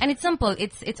giving? And it's simple.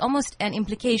 It's almost an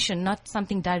implication, not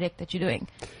something direct that you're doing.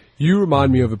 You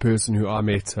remind me of a person who I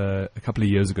met a couple of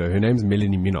years ago. Her name's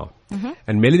Melanie Mina.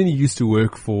 And Melanie used to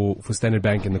work for Standard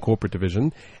Bank in the corporate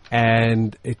division.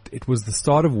 And it was the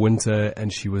start of winter,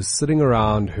 and she was sitting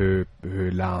around her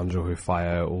lounge or her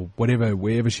fire or whatever,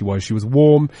 wherever she was. She was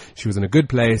warm. She was in a good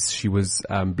place. She was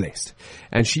blessed.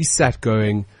 And she sat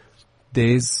going,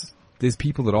 there's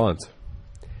people that aren't.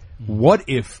 What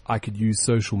if I could use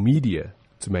social media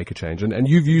to make a change? And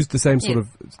you've used the same sort of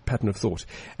pattern of thought.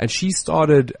 And she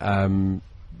started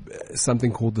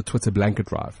something called the Twitter Blanket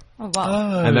Drive. Oh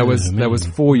wow. And that was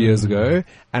 4 years ago.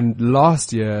 And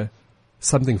last year,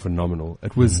 something phenomenal.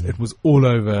 It was all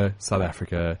over South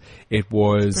Africa. It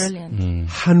was Brilliant.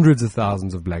 Hundreds of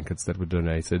thousands of blankets that were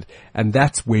donated. And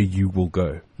that's where you will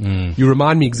go. You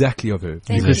remind me exactly of her.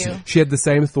 Thank because you. she had the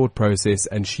same thought process,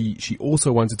 and she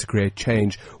also wanted to create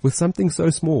change with something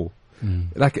so small.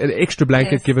 Like an extra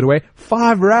blanket, Yes. give it away.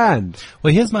 5 Rand.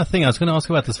 Well, here's my thing. I was going to ask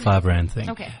about this 5 Rand thing.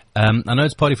 Okay. I know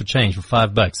it's Party for Change for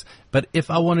 $5, but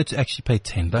if I wanted to actually pay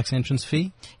 $10 entrance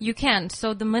fee, You can.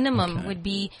 So the minimum would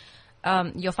be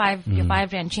your 5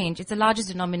 rand change. It's the largest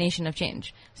denomination of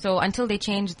change. So until they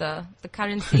change the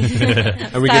currency,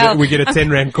 And style, we get a 10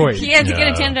 rand coin. yes, you get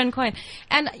a 10 rand coin.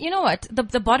 And you know what?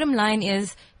 The bottom line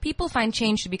is people find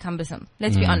change to be cumbersome.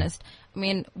 Let's be honest. I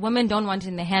mean, women don't want it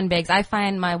in their handbags. I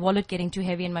find my wallet getting too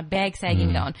heavy and my bag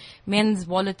sagging down. Men's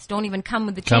wallets don't even come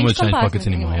with the Come change with change compartment pockets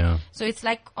anymore, yeah. So it's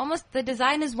like almost the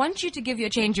designers want you to give your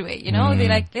change away. You know, they're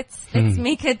like, let's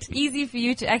make it easy for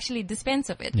you to actually dispense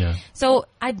of it. Yeah. So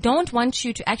I don't want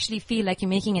you to actually feel like you're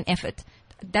making an effort.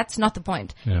 That's not the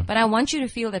point. Yeah. But I want you to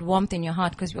feel that warmth in your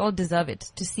heart because we all deserve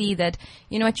it. To see that,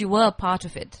 you know what, you were a part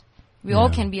of it. We all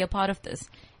can be a part of this.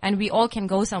 And we all can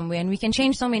go somewhere and we can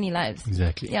change so many lives.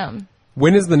 Exactly. Yeah.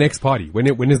 When is the next party? When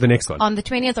is the next one? On the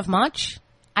 20th of March.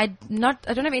 I don't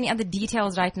have any other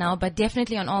details right now, but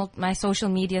definitely on all my social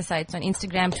media sites, on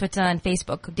Instagram, Twitter, and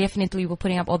Facebook, definitely we're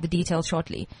putting up all the details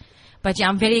shortly. But yeah,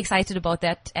 I'm very excited about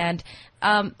that. And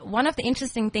one of the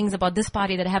interesting things about this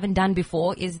party that I haven't done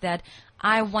before is that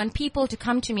I want people to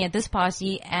come to me at this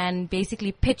party and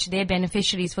basically pitch their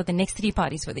beneficiaries for the next 3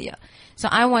 parties for the year. So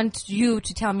I want you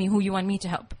to tell me who you want me to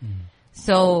help.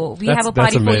 So we have a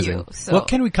party for amazing. you. So What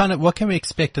can we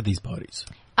expect at these parties?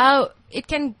 it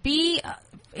can be,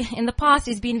 in the past,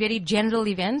 it's been very general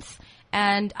events,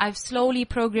 and I've slowly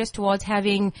progressed towards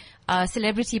having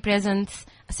celebrity presence,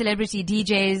 celebrity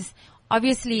DJs.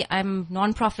 Obviously, I'm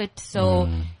non-profit, so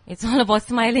it's all about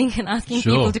smiling and asking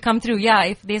Sure. people to come through. Yeah,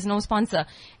 if there's no sponsor.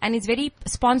 And it's very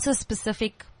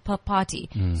sponsor-specific per party.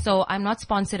 So I'm not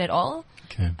sponsored at all.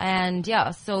 Okay. And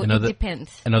yeah, so And are it the-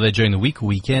 depends. And are they during the week or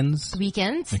weekends?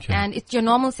 Weekends, Okay. and it's your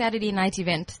normal Saturday night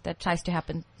event that tries to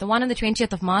happen. The one on the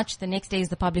 20th of March, the next day is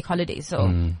the public holiday,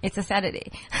 so it's a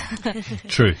Saturday.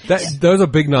 True. Those are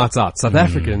big nights out. South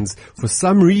Africans, for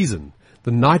some reason, the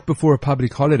night before a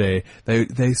public holiday,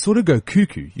 they sort of go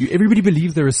cuckoo. Everybody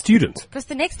believes they're a student. Because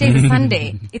the next day is a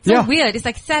Sunday. It's so Yeah. weird. It's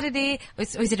like Saturday, or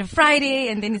is it a Friday,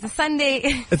 and then it's a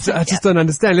Sunday. I just don't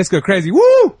understand. Let's go crazy.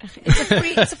 Woo!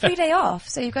 It's a free day off,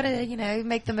 so you've got to,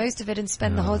 make the most of it and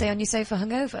spend the whole day on your sofa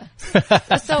hungover.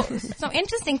 So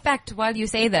interesting fact while you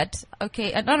say that.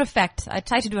 Okay, not a fact. I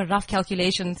try to do a rough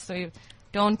calculation, so you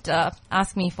don't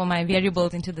ask me for my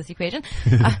variables into this equation.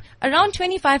 Around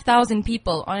 25,000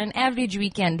 people on an average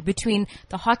weekend between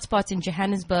the hotspots in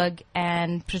Johannesburg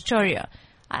and Pretoria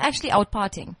are actually out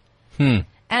partying. And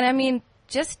I mean,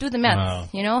 just do the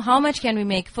math. Wow. How much can we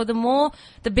make? For the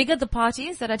bigger the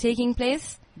parties that are taking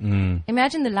place,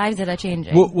 imagine the lives that are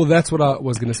changing. Well, that's what I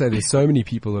was going to say. There's so many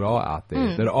people that are out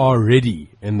there that are already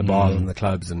in the bars and the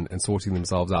clubs and sorting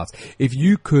themselves out. If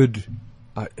you could,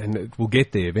 and we'll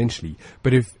get there eventually,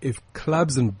 but if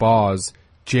clubs and bars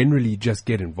generally just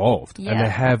get involved and Yeah. they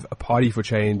have a party for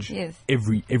change Yes.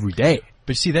 every day.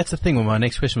 But see, that's the thing. Well, my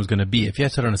next question was going to be, if you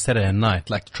had it on a Saturday night,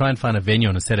 like try and find a venue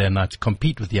on a Saturday night to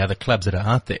compete with the other clubs that are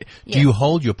out there. Yes. Do you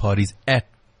hold your parties at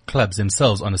clubs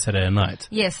themselves on a Saturday night?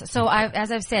 Yes. So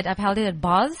as I've said, I've held it at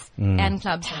bars and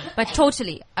clubs. But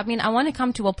totally. I mean, I want to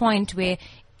come to a point where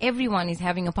everyone is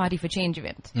having a party for change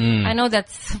event. I know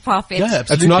that's far-fetched. Yeah, It's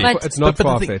absolutely. not. But- It's not but the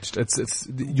far thing- fetched. It's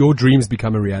your dreams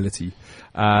become a reality.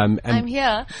 And I'm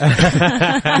here.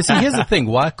 You see, here's the thing.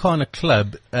 Why can't a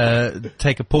club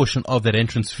take a portion of that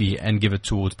entrance fee and give it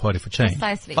towards Party for Change?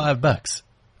 Precisely. $5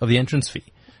 of the entrance fee.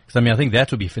 Because, I mean, I think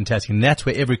that would be fantastic. And that's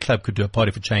where every club could do a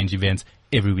Party for Change events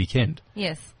every weekend.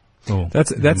 Yes. Oh, That's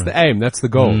the aim. That's the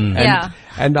goal. And, Yeah.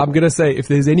 and I'm going to say, if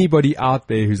there's anybody out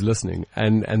there who's listening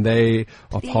and they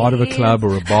are part of a club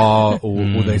or a bar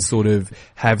or they sort of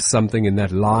have something in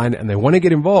that line and they want to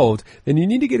get involved, then you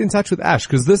need to get in touch with Ash.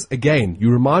 Cause this, again, you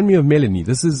remind me of Melanie.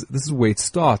 This is where it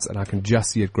starts and I can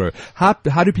just see it grow. How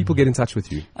do people get in touch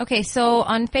with you? Okay, so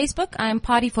on Facebook, I'm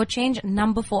Party for Change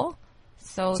number 4.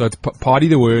 So So it's party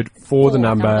the word for the For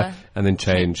number number. and then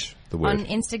change the word. on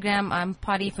Instagram, I'm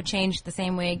Party for Change the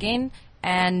same way again.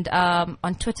 And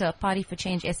on Twitter, Party for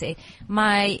Change SA.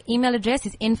 My email address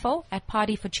is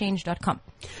info@partyforchange.com.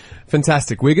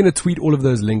 Fantastic. We're going to tweet all of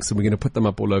those links and we're going to put them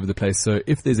up all over the place. So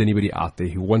if there's anybody out there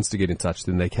who wants to get in touch,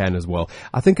 then they can as well.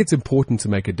 I think it's important to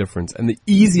make a difference. And the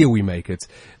easier we make it,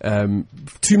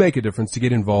 to make a difference, to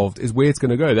get involved is where it's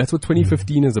going to go. That's what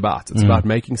 2015 is about. It's about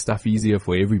making stuff easier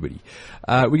for everybody.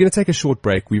 We're going to take a short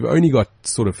break. We've only got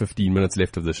sort of 15 minutes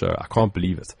left of the show. I can't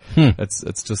believe it.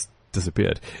 It's just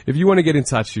disappeared. If you want to get in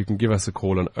touch, you can give us a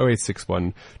call on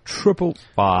 0861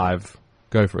 555.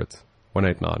 Go for it.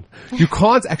 189. You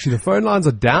can't actually. The phone lines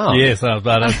are down. Yes, I was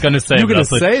going to say. You're going to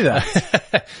but say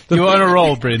that. you're on a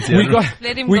roll, Brent. We got,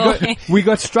 Let him we go. got, we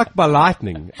got struck by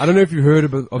lightning. I don't know if you've heard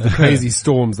of the crazy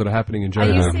storms that are happening in Are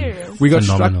you Joburg. serious? We got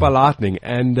Phenomenal. struck by lightning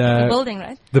and, The building,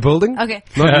 right? the building? Okay.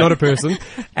 Not a person.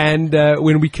 And,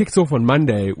 when we kicked off on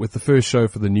Monday with the first show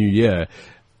for the new year,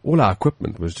 all our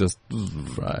equipment was just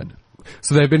fried.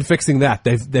 So they've been fixing that.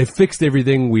 They've fixed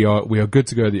everything. We are good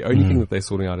to go. The only thing that they're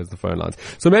sorting out is the phone lines.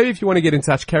 So maybe if you want to get in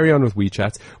touch, carry on with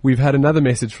WeChat. We've had another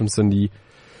message from Cindy,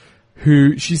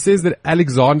 she says that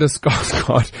Alexander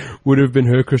Skarsgård would have been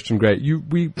her Christian Grey.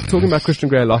 We talking about Christian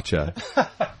Grey a lot here.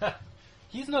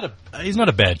 He's not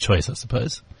a bad choice, I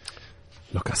suppose.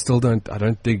 Look, I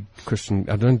don't dig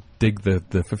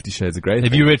the 50 Shades of Grey.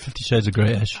 Have you read 50 Shades of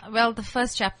Grey, Ash? Well, the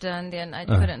first chapter, and then I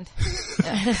couldn't.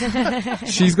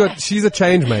 She's a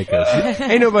change maker.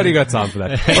 Ain't nobody got time for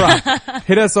that. All right.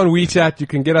 Hit us on WeChat. You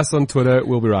can get us on Twitter.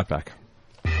 We'll be right back.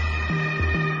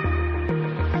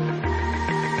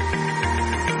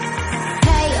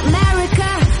 Hey, America,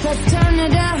 let's turn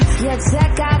it up. Let's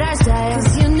check out our style.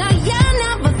 'Cause you know you're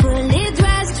never fully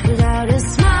dressed without a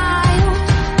smile.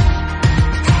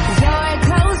 Your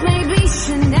clothes may be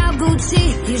Chanel, Gucci,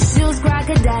 your shoes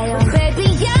crocodile. Baby,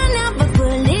 you're never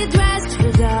fully dressed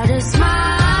without a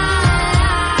smile.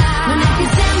 When if you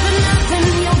stand for nothing,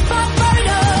 you'll fall for it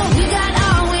all. We got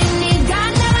all we need, got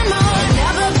nothing more.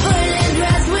 Never fully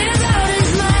dressed without a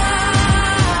smile.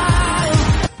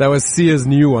 That was Sia's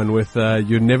new one with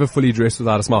You're Never Fully Dressed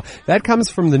Without a Smile. That comes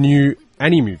from the new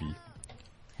Annie movie.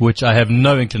 Which I have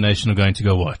no inclination of going to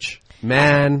go watch.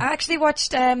 Man. I actually watched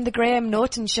the Graham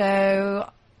Norton show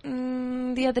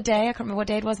the other day. I can't remember what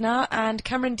day it was now. And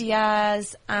Cameron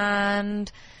Diaz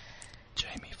and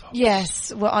Jamie Foxx.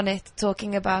 yes, were on it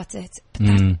talking about it. But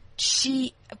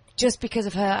that, just because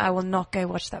of her, I will not go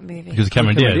watch that movie. Because of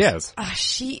Cameron Diaz. Yes.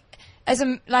 She,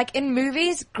 like in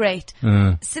movies, great.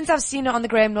 Since I've seen her on the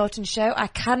Graham Norton show, I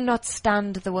cannot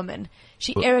stand the woman.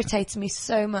 She irritates me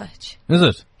so much. Is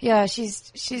it? Yeah,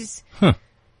 she's. Huh.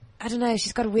 I don't know.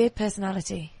 She's got a weird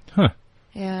personality. Huh.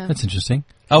 Yeah. That's interesting.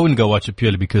 I wouldn't go watch it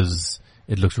purely because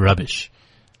it looks rubbish.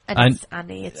 And it's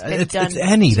Annie. It's been done. It's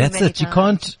Annie. too That's many it. You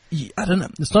times. can't. I don't know.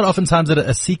 It's not oftentimes that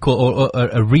a sequel or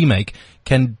a remake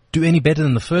can do any better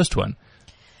than the first one.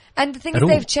 And the thing At is, all.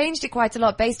 they've changed it quite a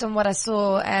lot based on what I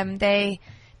saw.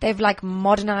 They've like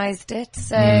modernized it.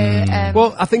 So,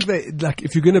 Well, I think that, like,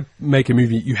 if you're going to make a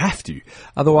movie, you have to.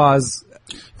 Otherwise,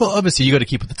 Well, obviously you got to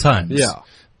keep with the times. Yeah.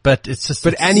 But it's just.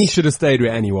 but Annie should have stayed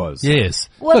where Annie was. Yes.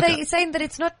 well, Look, they're saying that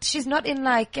it's not. She's not in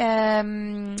like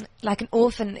an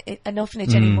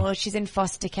orphanage anymore. She's in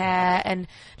foster care, and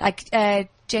like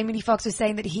Jamie Lee Foxx was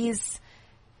saying that his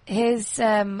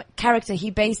character,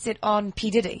 he based it on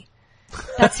P. Diddy.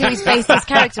 That's who he's based his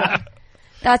character on.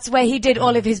 That's where he did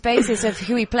all of his basis of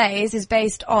who he plays is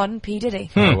based on P.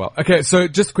 Diddy. Oh, well. Okay, so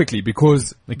just quickly,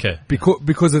 because Okay.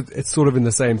 it's sort of in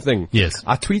the same thing. Yes.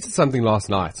 I tweeted something last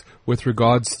night with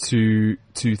regards to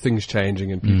things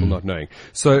changing and people not knowing.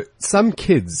 So some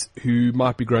kids who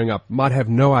might be growing up might have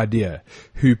no idea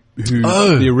who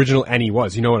Oh. the original Annie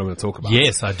was. You know what I'm going to talk about.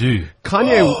 Yes, I do.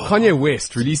 Kanye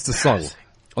West released a song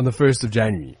on the 1st of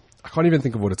January. I can't even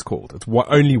think of what it's called. It's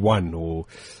Only One, or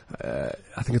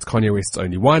I think it's Kanye West's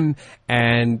Only One,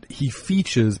 and he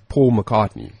features Paul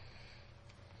McCartney.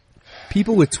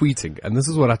 People were tweeting, and this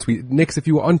is what I tweeted. Nix, if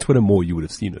you were on Twitter more, you would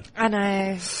have seen it. I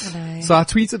know. So I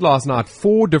tweeted last night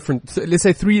let's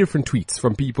say 3 different tweets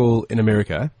from people in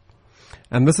America,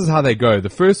 and this is how they go. The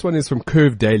first one is from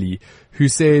Curve Daily, who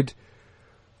said,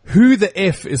 "Who the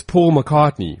F is Paul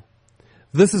McCartney?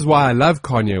 This is why I love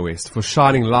Kanye West, for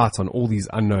shining light on all these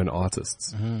unknown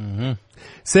artists."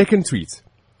 Second tweet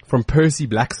from Percy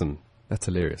Blackson. That's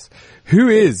hilarious. "Who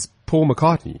is Paul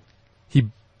McCartney?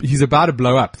 He's about to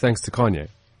blow up thanks to Kanye."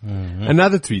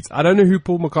 Another tweet. "I don't know who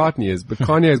Paul McCartney is, but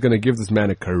Kanye is going to give this man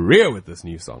a career with this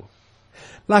new song."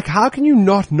 Like, how can you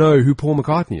not know who Paul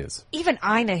McCartney is? Even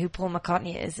I know who Paul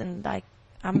McCartney is, and like,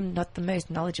 I'm not the most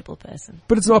knowledgeable person.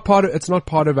 But it's not part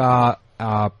of our,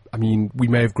 I mean, we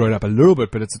may have grown up a little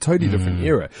bit, but it's a totally different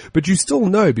era. But you still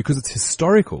know because it's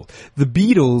historical. The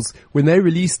Beatles, when they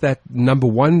released that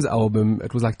 #1's album,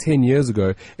 it was like 10 years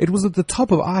ago, it was at the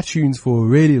top of iTunes for a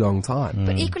really long time.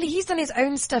 But equally, he's done his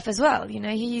own stuff as well. You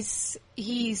know, he's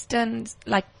done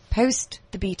like post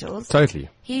the Beatles. Totally.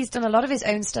 He's done a lot of his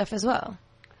own stuff as well.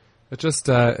 It just,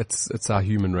 it's our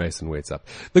human race and where it's up.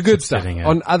 The good stuff. upsetting, eh?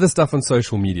 On other stuff on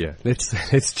social media.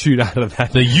 Let's tune out of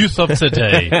that. The youth of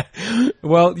today.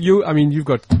 Well, you've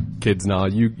got kids now.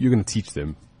 You're going to teach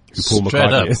them who Paul Straight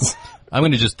McCartney up.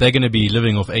 is. they're going to be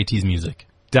living off 80s music.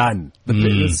 done.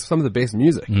 It's some of the best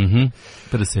music.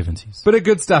 Bit of 70s. Bit of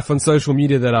good stuff on social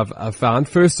media that I've found.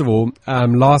 First of all,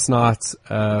 last night,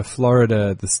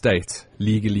 Florida, the state,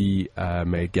 legally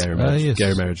made gay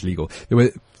marriage legal. There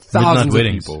were thousands of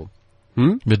people.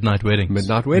 Midnight weddings.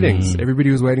 Midnight weddings.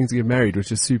 Everybody was waiting to get married,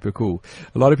 which is super cool.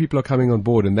 A lot of people are coming on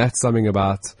board, and that's something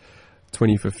about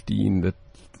 2015 that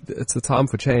it's a time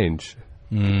for change.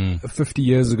 50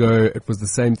 years ago, it was the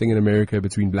same thing in America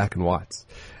between black and whites.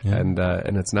 Yeah.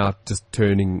 And it's now just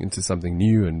turning into something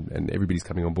new, and everybody's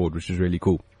coming on board, which is really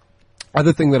cool.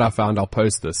 Other thing that I found, I'll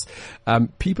post this.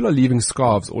 People are leaving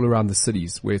scarves all around the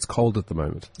cities where it's cold at the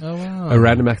moment. Oh, wow. A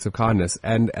random act of kindness.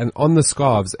 And on the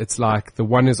scarves, it's like the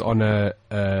one is on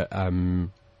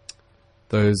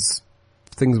those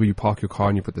things where you park your car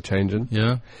and you put the change in.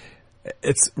 Yeah.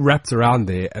 It's wrapped around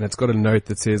there, and it's got a note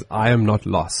that says, "I am not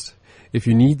lost. If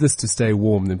you need this to stay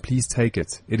warm, then please take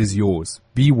it. It is yours.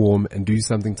 Be warm and do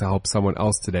something to help someone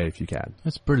else today if you can."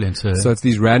 That's brilliant. So it's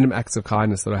these random acts of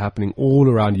kindness that are happening all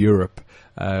around Europe,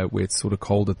 where it's sort of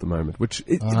cold at the moment, I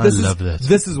love that.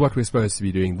 This is what we're supposed to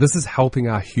be doing. This is helping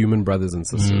our human brothers and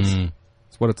sisters.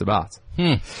 That's what it's about.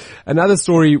 Another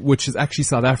story, which is actually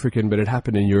South African, but it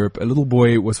happened in Europe. A little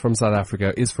boy is from South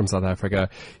Africa.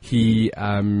 He,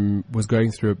 was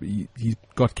going through, he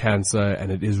got cancer, and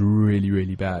it is really,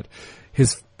 really bad.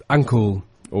 His uncle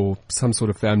or some sort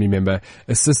of family member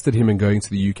assisted him in going to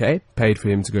the UK, paid for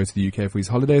him to go to the UK for his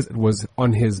holidays. It was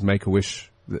on his Make-A-Wish.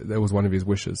 That was one of his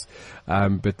wishes.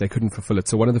 But they couldn't fulfill it.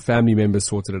 So one of the family members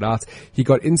sorted it out. He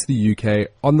got into the UK.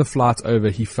 On the flight over,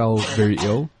 he fell very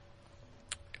ill.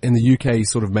 In the UK, he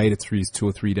sort of made it through his 2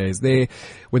 or 3 days there.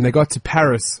 When they got to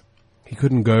Paris, he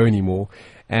couldn't go anymore.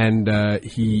 And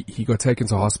he got taken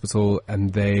to hospital,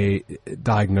 and they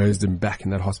diagnosed him back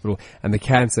in that hospital. And the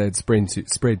cancer had spread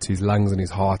to his lungs and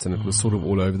his heart, and it was sort of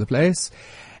all over the place.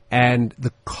 And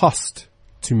the cost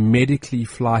to medically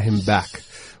fly him back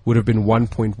would have been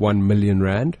 1.1 million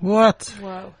rand. What?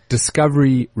 Whoa.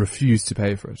 Discovery refused to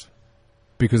pay for it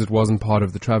because it wasn't part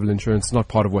of the travel insurance, not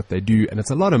part of what they do, and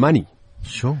it's a lot of money.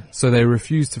 Sure. So they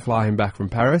refused to fly him back from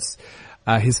Paris.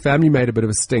 His family made a bit of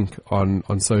a stink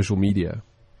on social media.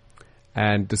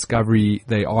 And Discovery,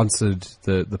 they answered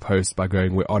the post by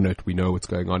going, "We're on it, we know what's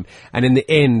going on." And in the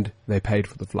end, they paid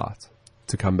for the flight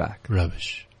to come back.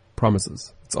 Rubbish.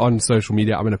 Promises. It's on social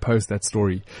media. I'm going to post that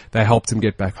story. They helped him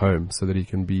get back home so that he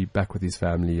can be back with his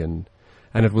family. And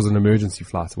it was an emergency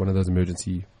flight, one of those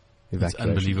emergency evacuation.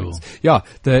 It's unbelievable. Flights. Yeah,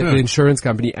 the insurance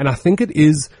company. And I think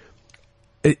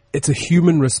it's a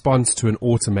human response to an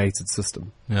automated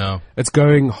system. Yeah. It's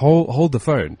going, hold the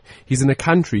phone. He's in a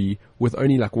country with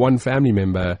only like one family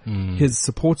member. His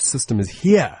support system is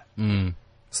here.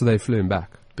 So they flew him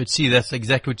back. But see, that's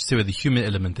exactly what you say, where the human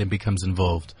element then becomes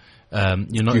involved.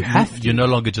 You're no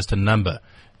longer just a number,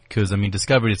 because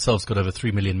Discovery itself's got over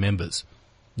 3 million members.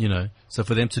 So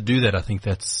for them to do that, I think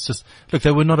that's just, look,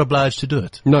 they were not obliged to do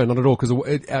it. No, not at all. Because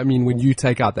when you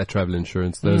take out that travel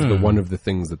insurance, those are one of the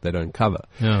things that they don't cover.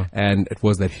 Yeah. And it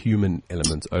was that human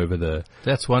element over the.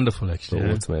 That's wonderful, actually.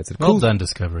 The automated. Well done,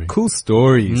 Discovery. Cool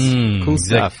stories. Cool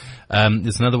Exactly. stuff.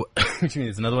 There's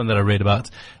another one that I read about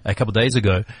a couple of days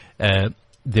ago.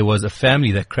 There was a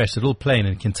family that crashed a little plane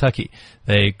in Kentucky.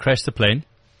 They crashed the plane.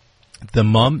 The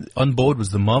mom on board was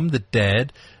the mom, the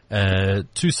dad,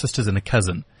 2 sisters and a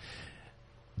cousin.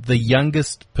 The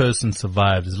youngest person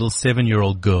survived, a little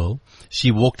 7-year-old girl.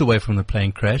 She walked away from the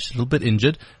plane crash, a little bit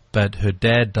injured, but her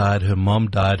dad died, her mom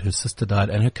died, her sister died,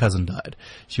 and her cousin died.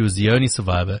 She was the only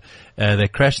survivor. They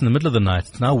crashed in the middle of the night.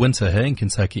 It's now winter here in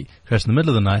Kentucky. Crashed in the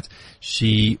middle of the night.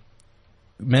 She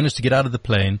managed to get out of the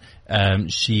plane.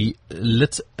 She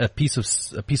lit a piece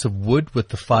of wood with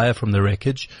the fire from the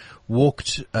wreckage,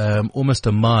 walked almost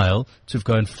a mile to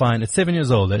go and find, at 7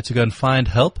 years old, to go and find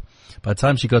help. By the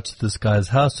time she got to this guy's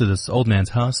house, to this old man's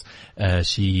house,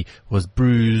 she was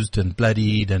bruised and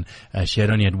bloodied, and she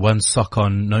had only had one sock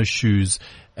on, no shoes.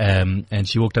 And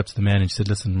she walked up to the man and she said,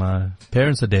 "Listen, my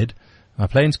parents are dead. My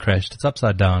plane's crashed. It's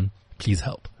upside down. Please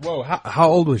help." Whoa, how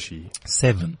old was she?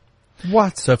 7.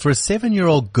 What? So for a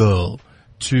 7-year-old girl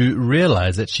to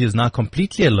realize that she is now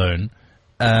completely alone,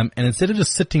 and instead of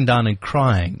just sitting down and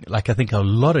crying, like I think a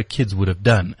lot of kids would have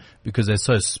done because they're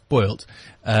so spoiled,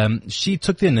 she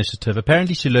took the initiative.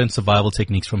 Apparently she learned survival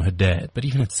techniques from her dad, but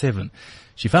even at 7,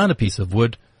 she found a piece of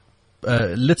wood,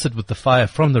 lit it with the fire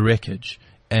from the wreckage,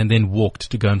 and then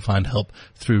walked to go and find help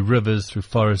through rivers, through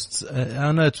forests.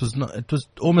 I know it was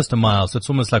almost a mile, so it's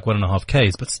almost like 1.5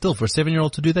 Ks, but still for a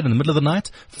 7-year-old to do that in the middle of the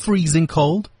night, freezing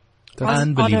cold.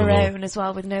 Unbelievable. On her own as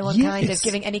well, with no one kind of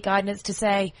giving any guidance to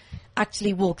say,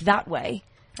 actually walk that way.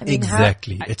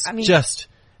 Exactly.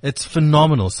 It's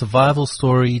phenomenal. Survival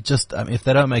story. Just, if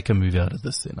they don't make a movie out of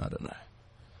this, then I don't know.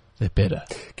 They're better.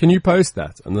 Can you post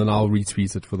that? And then I'll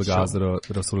retweet it for the guys that are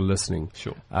sort of listening.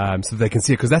 Sure. So they can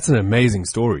see it, because that's an amazing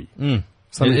story.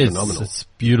 Something It is. phenomenal. It's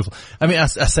beautiful. I mean, I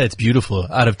say it's beautiful.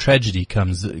 Out of tragedy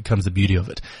comes the beauty of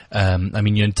it. I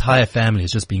mean, your entire family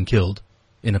has just been killed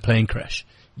in a plane crash,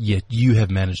 yet you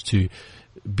have managed to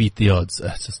beat the odds.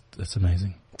 It's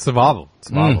amazing. Survival.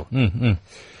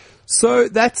 So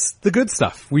that's the good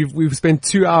stuff. We've spent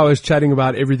 2 hours chatting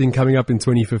about everything coming up in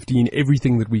 2015,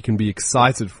 everything that we can be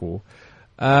excited for.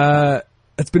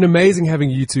 It's been amazing having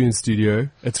you two in studio.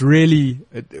 It's really,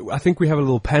 I think we have a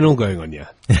little panel going on here.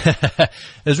 It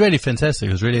was really fantastic.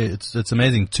 It was really, it's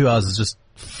amazing. 2 hours has just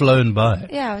flown by.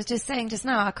 Yeah, I was just saying just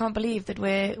now, I can't believe that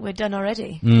we're done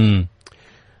already.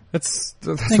 That's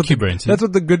Thank you, Brenton. That's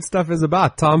what the good stuff is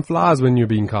about. Time flies when you're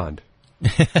being kind.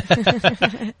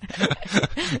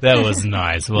 That was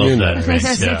nice. Well done, Brent.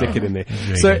 Yeah. Stick it in there.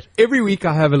 Very So good. every week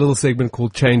I have a little segment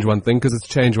called Change One Thing, because it's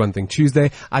Change One Thing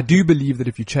Tuesday. I do believe that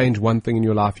if you change one thing in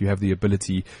your life, you have the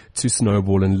ability to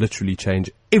snowball and literally change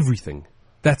everything.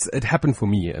 It happened for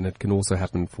me, and it can also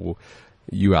happen for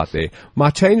you out there.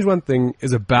 My Change One Thing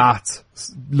is about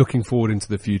looking forward into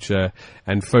the future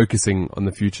and focusing on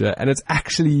the future. And it's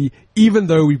actually, even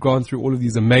though we've gone through all of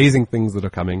these amazing things that are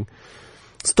coming,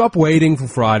 stop waiting for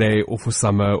Friday or for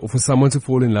summer or for someone to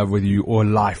fall in love with you or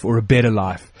life or a better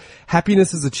life.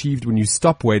 Happiness is achieved when you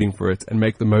stop waiting for it and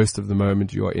make the most of the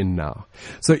moment you are in now.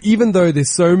 So even though there's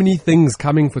so many things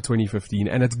coming for 2015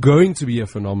 and it's going to be a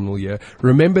phenomenal year,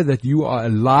 remember that you are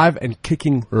alive and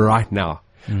kicking right now.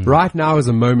 Right now is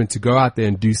a moment to go out there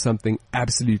and do something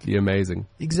absolutely amazing.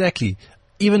 Exactly.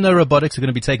 Even though robotics are going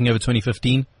to be taking over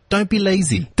 2015, don't be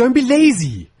lazy. Don't be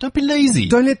lazy. Don't be lazy.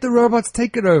 Don't let the robots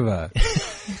take it over.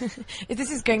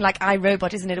 This is going like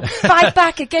iRobot, isn't it? Fight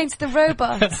back against the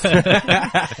robots.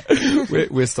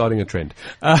 We're starting a trend.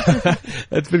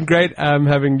 It's been great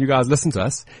having you guys listen to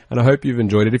us, and I hope you've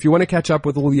enjoyed it. If you want to catch up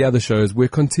with all the other shows, we're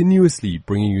continuously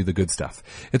bringing you the good stuff.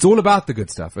 It's all about the good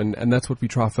stuff, and that's what we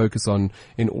try to focus on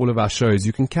in all of our shows.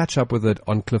 You can catch up with it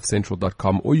on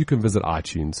cliffcentral.com, or you can visit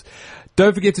iTunes.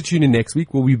 Don't forget to tune in next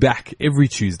week. We'll be back every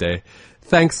Tuesday.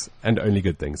 Thanks, and only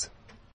good things.